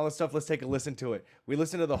the one, all this stuff. Let's take a listen to it." We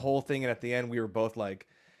listened to the whole thing, and at the end, we were both like,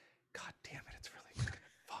 "God damn it, it's really good."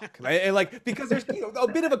 Fuck. And like, because there's a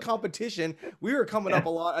bit of a competition. We were coming up a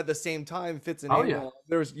lot at the same time, Fitz and Aaron.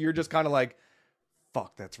 You're just kind of like,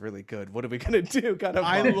 fuck, that's really good. What are we gonna do? Kind of.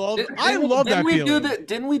 I love that feeling.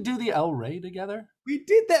 Didn't we do the El Rey together? We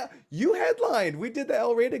did that. You headlined. We did the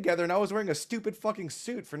El Rey together, and I was wearing a stupid fucking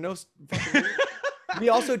suit for no fucking reason. We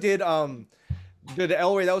also did the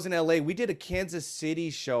El Rey. That was in LA. We did a Kansas City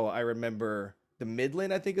show. I remember the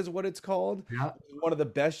Midland, I think is what it's called. Yeah. One of the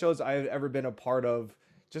best shows I've ever been a part of.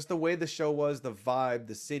 Just the way the show was, the vibe,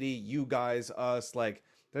 the city, you guys, us. Like,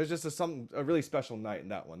 there's just a really special night in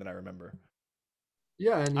that one that I remember.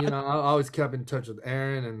 Yeah, and you know, I always kept in touch with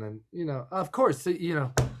Aaron, and then of course, you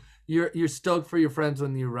know, you're stoked for your friends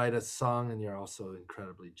when you write a song, and you're also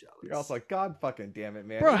incredibly jealous. You're also like, God fucking damn it,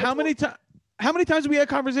 man. Bro, how many times we had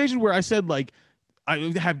conversation where I said like, I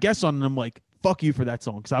have guests on, and I'm like, fuck you for that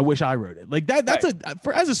song because I wish I wrote it. Like that's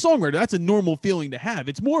right. As a songwriter, that's a normal feeling to have.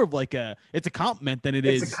 It's more of like it's a compliment than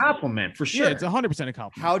it's a compliment for sure. Yeah, it's 100% a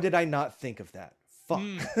compliment. How did I not think of that? Fuck.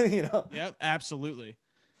 You know? Yeah, absolutely.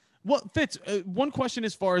 Well, Fitz, one question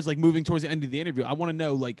as far as like moving towards the end of the interview, I want to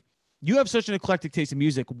know, like, you have such an eclectic taste in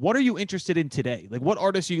music. What are you interested in today? Like, what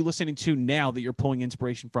artists are you listening to now that you're pulling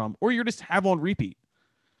inspiration from, or you're just have on repeat?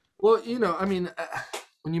 Well, you know, I mean,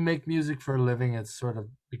 when you make music for a living, it sort of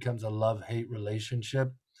becomes a love-hate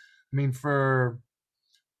relationship. I mean, for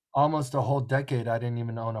almost a whole decade, I didn't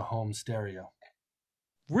even own a home stereo.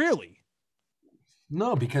 Really?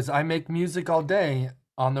 No, because I make music all day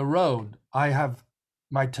on the road.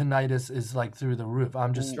 My tinnitus is like through the roof.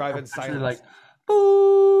 I'm just driving silence. Like,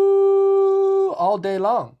 boo, all day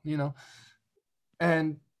long, you know.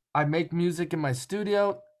 and I make music in my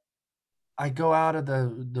studio. I go out of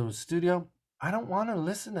the studio. I don't want to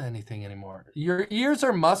listen to anything anymore. Your ears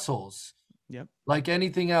are muscles. Yep. Like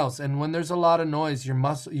anything else. And when there's a lot of noise,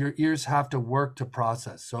 your ears have to work to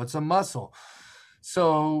process. So it's a muscle.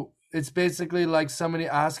 So it's basically like somebody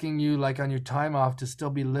asking you, like on your time off, to still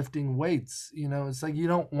be lifting weights. You know, it's like you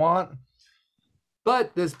don't want.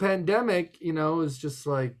 But this pandemic, you know, is just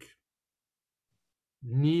like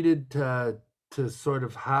needed to sort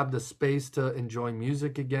of have the space to enjoy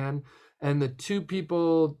music again. And the two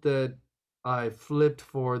people that I flipped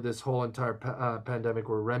for this whole entire pandemic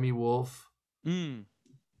were Remy Wolf,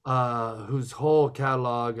 whose whole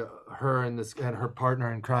catalog, her and her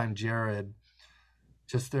partner in crime, Jared,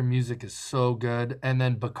 just their music is so good. And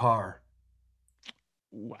then Bakar.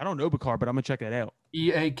 Ooh, I don't know Bakar, but I'm gonna check that out.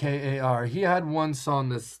 Eakar. He had one song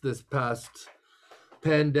this past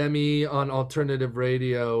pandemic on alternative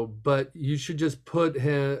radio, but you should just put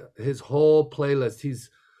his whole playlist. He's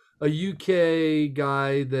a UK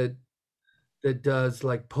guy that does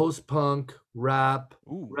like post-punk, rap,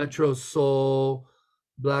 Ooh. retro soul,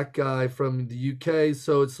 black guy from the UK.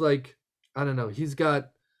 So it's like, I don't know, he's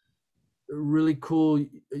got really cool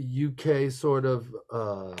UK sort of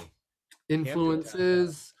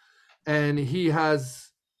influences. And he has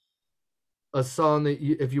a song that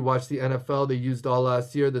if you watch the NFL, they used all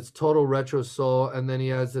last year, that's total retro soul. And then he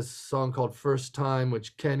has this song called First Time,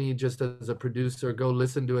 which Kenny, just as a producer, go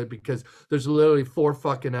listen to it, because there's literally 4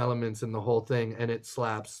 fucking elements in the whole thing, and it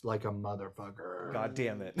slaps like a motherfucker. God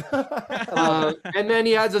damn it. And then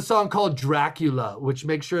he has a song called Dracula, which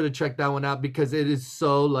make sure to check that one out, because it is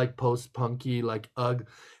so like post-punky, like ugh.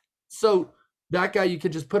 So that guy you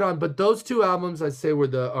could just put on. But those 2 albums, I'd say, were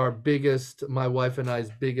our biggest, my wife and I's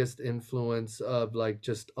biggest influence of like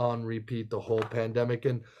just on repeat the whole pandemic,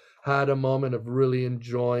 and had a moment of really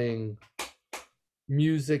enjoying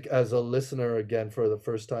music as a listener again for the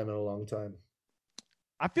first time in a long time.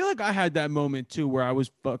 I feel like I had that moment too, where I was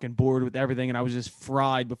fucking bored with everything and I was just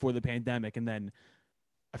fried before the pandemic. And then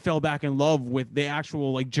I fell back in love with the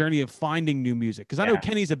actual like journey of finding new music. Cause I know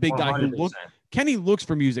Kenny's a big guy who Kenny looks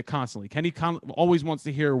for music constantly. Kenny always wants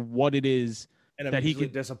to hear what it is and I'm that he usually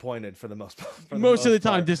can. disappointed for the most part. Most of the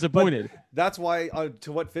time, disappointed. But that's why,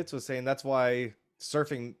 to what Fitz was saying, that's why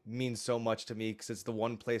surfing means so much to me, because it's the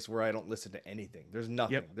one place where I don't listen to anything. There's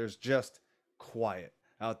nothing. Yep. There's just quiet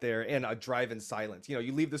out there, and a drive in silence. You know,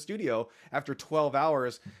 you leave the studio after 12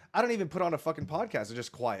 hours. I don't even put on a fucking podcast. It's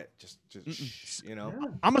just quiet. Just shh, you know.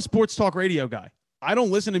 I'm a sports talk radio guy. I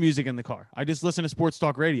don't listen to music in the car. I just listen to sports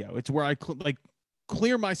talk radio. It's where I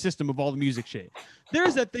clear my system of all the music shit.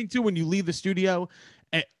 There's that thing too when you leave the studio.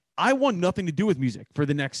 And I want nothing to do with music for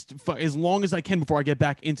the next as long as I can before I get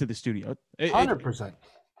back into the studio. 100%.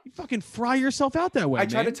 You fucking fry yourself out that way. I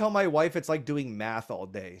try to tell my wife it's like doing math all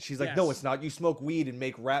day. She's like, no, it's not. You smoke weed and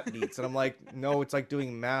make rap beats. And I'm like, no, it's like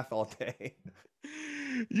doing math all day.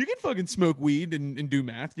 You can fucking smoke weed and do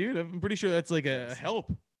math, dude. I'm pretty sure that's like a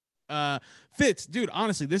help. Fitz, dude,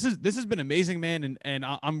 honestly, this has been amazing, man. And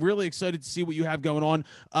I'm really excited to see what you have going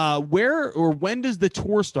on. Where or when does the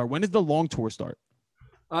tour start? When does the long tour start?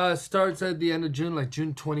 Starts at the end of June, like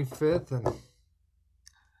June 25th. And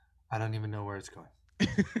I don't even know where it's going.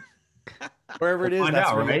 Wherever it is,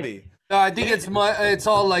 that's where it'll be. No, I think it's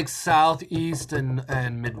all like southeast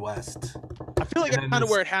and Midwest. I feel like that's kind of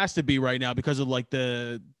where it has to be right now because of like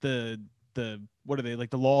the what are they, like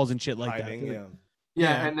the laws and shit like Timing, that.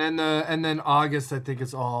 Yeah, and then August, I think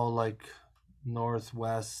it's all like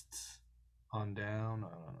Northwest on down.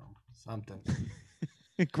 I don't know, something.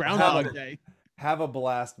 Groundhog Day. Have a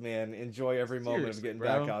blast, man. Enjoy every moment Cheers, of getting bro.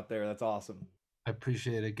 back out there. That's awesome. I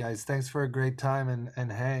appreciate it, guys. Thanks for a great time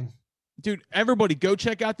and hang. Dude, everybody go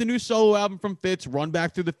check out the new solo album from Fitz. Run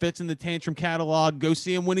back through the Fitz and the Tantrum catalog. Go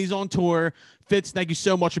see him when he's on tour. Fitz, thank you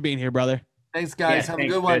so much for being here, brother. Thanks, guys. Have a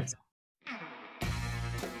good one.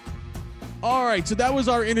 All right, so that was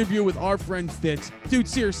our interview with our friend Fitz. Dude,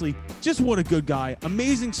 seriously, just what a good guy.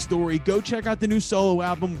 Amazing story. Go check out the new solo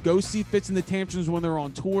album. Go see Fitz and the Tantrums when they're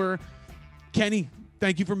on tour. Kenny,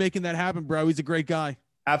 thank you for making that happen, bro. He's a great guy.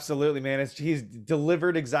 Absolutely, man. He's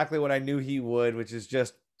delivered exactly what I knew he would, which is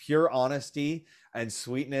just pure honesty and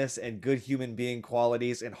sweetness and good human being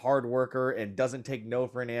qualities and hard worker and doesn't take no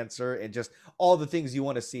for an answer and just all the things you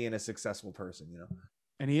want to see in a successful person, you know?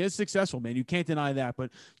 And he is successful, man. You can't deny that,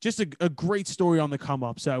 but just a great story on the come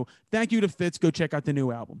up. So thank you to Fitz. Go check out the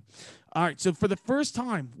new album. All right. So for the first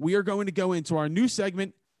time, we are going to go into our new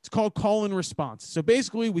segment. It's called Call and Response. So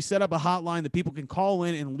basically, we set up a hotline that people can call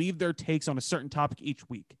in and leave their takes on a certain topic each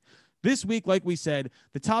week. This week, like we said,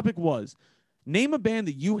 the topic was Name a band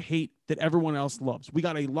that you hate that everyone else loves. We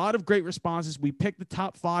got a lot of great responses. We picked the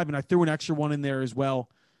top 5, and I threw an extra one in there as well.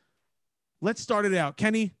 Let's start it out.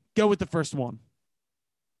 Kenny, go with the first one.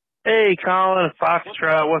 Hey, Colin,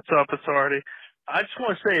 Foxtrot, what's up? It's Artie. I just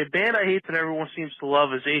want to say a band I hate that everyone seems to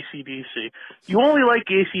love is AC/DC. You only like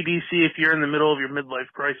AC/DC if you're in the middle of your midlife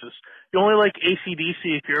crisis. You only like AC/DC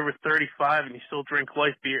if you're over 35 and you still drink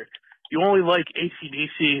light beer. You only like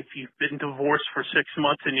AC/DC if you've been divorced for 6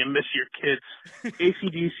 months and you miss your kids.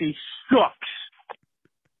 AC/DC sucks.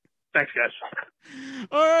 Thanks, guys.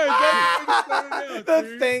 All right.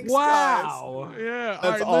 Thanks, Wow. Yeah.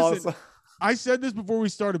 That's all right, awesome. listen, I said this before we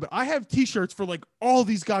started, but I have T-shirts for like all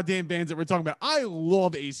these goddamn bands that we're talking about. I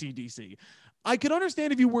love AC/DC. I could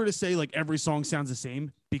understand if you were to say like every song sounds the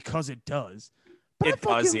same, because it does. But It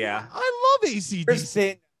does, yeah. I love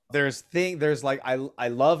AC/DC. There's like I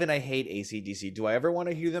love and I hate AC/DC. Do I ever want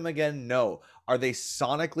to hear them again? No. Are they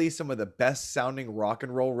sonically some of the best sounding rock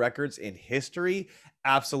and roll records in history?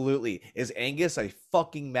 Absolutely. Is Angus a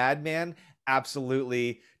fucking madman?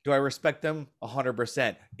 Absolutely. Do I respect them?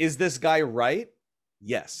 100%. Is this guy right?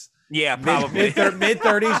 Yes. Yeah, probably. Mid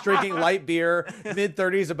 30s drinking light beer, mid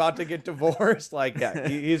 30s about to get divorced. Like, yeah,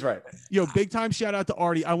 he's right. Yo, big time shout out to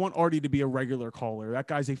Artie. I want Artie to be a regular caller. That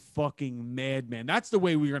guy's a fucking madman. That's the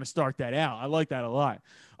way we're going to start that out. I like that a lot.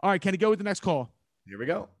 All right, can he go with the next call? Here we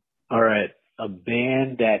go. All right. A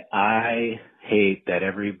band that I hate that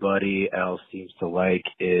everybody else seems to like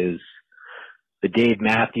is the Dave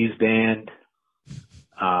Matthews Band.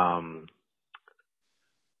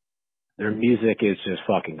 Their music is just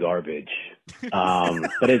fucking garbage.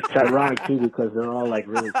 But it's ironic too because they're all like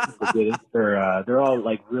really super good. They're all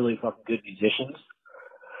like really fucking good musicians.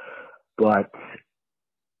 But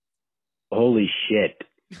holy shit,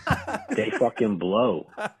 they fucking blow.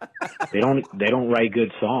 They don't write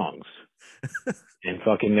good songs. And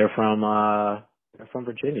fucking they're from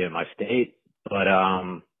Virginia, my state. But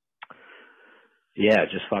yeah,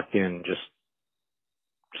 just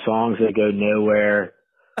songs that go nowhere.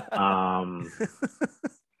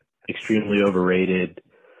 Extremely overrated.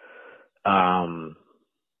 Good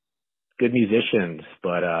musicians,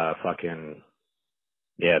 but fucking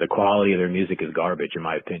yeah, the quality of their music is garbage in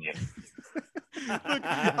my opinion. Look,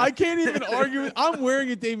 I can't even argue. I'm wearing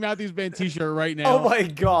a Dave Matthews Band t-shirt right now. Oh my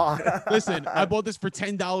God. Listen, I bought this for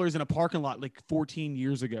 $10 in a parking lot like 14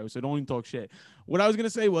 years ago, so don't even talk shit. What I was going to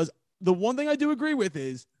say was the one thing I do agree with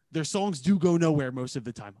is their songs do go nowhere most of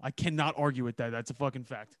the time. I cannot argue with that. That's a fucking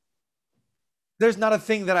fact. There's not a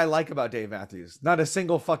thing that I like about Dave Matthews. Not a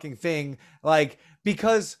single fucking thing. Like,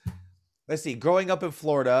 because let's see, growing up in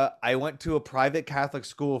Florida, I went to a private Catholic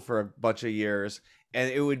school for a bunch of years,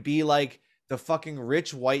 and it would be like the fucking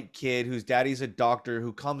rich white kid whose daddy's a doctor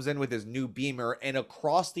who comes in with his new Beamer, and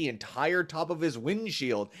across the entire top of his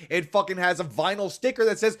windshield, it fucking has a vinyl sticker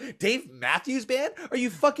that says Dave Matthews Band. Are you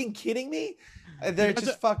fucking kidding me? They're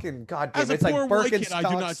just fucking goddamn. As a It's like poor white kid, Birkenstocks. I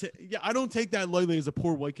do not. I don't take that lightly as a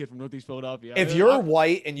poor white kid from Northeast Philadelphia. If you're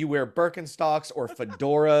white and you wear Birkenstocks or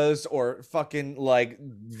fedoras or fucking like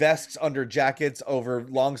vests under jackets over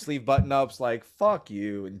long sleeve button ups, like fuck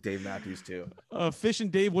you and Dave Matthews too. Fish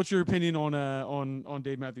and Dave, what's your opinion on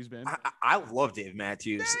Dave Matthews Band? I love Dave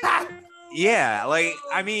Matthews. Yeah, like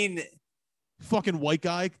I mean, fucking white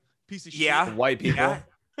guy, piece of shit. yeah, White people. yeah.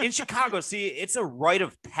 In Chicago, see, it's a rite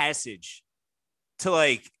of passage to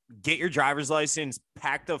like get your driver's license,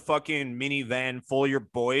 pack the fucking minivan full of your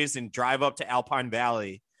boys, and drive up to Alpine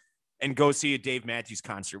Valley and go see a Dave Matthews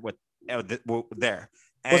concert with there.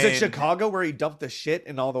 Was it And- Chicago where he dumped the shit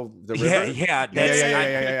in all the river? Yeah.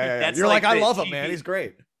 That's You're like, I love him, man. He's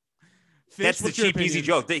great. Fish, That's the what's your cheap, easy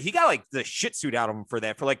opinion? joke. He got like the shit suit out of him for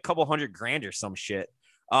that for like a couple $100,000 or some shit.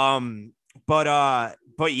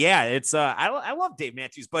 But yeah, it's I love Dave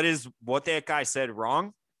Matthews, but is what that guy said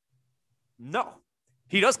wrong? No,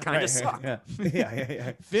 he does kind of suck. Yeah.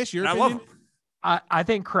 Fish, your And I opinion? love him. I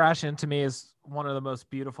think Crash Into Me is one of the most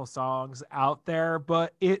beautiful songs out there,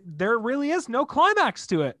 but there really is no climax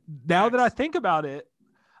to it. Now that I think about it,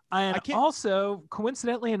 and also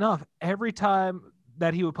coincidentally enough, every time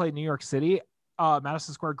that he would play New York City,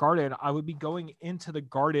 Madison Square Garden, I would be going into the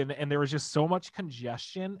garden and there was just so much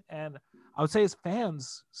congestion, and I would say his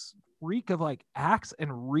fans reek of like Axe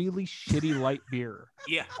and really shitty light beer.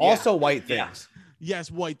 Yeah. Also white things. Yes,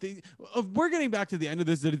 white. We're getting back to the end of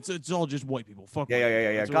this. That it's all just white people. Fuck. Yeah. white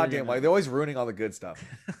people. That's what we're Goddamn getting white. at. They're always ruining all the good stuff.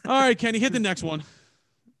 All right, Kenny, hit the next one.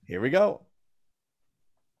 Here we go.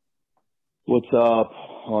 What's up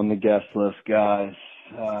on the guest list, guys?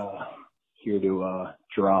 Here to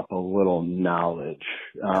drop a little knowledge.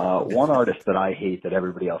 One artist that I hate that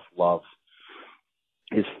everybody else loves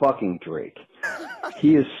is fucking Drake.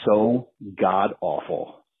 He is so god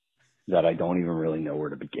awful that I don't even really know where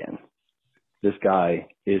to begin. This guy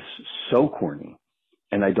is so corny,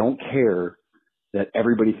 and I don't care that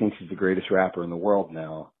everybody thinks he's the greatest rapper in the world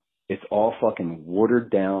now. It's all fucking watered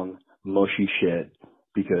down, mushy shit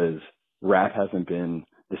because rap hasn't been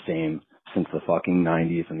the same since the fucking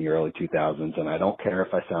 90s and the early 2000s, and I don't care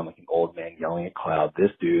if I sound like an old man yelling at cloud.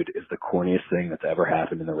 This dude is the corniest thing that's ever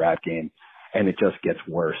happened in the rap game, and it just gets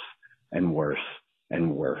worse and worse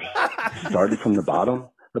and worse. Started from the bottom.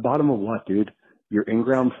 The bottom of what, dude? Your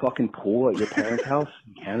in-ground fucking pool at your parents' house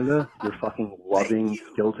in Canada? Your fucking loving,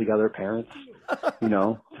 still-together parents? You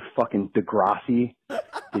know, fucking Degrassi.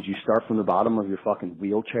 Did you start from the bottom of your fucking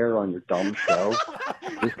wheelchair on your dumb show?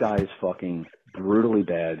 This guy is fucking brutally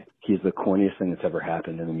bad. He's the corniest thing that's ever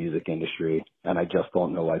happened in the music industry, and I just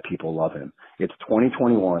don't know why people love him. It's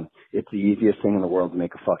 2021. It's the easiest thing in the world to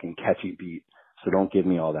make a fucking catchy beat, so don't give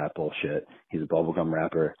me all that bullshit. He's a bubblegum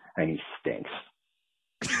rapper, and he stinks.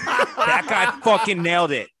 That guy fucking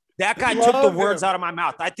nailed it. That guy took the words out of my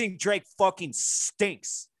mouth. I think Drake fucking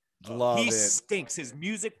stinks. He stinks. His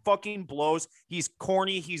music fucking blows. He's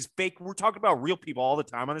corny. He's fake. We're talking about real people all the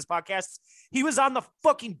time on this podcast. He was on the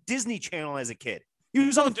fucking Disney Channel as a kid. He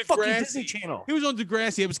was on the fucking Disney Channel. He was on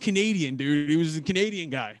Degrassi. It was Canadian, dude. He was a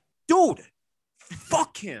Canadian guy. Dude,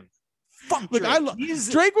 fuck him. Fuck Look,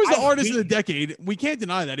 Drake. Drake was the artist of the decade. We can't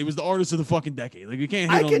deny that. He was the artist of the fucking decade. Like, you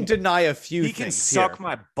can't I can deny a few things. He can suck here.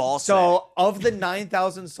 my balls. So, of the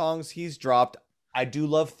 9,000 songs he's dropped, I do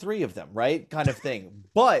love 3 of them, right? Kind of thing.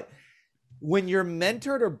 But when you're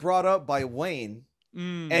mentored or brought up by Wayne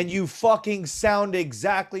and you fucking sound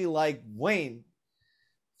exactly like Wayne,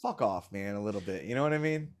 fuck off, man, a little bit. You know what I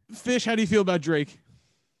mean? Fish, how do you feel about Drake?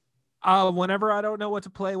 Whenever I don't know what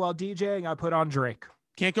to play while DJing, I put on Drake.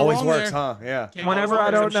 Can't go Always wrong works, there. huh? Yeah. Whenever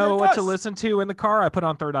I don't know what to listen to in the car, I put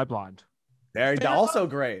on Third Eye Blind. There, also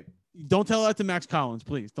great. Don't tell that to Max Collins,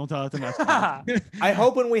 please. Don't tell that to Max Collins. I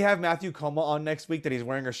hope when we have Matthew Coma on next week that he's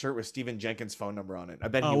wearing a shirt with Stephen Jenkins' phone number on it. I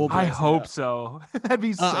bet he will. I hope so. That'd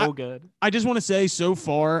be so good. I just want to say, so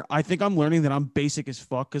far, I think I'm learning that I'm basic as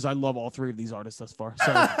fuck because I love all 3 of these artists thus far.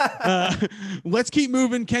 So let's keep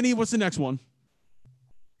moving. Kenny, what's the next one?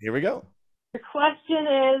 Here we go. The question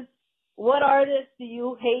is, what artist do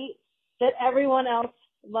you hate that everyone else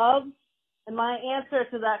loves? And my answer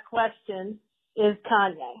to that question is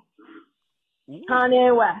Kanye.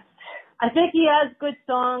 Kanye West. I think he has good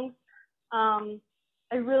songs. I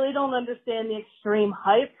really don't understand the extreme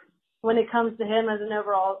hype when it comes to him as an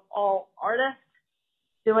overall artist.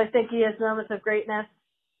 Do I think he has moments of greatness?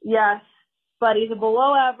 Yes. But he's a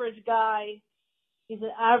below average guy. He's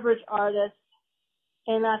an average artist.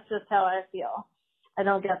 And that's just how I feel. I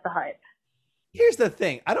don't get the hype. Here's the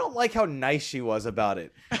thing. I don't like how nice she was about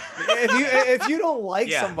it. if you don't like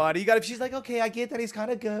somebody, you got to, she's like, okay, I get that he's kind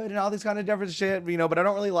of good and all this kind of different shit, you know, but I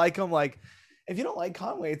don't really like him. Like, if you don't like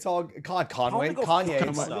Kanye, it's all Kanye.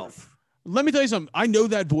 Let me tell you something. I know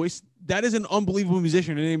that voice. That is an unbelievable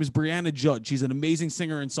musician. Her name is Brianna Judge. She's an amazing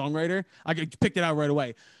singer and songwriter. I picked it out right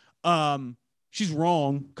away. She's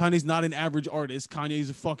wrong. Kanye's not an average artist. Kanye's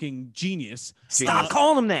a fucking genius. Stop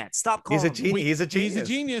calling him that. Stop calling him. He's a genius. He's a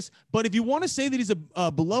genius. But if you want to say that he's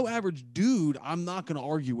a below average dude, I'm not going to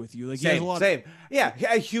argue with you. Like, same. Yeah,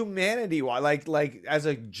 humanity, like as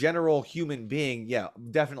a general human being, yeah,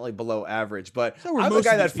 definitely below average. But I'm a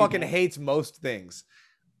guy that fucking hates most things.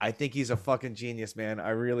 I think he's a fucking genius, man.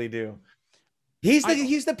 I really do. He's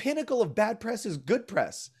the pinnacle of bad press is good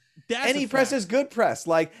press. Any press is good press.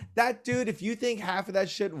 Like that dude, if you think half of that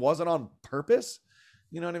shit wasn't on purpose,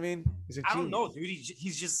 you know what I mean? He's a genius. I don't know, dude.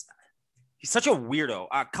 He's such a weirdo.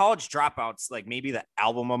 College Dropouts, like maybe the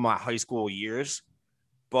album of my high school years,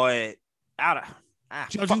 but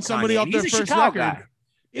judging somebody off their first record.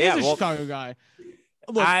 He's a Chicago guy.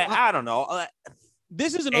 Look, I don't know.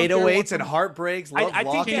 This is an 808s and heartbreaks. I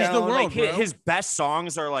think his best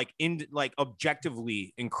songs are like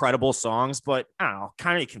objectively incredible songs, but I don't know.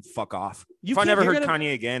 Kanye can fuck off. If I never heard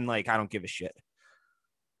Kanye again, like I don't give a shit.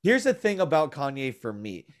 Here's the thing about Kanye for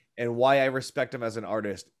me and why I respect him as an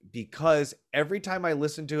artist, because every time I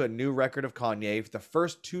listen to a new record of Kanye, the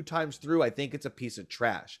first 2 times through, I think it's a piece of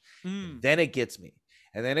trash. Then it gets me.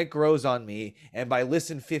 And then it grows on me. And by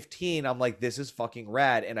listen 15, I'm like, this is fucking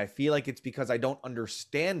rad. And I feel like it's because I don't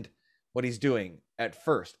understand what he's doing at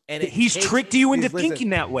first. And he's tricked you into thinking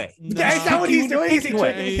that way. That's not what he's doing.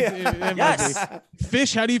 Yes.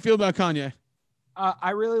 Fish, how do you feel about Kanye? I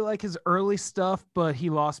really like his early stuff, but he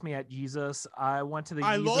lost me at Jesus. I went to the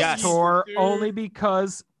Jesus tour only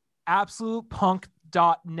because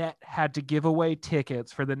AbsolutePunk.net had to give away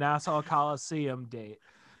tickets for the Nassau Coliseum date.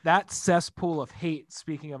 That cesspool of hate,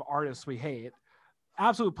 speaking of artists we hate,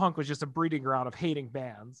 Absolute Punk was just a breeding ground of hating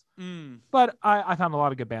bands. Mm. But I found a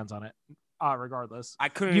lot of good bands on it, regardless. I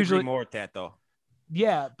couldn't agree more with that though.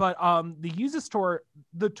 Yeah, but the Yeezus tour,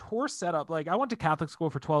 the tour setup, like I went to Catholic school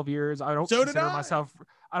for 12 years. I don't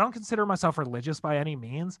consider myself religious by any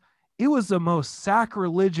means. It was the most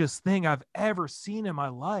sacrilegious thing I've ever seen in my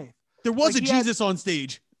life. There was a Jesus on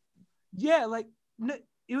stage. Yeah, like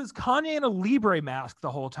it was Kanye in a Libre mask the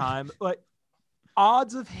whole time. Like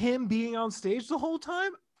odds of him being on stage the whole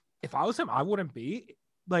time, if I was him, I wouldn't be.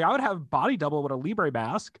 Like I would have body double with a Libre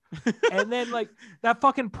mask, and then like that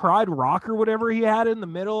fucking Pride Rock or whatever he had in the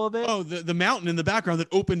middle of it. Oh, the mountain in the background that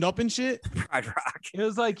opened up and shit. Pride Rock. It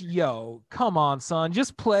was like, yo, come on, son,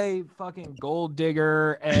 just play fucking Gold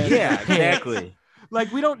Digger and yeah, exactly.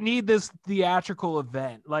 Like we don't need this theatrical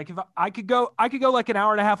event. Like if I could go like an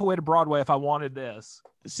hour and a half away to Broadway if I wanted this.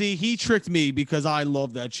 See, he tricked me because I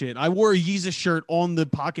love that shit. I wore a Yeezus shirt on the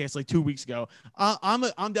podcast like 2 weeks ago. I'm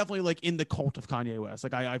definitely like in the cult of Kanye West.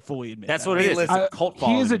 Like I fully admit that's that. what it is. It's a cult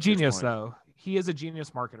following. He is a genius, though. He is a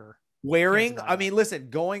genius marketer. Listen,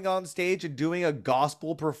 going on stage and doing a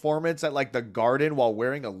gospel performance at like the Garden while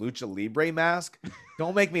wearing a Lucha Libre mask,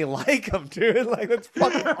 don't make me like him, dude. Like that's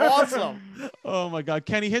fucking awesome. Oh my God,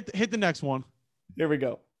 Kenny, hit the next one. Here we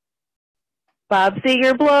go. Bob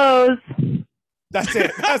Seger blows. That's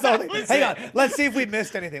it. That's all. Hang on. Let's see if we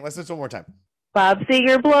missed anything. Let's do this one more time. Bob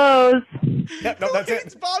Seger blows. Yep, no, that's it.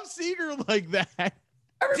 It's Bob Seger like that.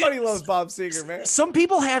 Everybody loves Bob Seger, man. Some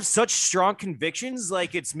people have such strong convictions.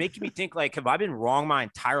 Like it's making me think, like, have I been wrong my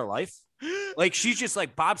entire life? Like she's just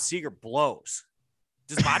like Bob Seger blows.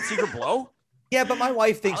 Does Bob Seger blow? Yeah, but my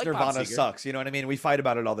wife thinks like Nirvana sucks. You know what I mean? We fight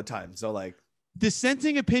about it all the time. So like,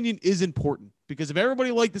 dissenting opinion is important because if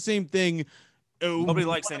everybody liked the same thing, nobody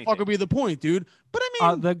likes anything. What would be the point, dude? But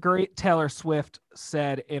I mean, the great Taylor Swift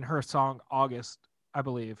said in her song August, I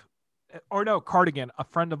believe, or no, Cardigan, a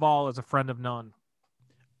friend of all is a friend of none.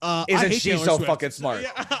 Isn't she so fucking smart?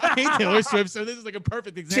 Yeah, I hate Taylor Swift, so this is like a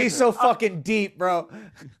perfect example. She's so fucking deep, bro.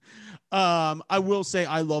 I will say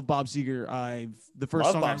I love Bob Seger. The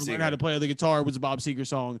first song I ever learned how to play the guitar was a Bob Seger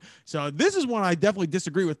song. So this is one I definitely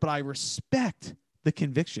disagree with, but I respect the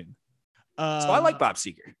conviction. So I like Bob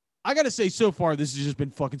Seger. I got to say, so far, this has just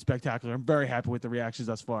been fucking spectacular. I'm very happy with the reactions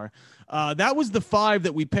thus far. That was the 5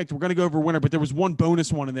 that we picked. We're going to go over winner, but there was one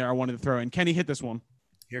bonus one in there I wanted to throw in. Kenny, hit this one.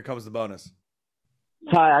 Here comes the bonus.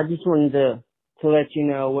 Hi, I just wanted to let you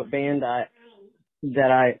know what band that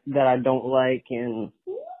I don't like and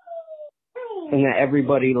that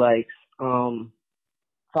everybody likes.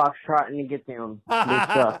 Foxtrot and the Get Down. They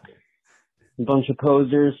suck. A bunch of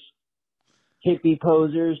posers, hippie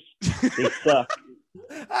posers. They suck.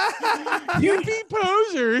 Hippie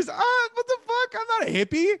posers. What the fuck? I'm not a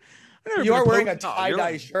hippie. You are wearing a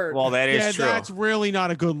tie-dye shirt. Well, that is true. That's really not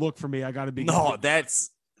a good look for me. I got to be. No, that's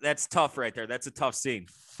tough right there. That's a tough scene.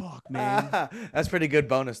 Fuck, man. That's pretty good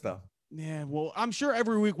bonus, though. Yeah, well, I'm sure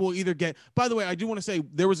every week we'll either get. By the way, I do want to say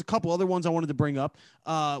there was a couple other ones I wanted to bring up.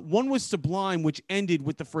 One was Sublime, which ended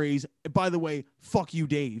with the phrase, by the way, fuck you,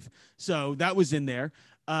 Dave. So that was in there.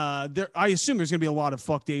 I assume there's going to be a lot of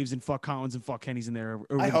fuck Daves and fuck Collins and fuck Kennys in there.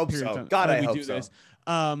 I hope so. God, I hope so.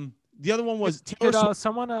 The other one was could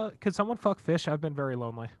someone fuck Fish? I've been very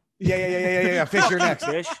lonely. Yeah. Fish, you're next.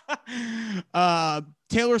 Fish.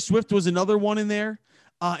 Taylor Swift was another one in there.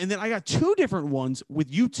 And then I got 2 different ones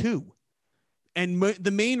with U2. And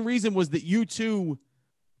the main reason was that U2,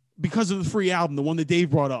 because of the free album, the one that Dave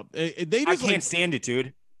brought up, I can't stand it,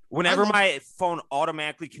 dude. Whenever my phone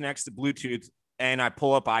automatically connects to Bluetooth and I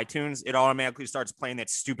pull up iTunes, it automatically starts playing that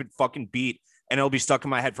stupid fucking beat and it'll be stuck in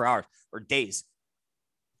my head for hours or days.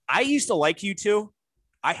 I used to like U2.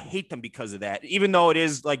 I hate them because of that, even though it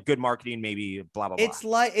is like good marketing, maybe blah, blah, blah.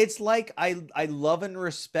 It's like I love and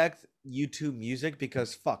respect U2 music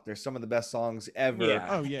because fuck, there's some of the best songs ever. Yeah.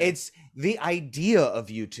 Oh, yeah. It's the idea of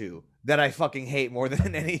U2 that I fucking hate more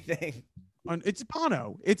than anything. It's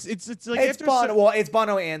Bono. It's like it's Bono. Well, it's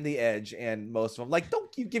Bono and The Edge and most of them. Like,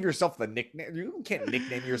 don't you give yourself the nickname? You can't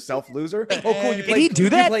nickname yourself loser. Oh, cool. Did he do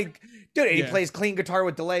that? He plays clean guitar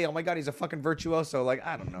with delay. Oh my god, he's a fucking virtuoso. Like,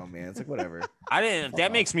 I don't know, man. It's like whatever.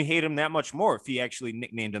 That makes me hate him that much more if he actually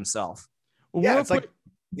nicknamed himself. Well, yeah, it's like.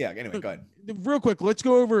 Yeah. Anyway, go ahead. Real quick, let's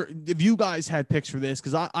go over if you guys had picks for this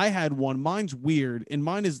because I had one. Mine's weird, and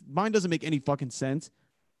mine doesn't make any fucking sense.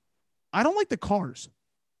 I don't like the Cars.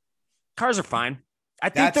 Cars are fine. I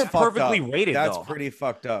think they're perfectly rated. That's pretty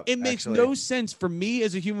fucked up. It makes no sense for me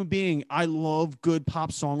as a human being. I love good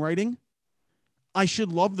pop songwriting. I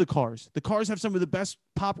should love the Cars. The Cars have some of the best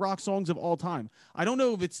pop rock songs of all time. I don't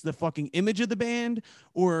know if it's the fucking image of the band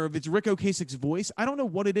or if it's Rick Ocasek's voice. I don't know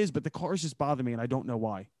what it is, but the Cars just bother me, and I don't know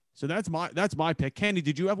why. So that's my pick. Candy,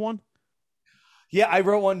 did you have one? Yeah, I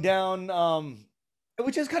wrote one down,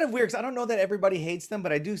 which is kind of weird because I don't know that everybody hates them,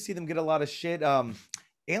 but I do see them get a lot of shit.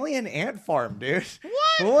 Alien Ant Farm, dude. What?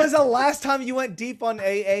 When was the last time you went deep on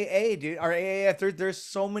AAA, dude? Or AAF? There's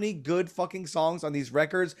so many good fucking songs on these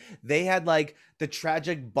records. They had like the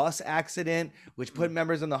tragic bus accident, which put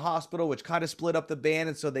members in the hospital, which kind of split up the band,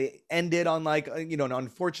 and so they ended on like an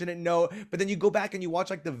unfortunate note. But then you go back and you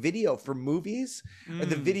watch like the video for Movies, or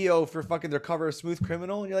the video for fucking their cover of Smooth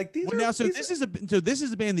Criminal, and you're like, this is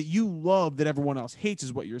a band that you love that everyone else hates,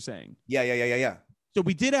 is what you're saying. Yeah. So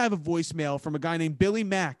we did have a voicemail from a guy named Billy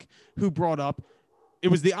Mack who brought up, it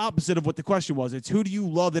was the opposite of what the question was. It's who do you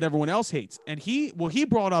love that everyone else hates? And he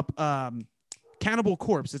brought up Cannibal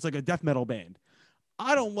Corpse. It's like a death metal band.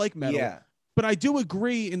 I don't like metal, but I do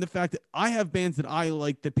agree in the fact that I have bands that I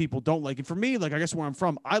like that people don't like. And for me, like, I guess where I'm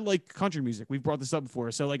from, I like country music. We've brought this up before.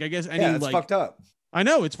 So like, I guess it's fucked up. I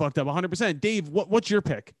know it's fucked up 100%. Dave, what's your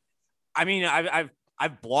pick? I mean,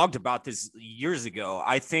 I've blogged about this years ago.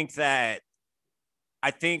 I think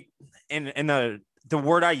in the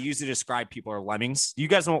word I use to describe people are lemmings. You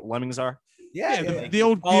guys know what lemmings are? Yeah. The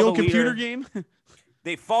old computer game.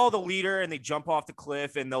 They follow the leader and they jump off the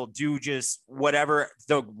cliff and they'll do just whatever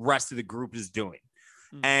the rest of the group is doing.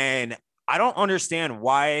 And I don't understand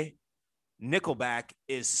why Nickelback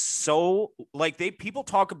is so like people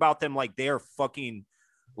talk about them like they are fucking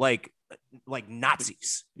like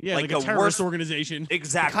Nazis. Yeah, like a terrorist organization.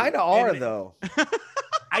 Exactly. Kind of are though.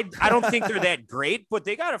 I don't think they're that great, but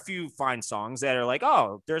they got a few fine songs that are like,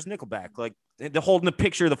 oh, there's Nickelback. Like they're holding a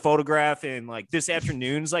picture of the photograph, and like this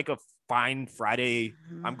afternoon's like a fine Friday.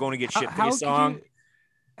 I'm going to get shit faced song.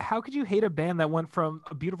 How could you hate a band that went from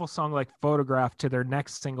a beautiful song like Photograph to their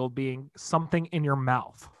next single being Something in Your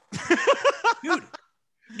Mouth? Dude,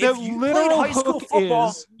 if you played high school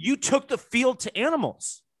football, you took the field to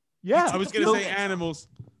Animals. Yeah, I was going to say Animals.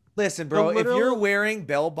 Listen, bro, if you're wearing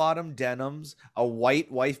bell-bottom denims, a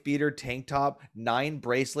white wife-beater tank top, 9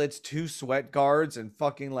 bracelets, 2 sweat guards, and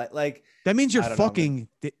fucking like that means you're fucking.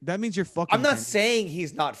 That means you're fucking. I'm not saying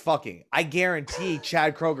he's not fucking. I guarantee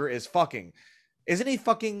Chad Kroeger is fucking. Isn't he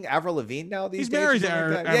fucking Avril Lavigne now these days? He's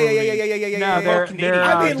married to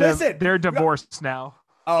Yeah. Listen, they're divorced now.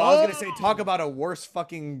 Oh, I was gonna say, talk about a worse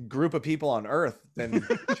fucking group of people on earth than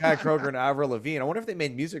Chad Kroeger and Avril Lavigne. I wonder if they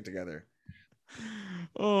made music together.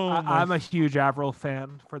 Oh, I'm a huge Avril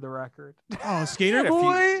fan, for the record. Oh, skater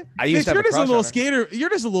boy! I used to have a crush on her. Skater. You're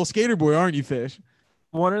just a little skater boy, aren't you, Fish?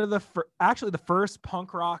 One of the the first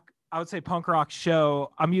punk rock, I would say punk rock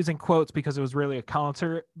show. I'm using quotes because it was really a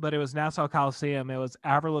concert, but it was Nassau Coliseum. It was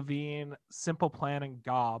Avril Lavigne, Simple Plan, and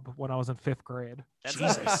Gob when I was in 5th grade.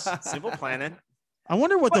 Jesus, Simple Planet. I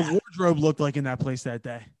wonder what the wardrobe looked like in that place that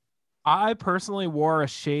day. I personally wore a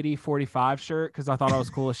Shady 45 shirt because I thought I was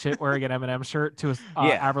cool as shit wearing an Eminem shirt to a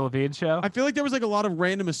Avril Lavigne show. I feel like there was like a lot of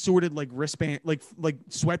random assorted like wristband, like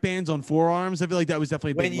sweatbands on forearms. I feel like that was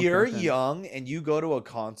definitely a big when you're young and you go to a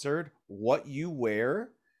concert, what you wear,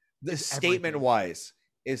 the statement wise,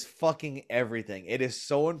 is fucking everything. It is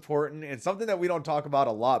so important and something that we don't talk about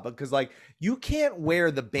a lot, because like you can't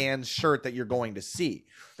wear the band's shirt that you're going to see.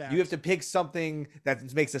 Facts. You have to pick something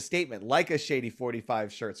that makes a statement, like a Shady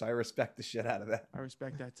 45 shirt. So I respect the shit out of that. I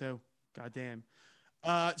respect that too. God damn.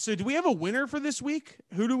 So do we have a winner for this week?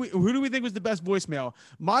 Who do we think was the best voicemail?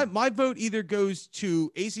 My vote either goes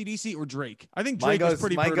to AC/DC or Drake. I think Drake was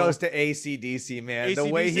pretty brutal. Mine goes to AC/DC, man. AC/DC? The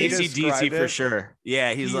way he AC/DC for sure.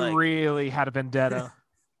 Yeah, he really had a vendetta.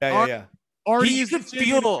 Yeah. You could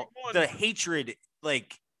feel the hatred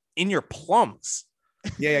like in your plums.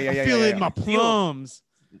 Yeah. I feel it in my plums.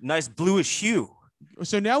 Nice bluish hue.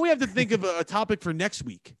 So now we have to think of a topic for next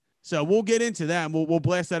week. So we'll get into that and we'll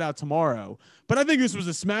blast that out tomorrow. But I think this was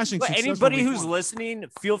a smashing success. Anybody who's listening,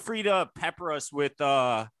 feel free to pepper us with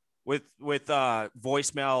voicemail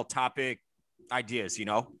topic ideas, you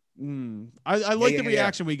know? I like the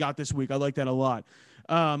reaction we got this week. I like that a lot.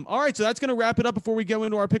 All right, so that's going to wrap it up. Before we go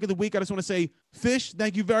into our pick of the week, I just want to say, Fish,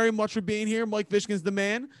 thank you very much for being here. Mike Fishkin's the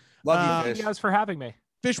man. Love you, Fish. Thank you guys for having me.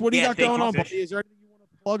 Fish, what do you got going on, buddy? Is there anything you want to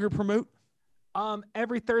plug or promote?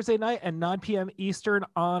 Every Thursday night at 9 p.m. Eastern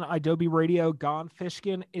on Adobe Radio, Gone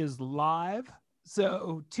Fishkin is live.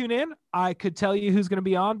 So tune in. I could tell you who's going to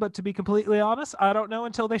be on, but to be completely honest, I don't know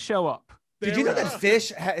until they show up. Did you know that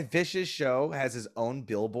Fish's show has his own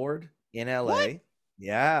billboard in LA? What?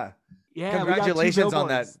 Yeah. Yeah. Congratulations on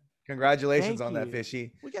that. Congratulations on that,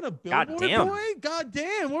 Fishy. We got a billboard, boy? God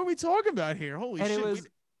damn. What are we talking about here? Holy shit.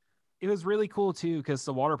 It was really cool too, because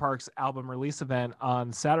the Water Parks album release event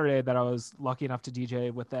on Saturday that I was lucky enough to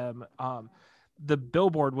DJ with them, the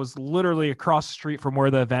billboard was literally across the street from where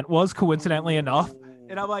the event was, coincidentally enough.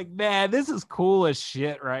 And I'm like, man, this is cool as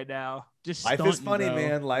shit right now. Just Life is stunting, funny, bro.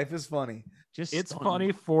 man. Life is funny. Just It's stunting.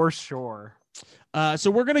 funny for sure.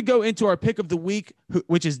 So we're gonna go into our pick of the week,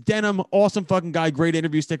 which is Denim. Awesome fucking guy. Great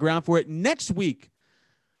interview. Stick around for it. Next week,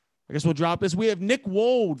 I guess we'll drop this. We have Nick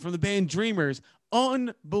Wold from the band Dreamers.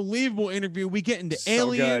 Unbelievable interview. We get into So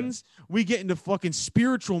aliens. We get into fucking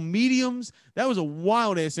spiritual mediums. That was a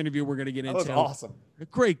wild ass interview we're gonna get That into. was awesome. A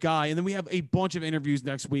great guy. And then we have a bunch of interviews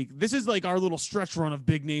next week. This is like our little stretch run of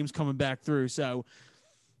big names coming back through. So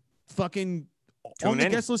fucking on the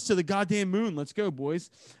guest list to the goddamn moon. Let's go, boys.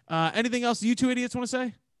 Anything else you two idiots want to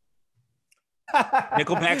say?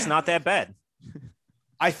 Nickelback's not that bad.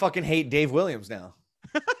 I fucking hate Dave Williams now.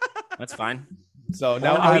 That's fine. So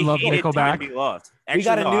now I we- love Hated time Nickelback. to be loved. we Actually,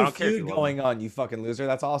 got a no, I new don't care if you feud love going on, you fucking loser.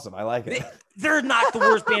 That's awesome. I like it. They're not the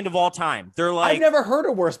worst band of all time. They're like, I've never heard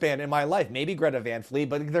a worse band in my life. Maybe Greta Van Fleet,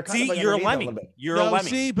 but they're kind see, of like you're a underneath it lemming. little bit. You're a No,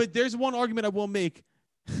 lemming. see, but there's one argument I will make.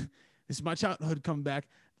 This is my childhood coming back.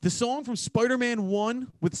 The song from Spider-Man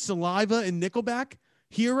 1 with Saliva and Nickelback,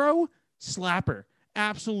 Hero, slapper.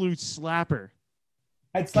 Absolute slapper.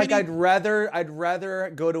 It's Kenny- like I'd rather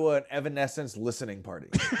go to an Evanescence listening party.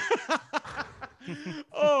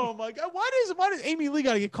 Oh my god. Why does Amy Lee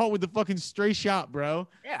gotta get caught with the fucking stray shot, bro?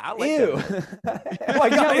 Yeah, I like Ew. that. Oh my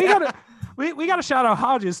god. Yeah, we gotta shout out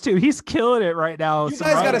Hodges too. He's killing it right now. You guys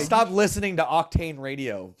gotta surrounding- stop listening to Octane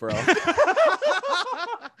Radio, bro.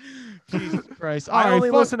 Jesus Christ. I All right, only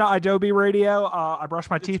fuck- listen to Adobe Radio. I brush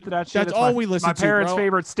my teeth to that shit. That's It's all my, we listen my to, parents' bro.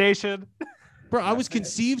 favorite station. Bro, I was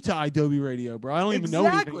conceived to Adobe Radio, bro. I don't even know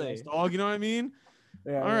anything Exactly. else, dog. You know what I mean?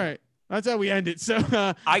 Yeah, All right. That's how we end it. So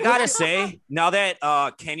I gotta say, now that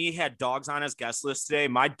Kenny had dogs on his guest list today,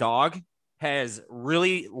 my dog has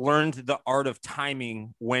really learned the art of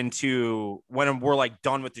timing when we're like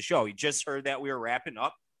done with the show. He just heard that we were wrapping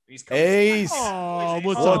up. He's coming. Ace. Oh,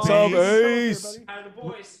 What's what's up, up, Ace? Hi to the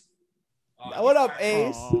boys. What up,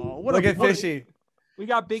 Ace? Oh, what Look up, at Fishy. We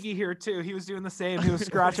got Biggie here too. He was doing the same. He was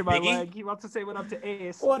scratching my Biggie? leg. He wants to say what up to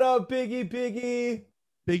Ace. What up, Biggie?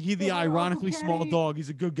 Biggie, the What up, ironically Kenny? small dog. He's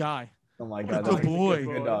a good guy. Oh my What a god, good that's boy.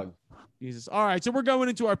 Good dog. Jesus. All right, so we're going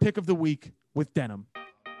into our pick of the week with Denim.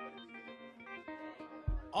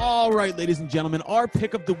 All right, ladies and gentlemen, our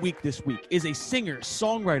pick of the week this week is a singer,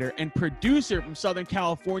 songwriter, and producer from Southern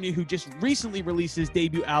California who just recently released his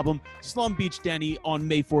debut album, Slum Beach Denny, on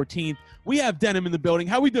May 14th. We have Denim in the building.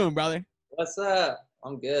 How we doing, brother? What's up?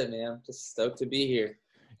 I'm good, man. I'm just stoked to be here.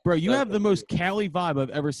 Bro, you Stoked have to the be most Cali vibe I've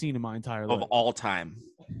ever seen in my entire Of life. all time.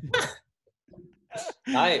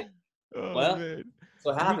 Hi. Oh, Well, man. that's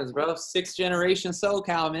what happens, bro. 6th generation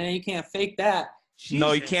SoCal, man. You can't fake that.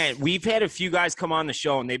 No, you Jesus. can't. We've had a few guys come on the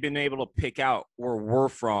show and they've been able to pick out where we're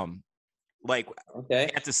from. Like Okay.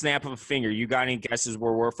 at the snap of a finger. You got any guesses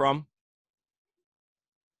where we're from?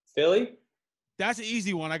 Philly? That's an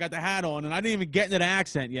easy one. I got the hat on, and I didn't even get into the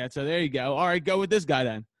accent yet. So there you go. All right, go with this guy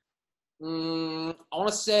then. I want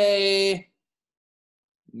to say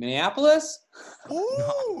Minneapolis?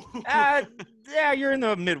 Ooh. Yeah, you're in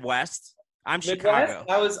the Midwest. I'm Midwest? Chicago.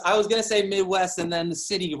 I was gonna say Midwest, and then the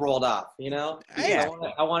city rolled off. You know? Yeah.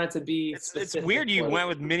 I wanted to be. It's specific weird you for it. went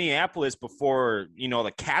with Minneapolis before,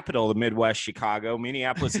 the capital of the Midwest, Chicago.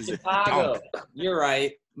 Minneapolis is a Chicago. dump. You're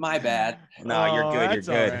right. My bad. No, you're Oh, good. You're that's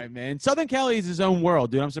good. all right, man. Southern Cali is his own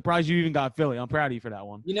world, dude. I'm surprised you even got Philly. I'm proud of you for that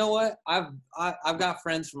one. You know what? I've got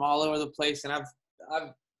friends from all over the place, and I've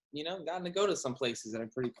gotten to go to some places that are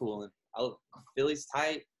pretty cool. And Philly's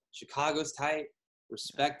tight, Chicago's tight.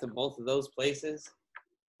 Respect to both of those places.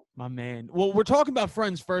 My man. Well, we're talking about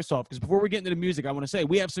friends first off, because before we get into the music, I want to say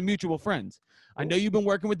we have some mutual friends. I know you've been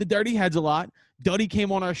working with the Dirty Heads a lot. Duddy came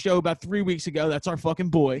on our show about 3 weeks ago. That's our fucking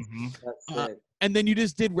boy. That's it. And then you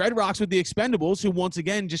just did Red Rocks with the Expendables, who once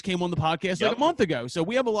again just came on the podcast like Yep. a month ago. So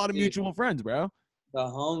we have a lot of Dude. mutual friends, bro. The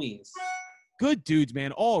homies. Good dudes,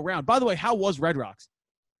 man, all around. By the way, how was Red Rocks?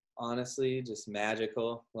 Honestly, just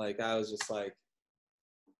magical. Like I was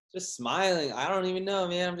just smiling. I don't even know,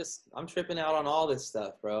 man. I'm tripping out on all this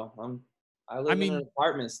stuff, bro. I live in an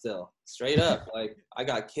apartment still. Straight up. Like I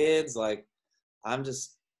got kids. Like I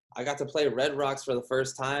got to play Red Rocks for the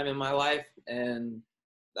first time in my life, and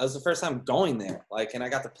that was the first time going there. Like, and I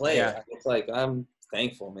got to play it. It's like I'm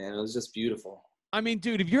thankful, man. It was just beautiful. I mean,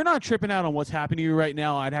 dude, if you're not tripping out on what's happening to you right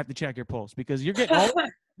now, I'd have to check your pulse because you're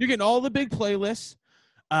getting all the big playlists.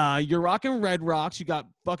 You're rocking Red Rocks. You got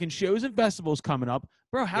fucking shows and festivals coming up.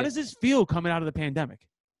 Bro, how does this feel coming out of the pandemic?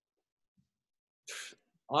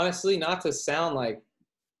 Honestly, not to sound like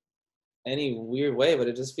any weird way, but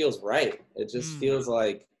it just feels right. It just feels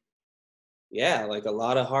like, like a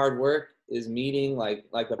lot of hard work is meeting, like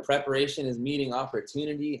the preparation is meeting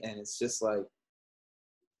opportunity. And it's just like,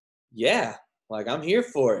 Like, I'm here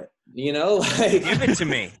for it, you know? Like, give it to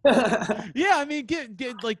me. Yeah, I mean,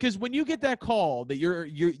 get like, because when you get that call that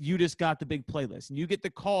you just got the big playlist, and you get the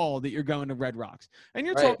call that you're going to Red Rocks, and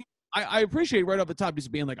you're Right. talking. I appreciate right off the top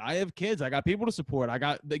just being like, I have kids, I got people to support, I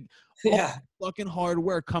got the Yeah. fucking hard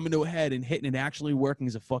work coming to a head and hitting and actually working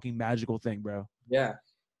is a fucking magical thing, bro. Yeah,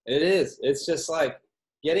 it is. It's just like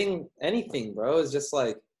getting anything, bro, is just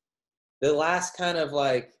like the last kind of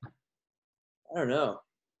like, I don't know.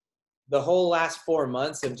 The whole last 4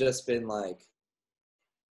 months have just been like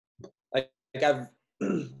I've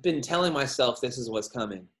been telling myself this is what's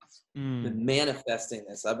coming. Been manifesting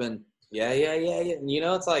this. I've been, yeah. And, you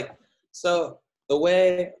know, it's like, so the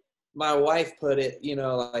way my wife put it, you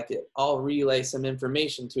know, like I'll relay some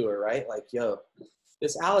information to her, right? Like, yo,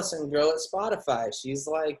 this Allison girl at Spotify, she's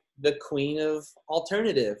like the queen of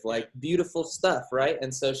alternative, like beautiful stuff, right?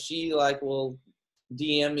 And so she like will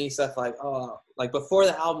DM me stuff like, oh, like before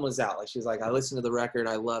the album was out, like she's like, I listened to the record,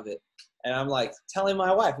 I love it. And I'm like telling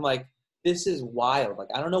my wife, I'm like, this is wild. Like,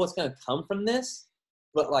 I don't know what's gonna come from this,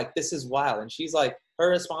 but like, this is wild. And she's like, her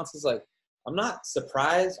response is like, I'm not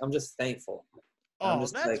surprised, I'm just thankful. Oh, I'm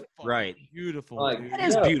just that's like, Right. beautiful. like, dude. That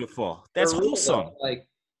is yo, beautiful. That's for real, wholesome. though, like,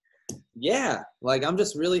 yeah, like I'm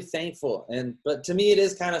just really thankful. But to me, it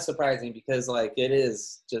is kind of surprising because like it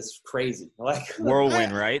is just crazy. Like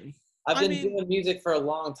Whirlwind, right? I've been doing music for a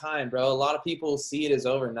long time, bro. A lot of people see it as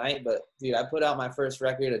overnight, but dude, I put out my first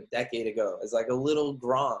record a decade ago as like a little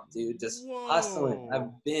Grom, dude, just hustling. I've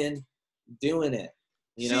been doing it.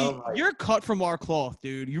 You know, like, you're cut from our cloth,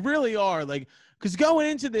 dude. You really are. Like, because going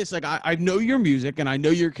into this, like, I know your music and I know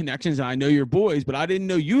your connections and I know your boys, but I didn't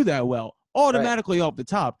know you that well. Automatically off the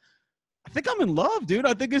top, I think I'm in love, dude.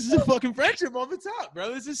 I think this is a fucking friendship off the top,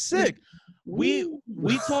 bro. This is sick. We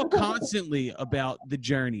talk constantly about the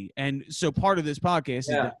journey, and so part of this podcast is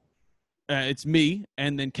that it's me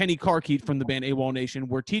and then Kenny Carkeet from the band AWOL Nation.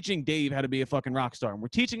 We're teaching Dave how to be a fucking rock star, and we're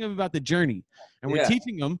teaching him about the journey, and we're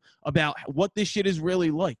teaching him about what this shit is really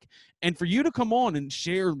like. And for you to come on and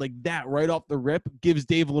share like that right off the rip gives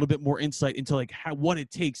Dave a little bit more insight into like what it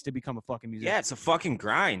takes to become a fucking musician. Yeah, it's a fucking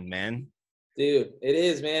grind, man. dude, it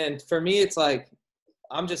is, man. For me, it's like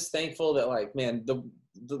I'm just thankful that like, man, the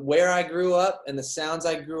where I grew up and the sounds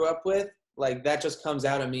I grew up with, like that just comes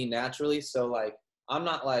out of me naturally. So like I'm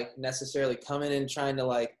not like necessarily coming in trying to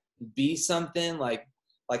like be something like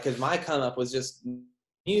because my come up was just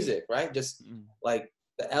music, right? Just like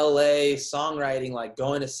the LA songwriting, like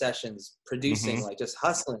going to sessions, producing, like just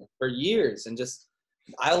hustling for years. And just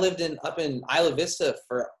I lived up in Isla Vista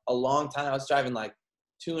for a long time. I was driving like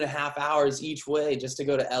 2.5 hours each way just to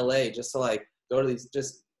go to LA, just to like go to these,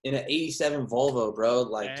 just in an 87 Volvo, bro.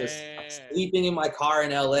 Like just sleeping in my car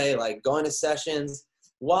in LA, like going to sessions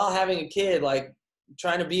while having a kid, like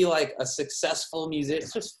trying to be like a successful musician.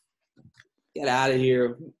 Just get out of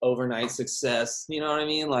here, overnight success. You know what I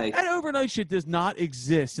mean? Like that overnight shit does not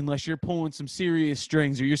exist unless you're pulling some serious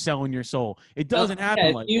strings or you're selling your soul. It doesn't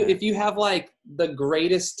happen like that. If you have like the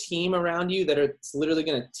greatest team around you that are literally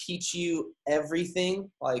going to teach you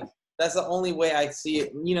everything, like that's the only way I see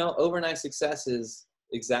it. You know, overnight success is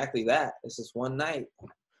exactly that. It's just one night.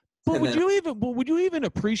 But would you even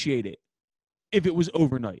appreciate it if it was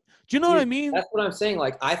overnight? Do you know what I mean? That's what I'm saying.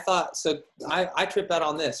 Like I thought, so I tripped out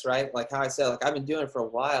on this, right? Like how I said, like I've been doing it for a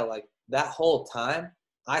while. Like that whole time,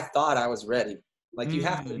 I thought I was ready. Like you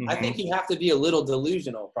have to, I think you have to be a little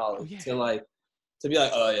delusional probably to be like,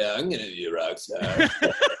 oh yeah, I'm going to be a rock star.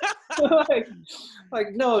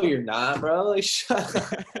 like, no, you're not, bro. Like, shut up.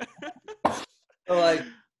 So, like,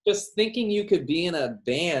 just thinking you could be in a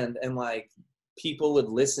band and like people would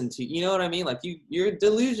listen to you, know what I mean? Like you're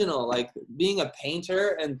delusional. Like being a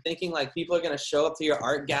painter and thinking like people are gonna show up to your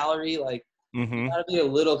art gallery, like you gotta be a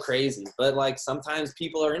little crazy. But like sometimes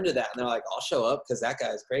people are into that and they're like, I'll show up because that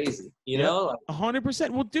guy's crazy. You know? 100%.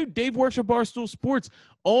 Well, dude, Dave works at Barstool Sports.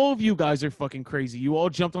 All of you guys are fucking crazy. You all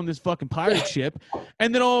jumped on this fucking pirate ship,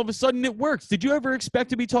 and then all of a sudden it works. Did you ever expect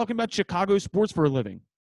to be talking about Chicago sports for a living?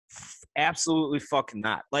 Absolutely fucking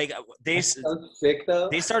not. Like they sick though.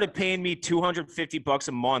 They started paying me $250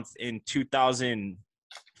 a month in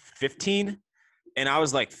 2015, and I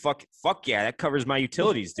was like, fuck yeah, that covers my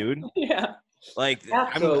utilities, dude. Yeah. Like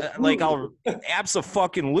I'll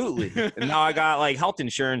abso-fucking-lutely. And now I got like health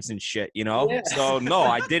insurance and shit, you know? Yeah. So no,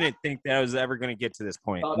 I didn't think that I was ever gonna get to this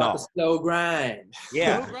point. No. The slow grind.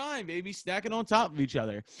 Yeah. Slow grind, baby, stacking on top of each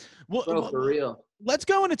other. Well, bro, for real. Let's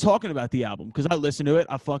go into talking about the album because I listened to it.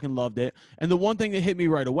 I fucking loved it. And the one thing that hit me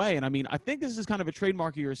right away, and I mean, I think this is kind of a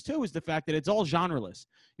trademark of yours too, is the fact that it's all genreless.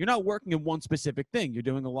 You're not working in one specific thing. You're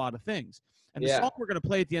doing a lot of things. And the song we're going to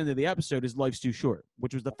play at the end of the episode is Life's Too Short,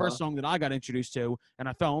 which was the first song that I got introduced to, and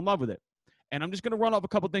I fell in love with it. And I'm just going to run off a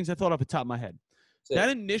couple things I thought off the top of my head. Sick. That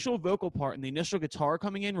initial vocal part and the initial guitar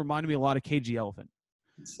coming in reminded me a lot of KG Elephant.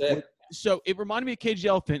 Sick. So it reminded me of KG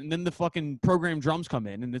Elephant, and then the fucking program drums come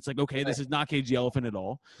in, and it's like, okay, this is not KG Elephant at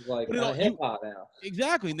all. It's like But it hip hop now.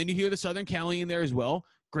 Exactly. And then you hear the Southern Cali in there as well.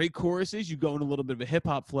 Great choruses. You go in a little bit of a hip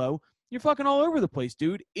hop flow. You're fucking all over the place,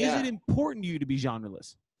 dude. Is Yeah. it important to you to be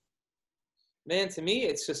genreless? Man, to me,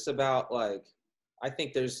 it's just about like, I'm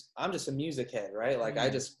just a music head, right? Like, I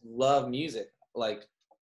just love music. Like,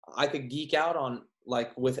 I could geek out on,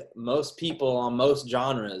 like, with most people on most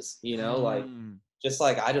genres, you know, like, just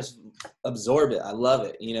like, I just absorb it. I love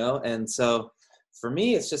it, you know? And so for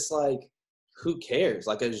me, it's just like, who cares?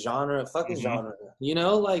 Like, a genre, fuck a genre, you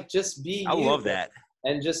know? Like, just be I you. love that.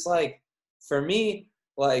 And just like, for me,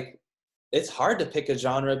 like, it's hard to pick a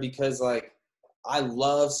genre because, like, I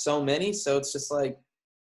love so many. So it's just like,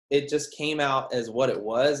 it just came out as what it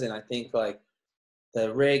was. And I think, like,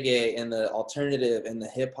 the reggae and the alternative and the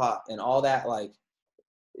hip hop and all that, like,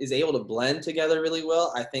 is able to blend together really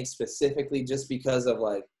well. I think specifically just because of,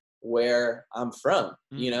 like, where I'm from,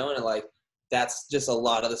 you know, and, like, that's just a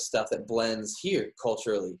lot of the stuff that blends here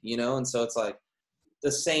culturally, you know? And so it's like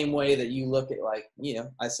the same way that you look at, like, you know,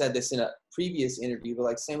 I said this in a previous interview, but,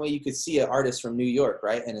 like, same way you could see an artist from New York,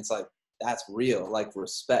 right? And it's like, that's real, like,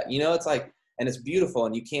 respect, you know? It's like, and it's beautiful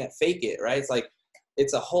and you can't fake it, right? It's like,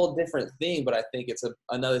 it's a whole different thing, but I think it's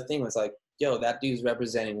another thing where it's like, yo, that dude's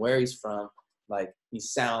representing where he's from. Like,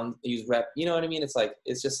 he's you know what I mean? It's like,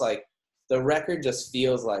 it's just like, the record just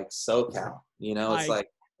feels like SoCal, you know? It's like,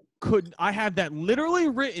 I have that literally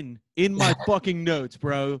written in my fucking notes,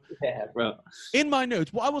 bro. Yeah, bro. In my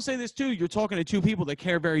notes. Well, I will say this too. You're talking to two people that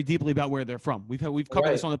care very deeply about where they're from. We've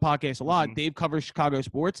covered this on the podcast a lot. Dave covers Chicago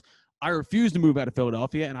sports. I refuse to move out of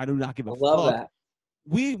Philadelphia, and I do not give a fuck. Love that.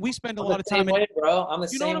 We spend a I'm lot the of time. same way, bro. I'm the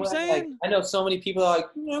You same know what I'm way. Like, saying? I know so many people are like,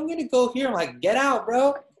 I'm gonna go here. I'm like, get out,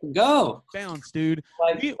 bro. Go. Bounce, dude.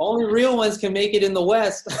 Like, only real ones can make it in the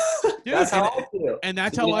West. Dude, that's how I feel. And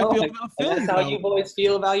that's You how I know? feel Like, about and Philly. that's how bro. you boys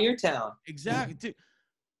feel about your town. Exactly. Dude.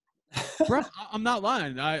 Bro, I'm not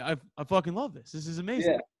lying. I fucking love this. This is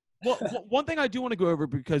amazing. Yeah. Well, one thing I do want to go over,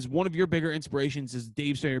 because one of your bigger inspirations is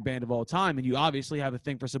Dave's favorite band of all time, and you obviously have a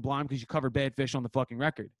thing for Sublime because you covered Bad Fish on the fucking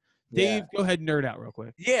record. Dave, go ahead and nerd out real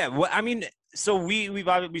quick. Yeah, well, I mean, so we've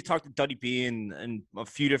talked to Duddy B and a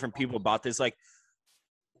few different people about this. Like,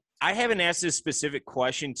 I haven't asked this specific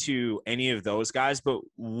question to any of those guys, but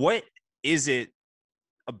what is it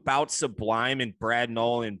about Sublime and Brad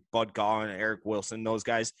Knoll and Bud Gall and Eric Wilson, those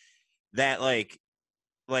guys, that like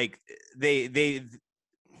they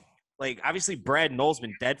obviously Brad Knoll's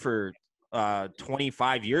been dead for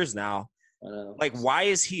 25 years now. Like, why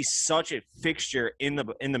is he such a fixture in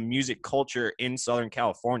the music culture in Southern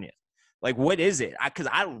California? Like, what is it? Because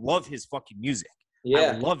I love his fucking music. Yeah.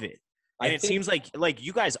 I love it. And it seems like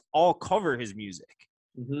you guys all cover his music.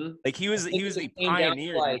 Mm-hmm. Like, he was a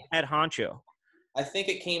pioneer, like, head honcho. I think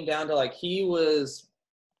it came down to, like, he was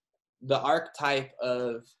the archetype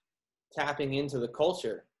of tapping into the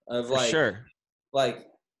culture of, For like, sure. like,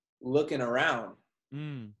 looking around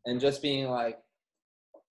and just being like,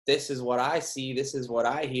 this is what I see, this is what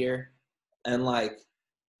I hear. And, like,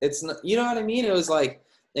 it's not, you know what I mean? It was like,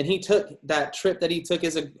 and he took that trip that he took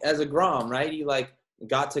as a Grom, right? He, like,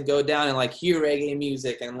 got to go down and, like, hear reggae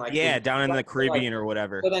music and, like, down in the Caribbean, like, or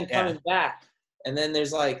whatever. So then coming back, and then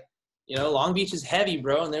there's, like, you know, Long Beach is heavy,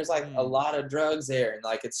 bro, and there's, like, a lot of drugs there, and,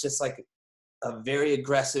 like, it's just, like, a very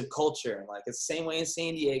aggressive culture, and, like, it's the same way in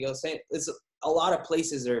San Diego. It's a lot of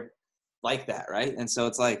places are like that, right? And so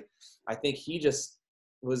it's like, I think he just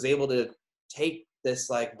was able to take this,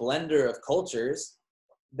 like, blender of cultures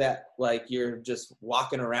that, like, you're just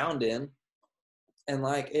walking around in, and,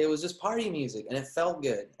 like, it was just party music, and it felt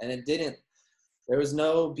good, and there was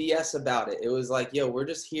no BS about it. It was like, yo, we're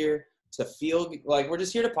just here to feel like we're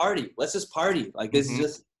just here to party. Let's just party. Like, this is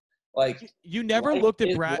just, like, you never looked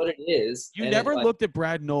at Brad. What it is. You never looked at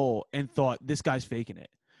Brad Knoll and thought, this guy's faking it.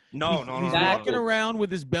 No, he's walking around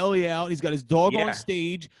with his belly out. He's got his dog on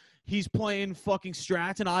stage. He's playing fucking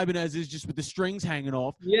Strats and Ibanez's just with the strings hanging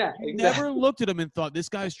off. Yeah, exactly. exactly. Never looked at him and thought, this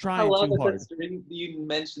guy's I trying love too hard. that string, you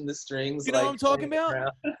mentioned the strings. You know like, what I'm talking about?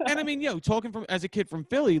 around. And I mean, talking as a kid from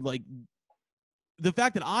Philly, like, the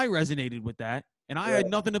fact that I resonated with that, and I had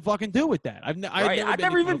nothing to fucking do with that. I've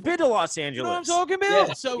never even been to Los Angeles. You know what I'm talking about?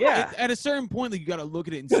 Yeah. So at a certain point, like, you got to look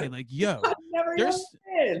at it and say, like, yo,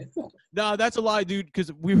 no, that's a lie, dude.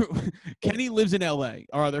 Because Kenny lives in LA,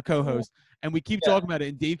 our other co-host, and we keep talking about it.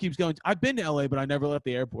 And Dave keeps going, I've been to LA, but I never left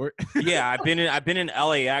the airport. Yeah, I've been in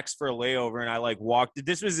LAX for a layover, and I, like, walked.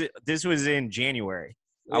 This was in January.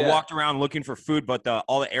 I walked around looking for food, but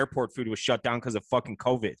all the airport food was shut down because of fucking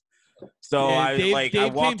COVID. So Yeah, I Dave I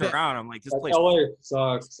came walked back. around. I'm like, this place. LA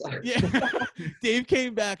sucks. Yeah, Dave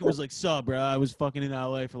came back and was like, "Sup, bro? I was fucking in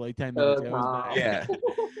LA for like 10 minutes. I was back." Yeah.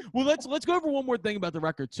 Well, let's go over one more thing about the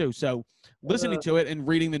record too. So, listening to it and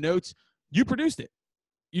reading the notes, you produced it.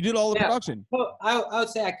 You did all the production. Well, I would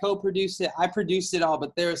say I co-produced it. I produced it all,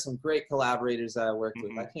 but there are some great collaborators that I worked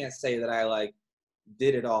with. I can't say that I like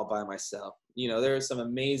did it all by myself. You know, there was some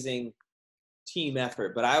amazing team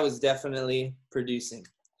effort, but I was definitely producing.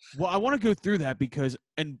 Well, I want to go through that because,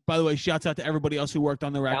 and by the way, shouts out to everybody else who worked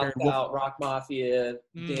on the record. Shouts out Rock Mafia,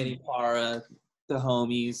 Danny Parra, the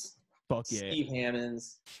homies. Fuck yeah. Steve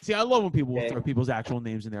Hammonds. See, I love when people throw people's actual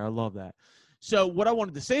names in there. I love that. So what I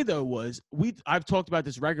wanted to say though was I've talked about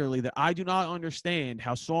this regularly that I do not understand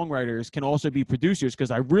how songwriters can also be producers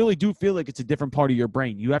because I really do feel like it's a different part of your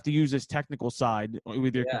brain. You have to use this technical side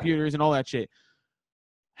with your computers and all that shit.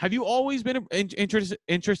 Have you always been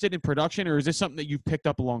interested in production, or is this something that you've picked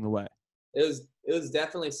up along the way? It was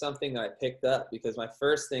definitely something that I picked up because my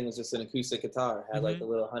first thing was just an acoustic guitar. I had like a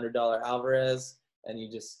little $100 Alvarez, and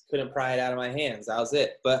you just couldn't pry it out of my hands. That was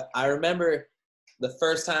it. But I remember the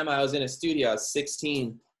first time I was in a studio, I was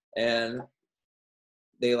 16, and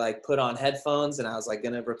they like put on headphones, and I was like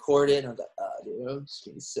gonna record it, and I was like, oh, dude, I'm just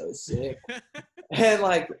getting so sick. And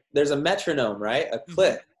like, there's a metronome, right? A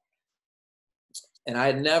click. And I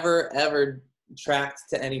had never, ever tracked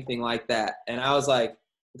to anything like that. And I was like,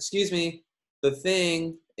 excuse me, the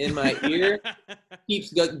thing in my ear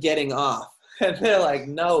keeps getting off. And they're like,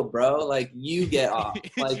 no, bro, like you get off.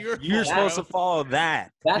 Like you're supposed to follow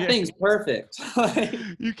that. That thing's perfect.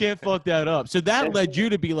 You can't fuck that up. So that led you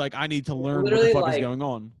to be like, I need to learn what the fuck is going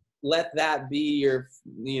on. Let that be your,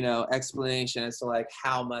 explanation as to like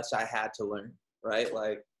how much I had to learn, right?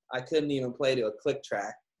 Like I couldn't even play to a click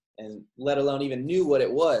track, and let alone even knew what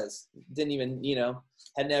it was. Didn't even,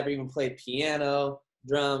 had never even played piano,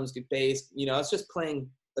 drums, bass. I was just playing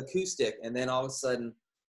acoustic, and then all of a sudden,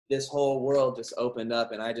 this whole world just opened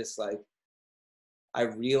up, and I just I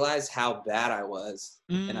realized how bad I was,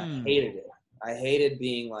 and I hated it. I hated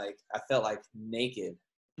being like, I felt like naked,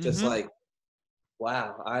 just like,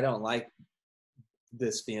 wow, I don't like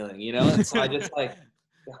this feeling, And so I just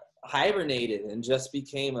hibernated and just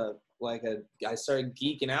became I started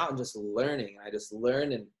geeking out and just learning. I just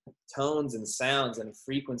learned in tones and sounds and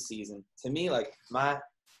frequencies. And to me, like my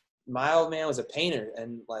old man was a painter,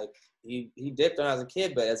 and like he dipped when I was a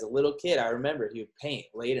kid, but as a little kid, I remember he would paint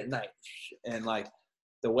late at night. And like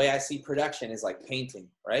the way I see production is like painting,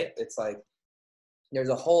 right? It's like there's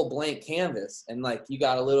a whole blank canvas, and like you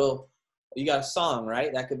got a song,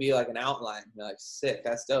 right? That could be like an outline. You're like, sick,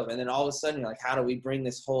 that's dope. And then all of a sudden you're like, how do we bring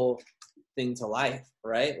this whole thing to life,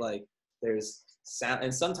 right? Like there's sound,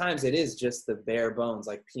 and sometimes it is just the bare bones,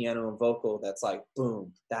 like piano and vocal, that's like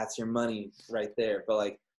boom, that's your money right there. But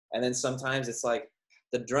like, and then sometimes it's like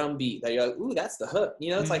the drum beat that you're like, ooh, that's the hook,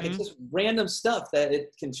 it's like it's just random stuff that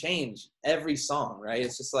it can change every song, right?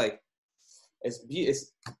 It's just like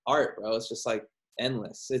it's art, bro. It's just like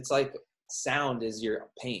endless. It's like sound is your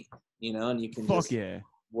paint, and you can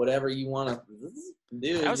whatever you want to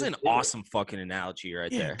do. That was an awesome fucking analogy right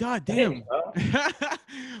there. God damn.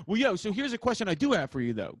 Well, so here's a question I do have for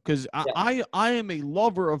you though, because I am a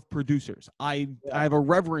lover of producers. I have a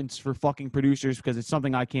reverence for fucking producers because it's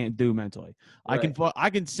something I can't do mentally. Right. I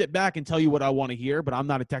can sit back and tell you what I want to hear, but I'm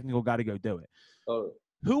not a technical guy to go do it. Oh.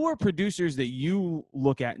 Who are producers that you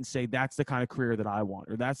look at and say that's the kind of career that I want,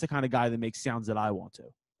 or that's the kind of guy that makes sounds that I want to?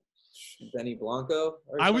 Benny Blanco?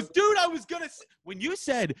 When you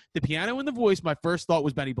said the piano and the voice, my first thought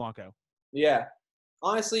was Benny Blanco. Yeah.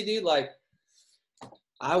 Honestly, dude, like,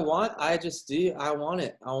 I want it.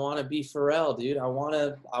 I want to be Pharrell, dude. I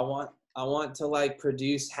want to like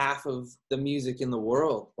produce half of the music in the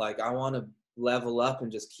world. Like, I want to level up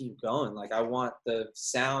and just keep going. Like, I want the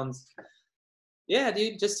sounds. Yeah,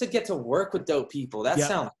 dude, just to get to work with dope people. That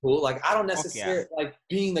sounds cool. Like, I don't necessarily like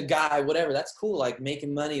being the guy, whatever. That's cool. Like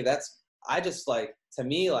making money. To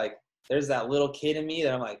me, like, there's that little kid in me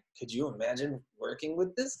that I'm like, could you imagine working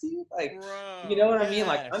with this dude? Like, bro, you know what I mean?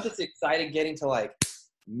 Like, I'm just excited getting to like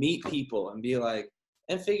meet people and be like,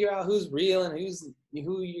 and figure out who's real and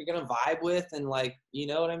who you're going to vibe with. And like, you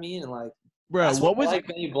know what I mean? And like, bro, what was like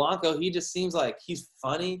Benny Blanco? He just seems like he's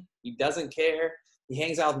funny. He doesn't care. He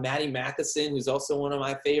hangs out with Maddie Matheson, who's also one of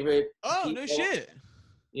my favorite people. No shit.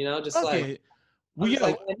 Just like,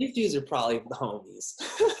 these dudes are probably the homies.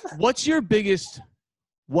 What's your biggest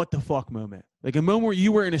what the fuck moment? Like a moment where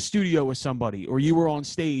you were in a studio with somebody or you were on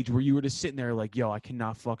stage where you were just sitting there like, yo, I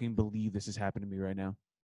cannot fucking believe this is happening to me right now.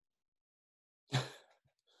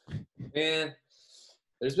 Man,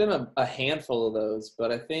 there's been a handful of those, but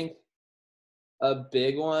I think a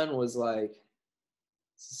big one was like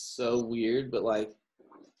so weird, but like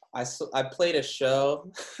I played a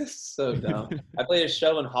show, so dumb. I played a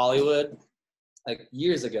show in Hollywood like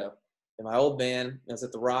years ago in my old band. It was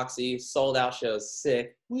at the Roxy, sold out shows,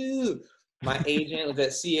 sick. Woo! My agent was at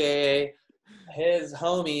CAA. His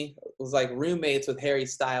homie was like roommates with Harry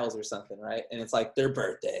Styles or something, right? And it's like their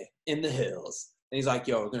birthday in the hills. And he's like,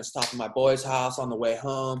 yo, we're going to stop at my boy's house on the way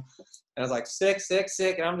home. And I was like, sick.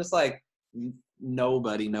 And I'm just like,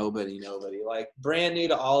 nobody. Like brand new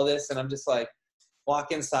to all of this. And I'm just like,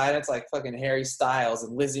 walk inside. It's like fucking Harry Styles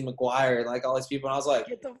and Lizzie McGuire and like all these people. And I was like,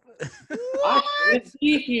 I can't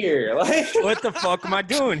be here. Like, what the fuck am I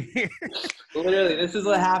doing here? Literally, this is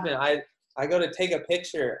what happened. I go to take a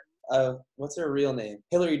picture of, what's her real name?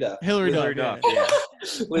 Hillary Duff. Hillary Duff, yeah.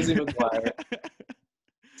 Lizzie McGuire.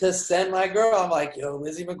 To send my girl, I'm like, yo,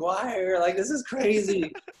 Lizzie McGuire, like, this is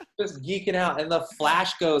crazy. Just geeking out. And the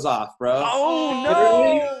flash goes off, bro. Oh,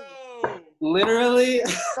 no. Literally.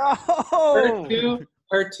 No.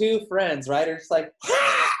 Her two friends, right, are just like,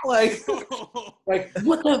 like,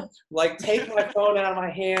 what the, like, take my phone out of my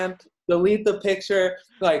hand, delete the picture,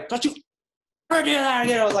 like, don't you ever do that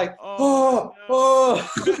again. I was like, so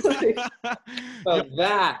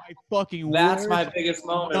that's my biggest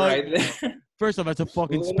moment right there. First off, that's a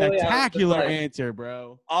fucking spectacular answer,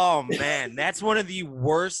 bro. Oh, man. That's one of the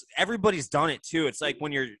worst. Everybody's done it, too. It's like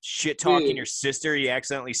when you're shit-talking your sister, you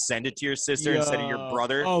accidentally send it to your sister instead of your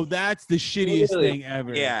brother. Oh, that's the shittiest thing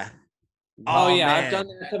ever. Yeah. Oh, yeah. man. I've done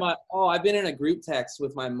that to I've been in a group text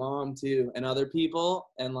with my mom, too, and other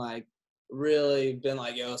people, and, like, really been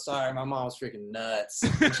like, yo, sorry, my mom's freaking nuts.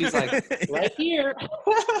 And she's like, right here.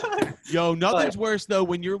 Yo, nothing's worse though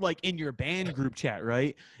when you're like in your band group chat,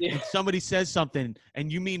 right? Yeah. And somebody says something and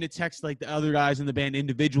you mean to text like the other guys in the band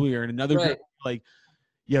individually or in another group, like,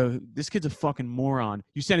 yo, this kid's a fucking moron.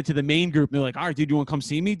 You send it to the main group and they're like, all right, dude, you want to come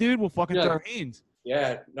see me, dude? We'll fucking throw our hands.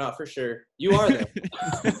 Yeah, no, for sure. You are there.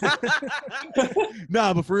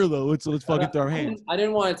 Nah, but for real though, let's fucking throw our hands. I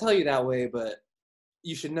didn't want to tell you that way, but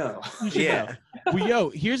you should know. Know. Well, yo,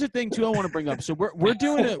 here's the thing too. I want to bring up. So we're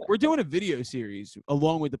doing a video series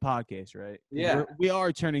along with the podcast, right? Yeah. We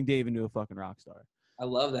are turning Dave into a fucking rock star. I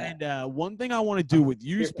love that. And one thing I want to do with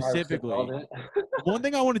you specifically,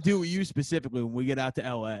 when we get out to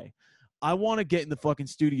LA, I want to get in the fucking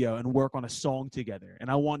studio and work on a song together. And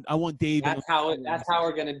I want Dave. That's how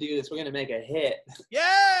we're gonna do this. We're gonna make a hit.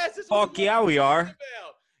 Yes. Fuck yeah, we are.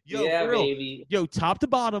 Yo, yeah, baby. Yo, top to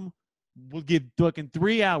bottom. We'll give fucking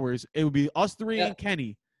 3 hours. It would be us three and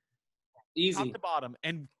Kenny. Easy. Top to bottom.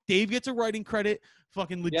 And Dave gets a writing credit.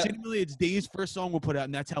 Fucking legitimately, it's Dave's first song we'll put out,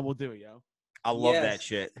 and that's how we'll do it, yo. I love that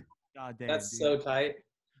shit. God damn. That's so tight.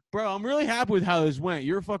 Bro, I'm really happy with how this went.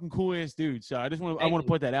 You're a fucking cool ass dude. So I want to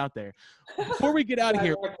put that out there. Before we get out of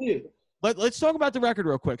here, let's talk about the record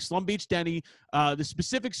real quick. Slum Beach Denny. The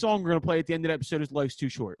specific song we're gonna play at the end of the episode is Life's Too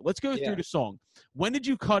Short. Let's go through the song. When did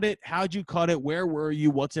you cut it? How'd you cut it? Where were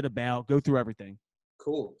you? What's it about? Go through everything.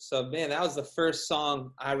 Cool. So man, that was the first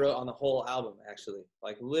song I wrote on the whole album, actually.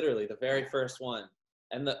 Like literally the very first one.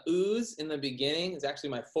 And the ooze in the beginning is actually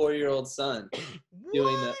my 4-year-old son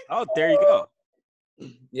doing the. Oh, there you go.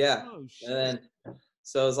 Yeah. Oh, shit. And then,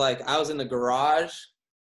 so it was like I was in the garage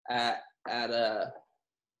at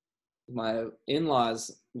my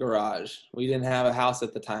in-laws' garage. We didn't have a house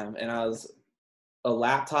at the time, and I was a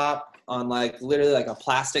laptop on like literally like a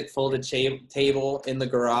plastic folded table in the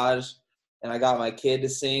garage, and I got my kid to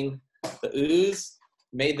sing the ooze,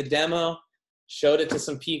 made the demo, showed it to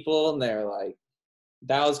some people, and they're like,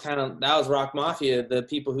 that was Rock Mafia, the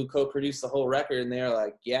people who co-produced the whole record, and they're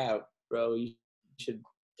like, yeah, bro, you should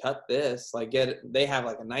cut this, like get it. They have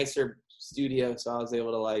like a nicer studio, so I was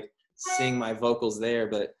able to like sing my vocals there,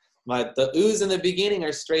 but the ooze in the beginning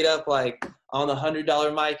are straight up like on the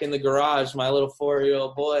 $100 mic in the garage. My little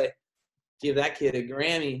 4-year-old boy, give that kid a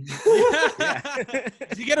Grammy.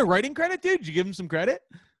 Did you get a writing credit, dude? Did you give him some credit?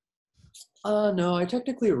 No, I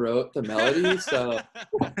technically wrote the melody, so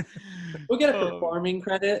we'll get a performing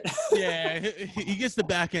credit. Yeah, he gets the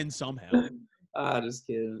back end somehow. Just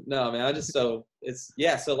kidding. No, man, so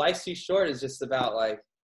Life's Too Short is just about like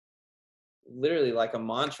literally like a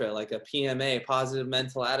mantra, like a PMA, positive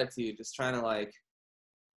mental attitude, just trying to like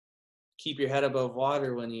keep your head above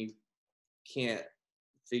water when you can't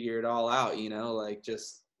figure it all out, you know, like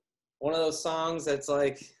just one of those songs that's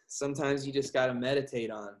like sometimes you just got to meditate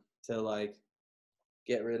on to like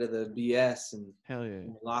get rid of the BS and hell yeah,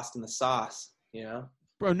 lost in the sauce, you know?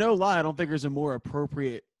 Bro, no lie, I don't think there's a more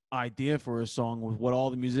appropriate idea for a song with what all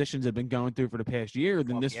the musicians have been going through for the past year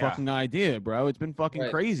than this fucking idea, bro. It's been fucking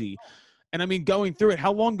crazy. And I mean, going through it,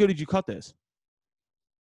 how long ago did you cut this?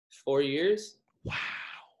 4 years. Wow.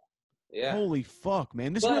 Yeah. Holy fuck,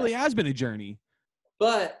 man. This But- really has been a journey.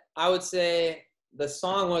 But I would say the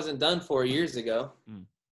song wasn't done 4 years ago. Mm.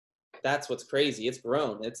 That's what's crazy. It's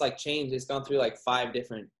grown. It's like changed. It's gone through like 5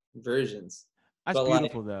 different versions. That's But,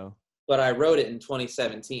 beautiful, though. But I wrote it in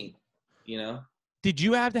 2017, you know? Did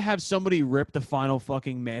you have to have somebody rip the final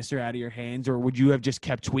fucking master out of your hands, or would you have just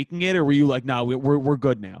kept tweaking it, or were you like, no, we're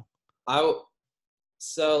good now?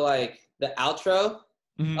 So like the outro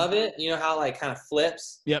of it, you know how like kind of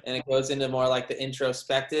flips, Yep. and it goes into more like the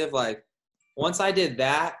introspective. Like once I did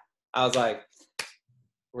that, I was like,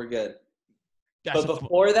 we're good. That's But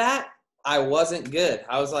before that, I wasn't good.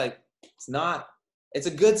 I was like, it's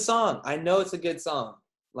a good song. I know it's a good song.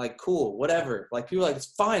 Like, cool, whatever. Like people are like,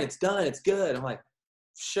 it's fine, it's done, it's good. I'm like,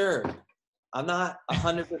 sure. I'm not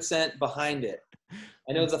 100% behind it.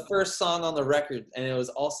 And it was the first song on the record. And it was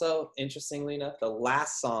also, interestingly enough, the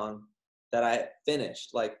last song that I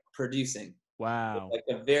finished, like, producing. Wow. Like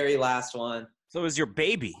the very last one. So it was your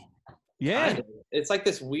baby. Yeah. Kind of. It's like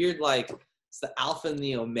this weird, like, it's the alpha and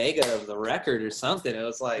the omega of the record or something. It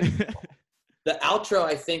was like, the outro,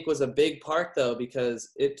 I think, was a big part, though, because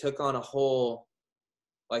it took on a whole,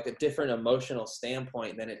 like, a different emotional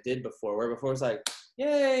standpoint than it did before. Where before it was like,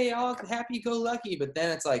 yay, all happy-go-lucky. But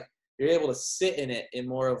then it's like, you're able to sit in it in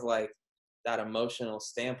more of, like, that emotional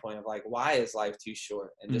standpoint of, like, why is life too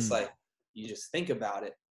short? And just, like, you just think about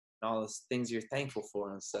it and all those things you're thankful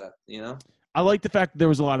for and stuff, you know? I like the fact that there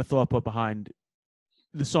was a lot of thought put behind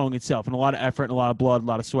the song itself, and a lot of effort, and a lot of blood, a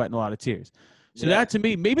lot of sweat, and a lot of tears. So that, to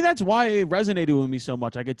me, maybe that's why it resonated with me so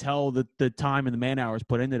much. I could tell the time and the man hours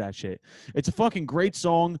put into that shit. It's a fucking great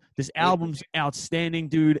song. This album's outstanding,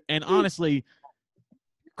 dude. And honestly,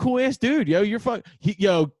 cool ass dude, yo. You're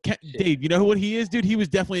Dave. You know what he is, dude? He was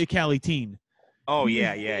definitely a Cali teen. Oh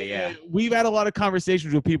yeah. We've had a lot of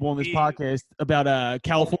conversations with people on this podcast about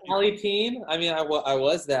California. Cali teen? I mean, I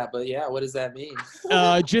was that, but yeah, what does that mean?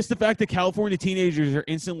 Just the fact that California teenagers are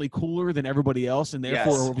instantly cooler than everybody else, and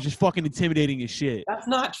therefore just fucking intimidating as shit. That's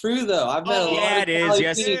not true, though. I've met a lot of Cali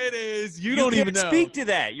teens. It is. You don't even know. Speak to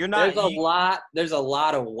that. You're not. There's a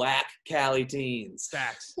lot of whack Cali teens.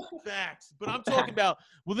 Facts. But I'm talking about.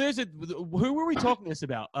 Well, who were we talking this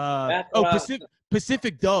about?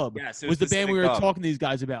 Pacific Dub was the band we were talking to these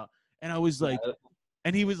guys about, and I was like,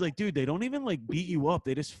 and he was like, dude, they don't even like beat you up.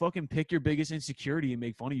 They just fucking pick your biggest insecurity and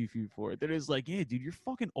make fun of you for it. They're just like, yeah, dude, you're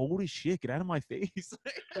fucking old as shit. Get out of my face. It's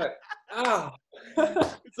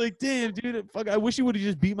like, damn, dude, fuck, I wish you would have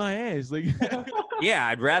just beat my ass. Like, yeah,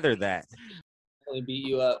 I'd rather that. Beat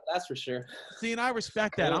you up, that's for sure. See, and I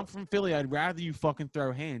respect that. I'm from Philly. I'd rather you fucking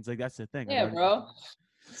throw hands. Like, that's the thing. Yeah, bro.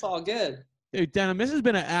 It's all good. Dude, Denim, this has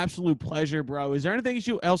been an absolute pleasure, bro. Is there anything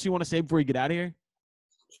else you want to say before you get out of here?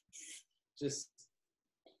 Just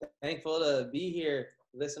thankful to be here,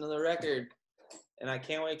 listen to the record, and I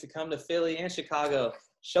can't wait to come to Philly and Chicago.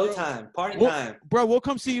 Showtime, party time. Bro, we'll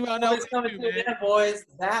come see you out now. Boys,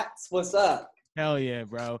 that's what's up. Hell yeah,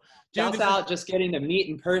 bro. Shouts out just getting to meet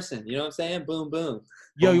in person. You know what I'm saying? Boom, boom.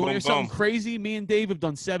 Yo, you want to hear something crazy? Me and Dave have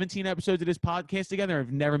done 17 episodes of this podcast together and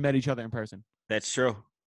have never met each other in person. That's true.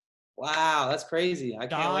 Wow, that's crazy. I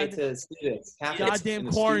can't wait to see this. Goddamn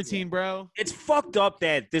quarantine, bro. It's fucked up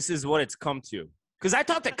that this is what it's come to. Because I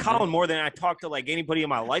talked to Colin more than I talked to like anybody in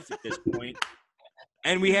my life at this point,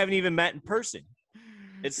 and we haven't even met in person.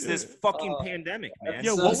 It's this fucking pandemic, man.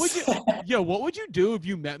 Yo, what would you do if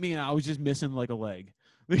you met me and I was just missing like a leg?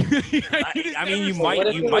 I mean, you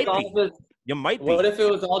might be. What if it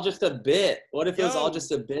was all just a bit? What if it was all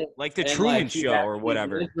just a bit? Like the Truman Show or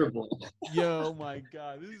whatever. Yo, my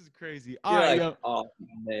God, this is crazy. All right, yo. Oh,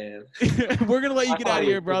 man. We're going to let you get out of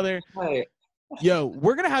here, brother. Yo,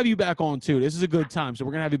 we're going to have you back on, too. This is a good time, so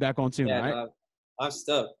we're going to have you back on, too, right? I'm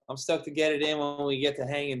stoked. I'm stoked to get it in when we get to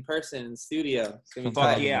hang in person in the studio. It's gonna be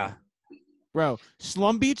Fuck tight. yeah. Bro,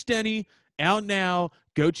 Slum Beach Denny, out now.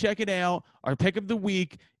 Go check it out. Our pick of the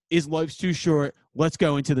week is Life's Too Short. Let's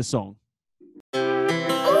go into the song.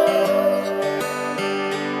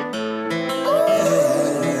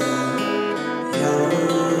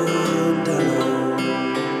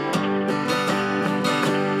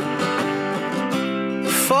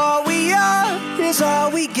 For we are is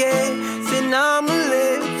all we get. Then I'ma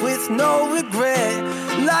live with no regret.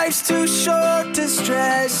 Life's too short to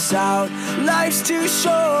stress out. Life's too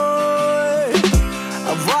short.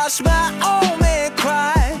 I've watched my old man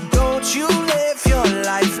cry. Don't you live your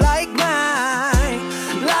life like mine.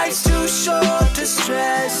 Life's too short to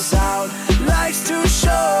stress out. Life's too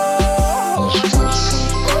short.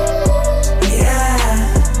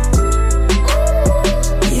 Yeah.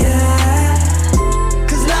 Yeah.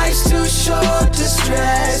 'Cause life's too short to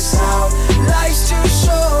stress out. Life's too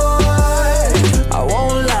short.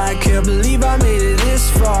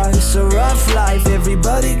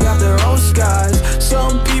 everybody got their own skies.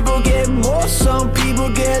 Some people get more, some people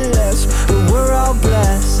get less, but we're all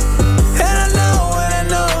blessed. And I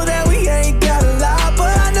know that we ain't got a lot,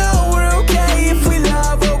 but I know we're okay if we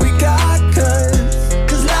love what we got.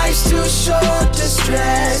 Cause life's too short to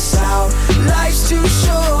stress out. Life's too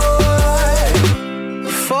short.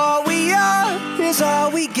 If all we are is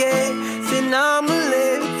all we get, then I'ma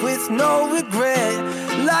live with no regret.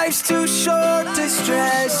 Life's too short to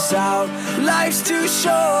stress out. Life's too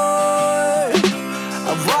short.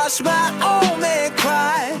 I've watched my old man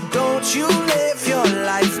cry. Don't you live your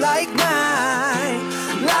life like mine.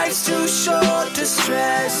 Life's too short to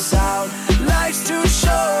stress out. Life's too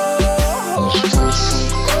short.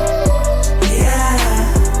 Yeah.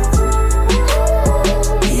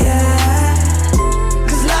 Yeah.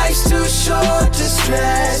 Cause life's too short to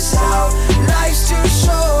stress out. Life's too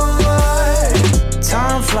short.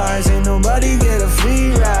 Time flies, ain't nobody get a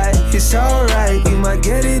free ride. It's alright, you might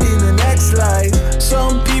get it in the next life.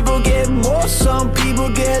 Some people get more, some people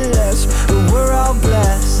get less, but we're all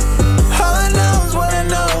blessed. All I know is what I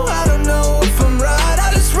know, I don't know if I'm right.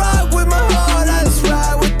 I just ride with my heart, I just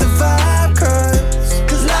ride with the vibe.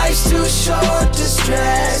 Cause life's too short to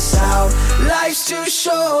stress out. Life's too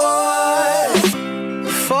short.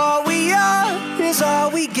 If all we are is all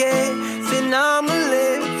we get, then I'ma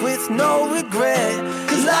live with no regret.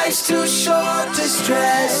 Cause life's too short to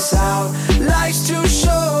stress out. Life's too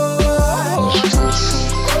short.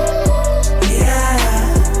 Yeah.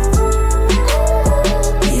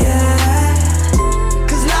 Yeah.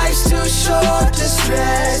 Cause life's too short to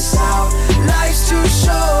stress out. Life's too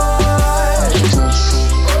short.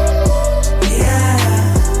 Yeah.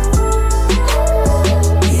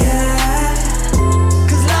 Yeah.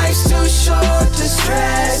 Cause life's too short to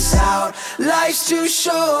stress out. Life's too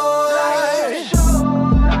short.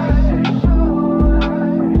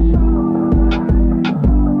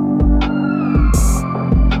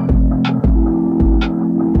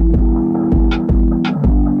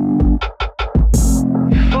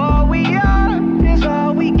 If all we are is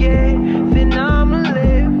all we get, then I'ma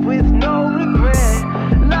live with no regret.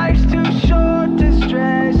 Life's too short to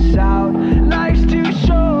stress out. Life's too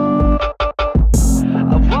short.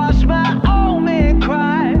 I've watched my old man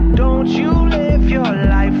cry. Don't you live your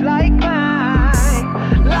life like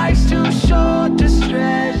mine. Life's too short to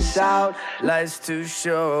stress out. Life's too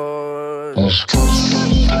short.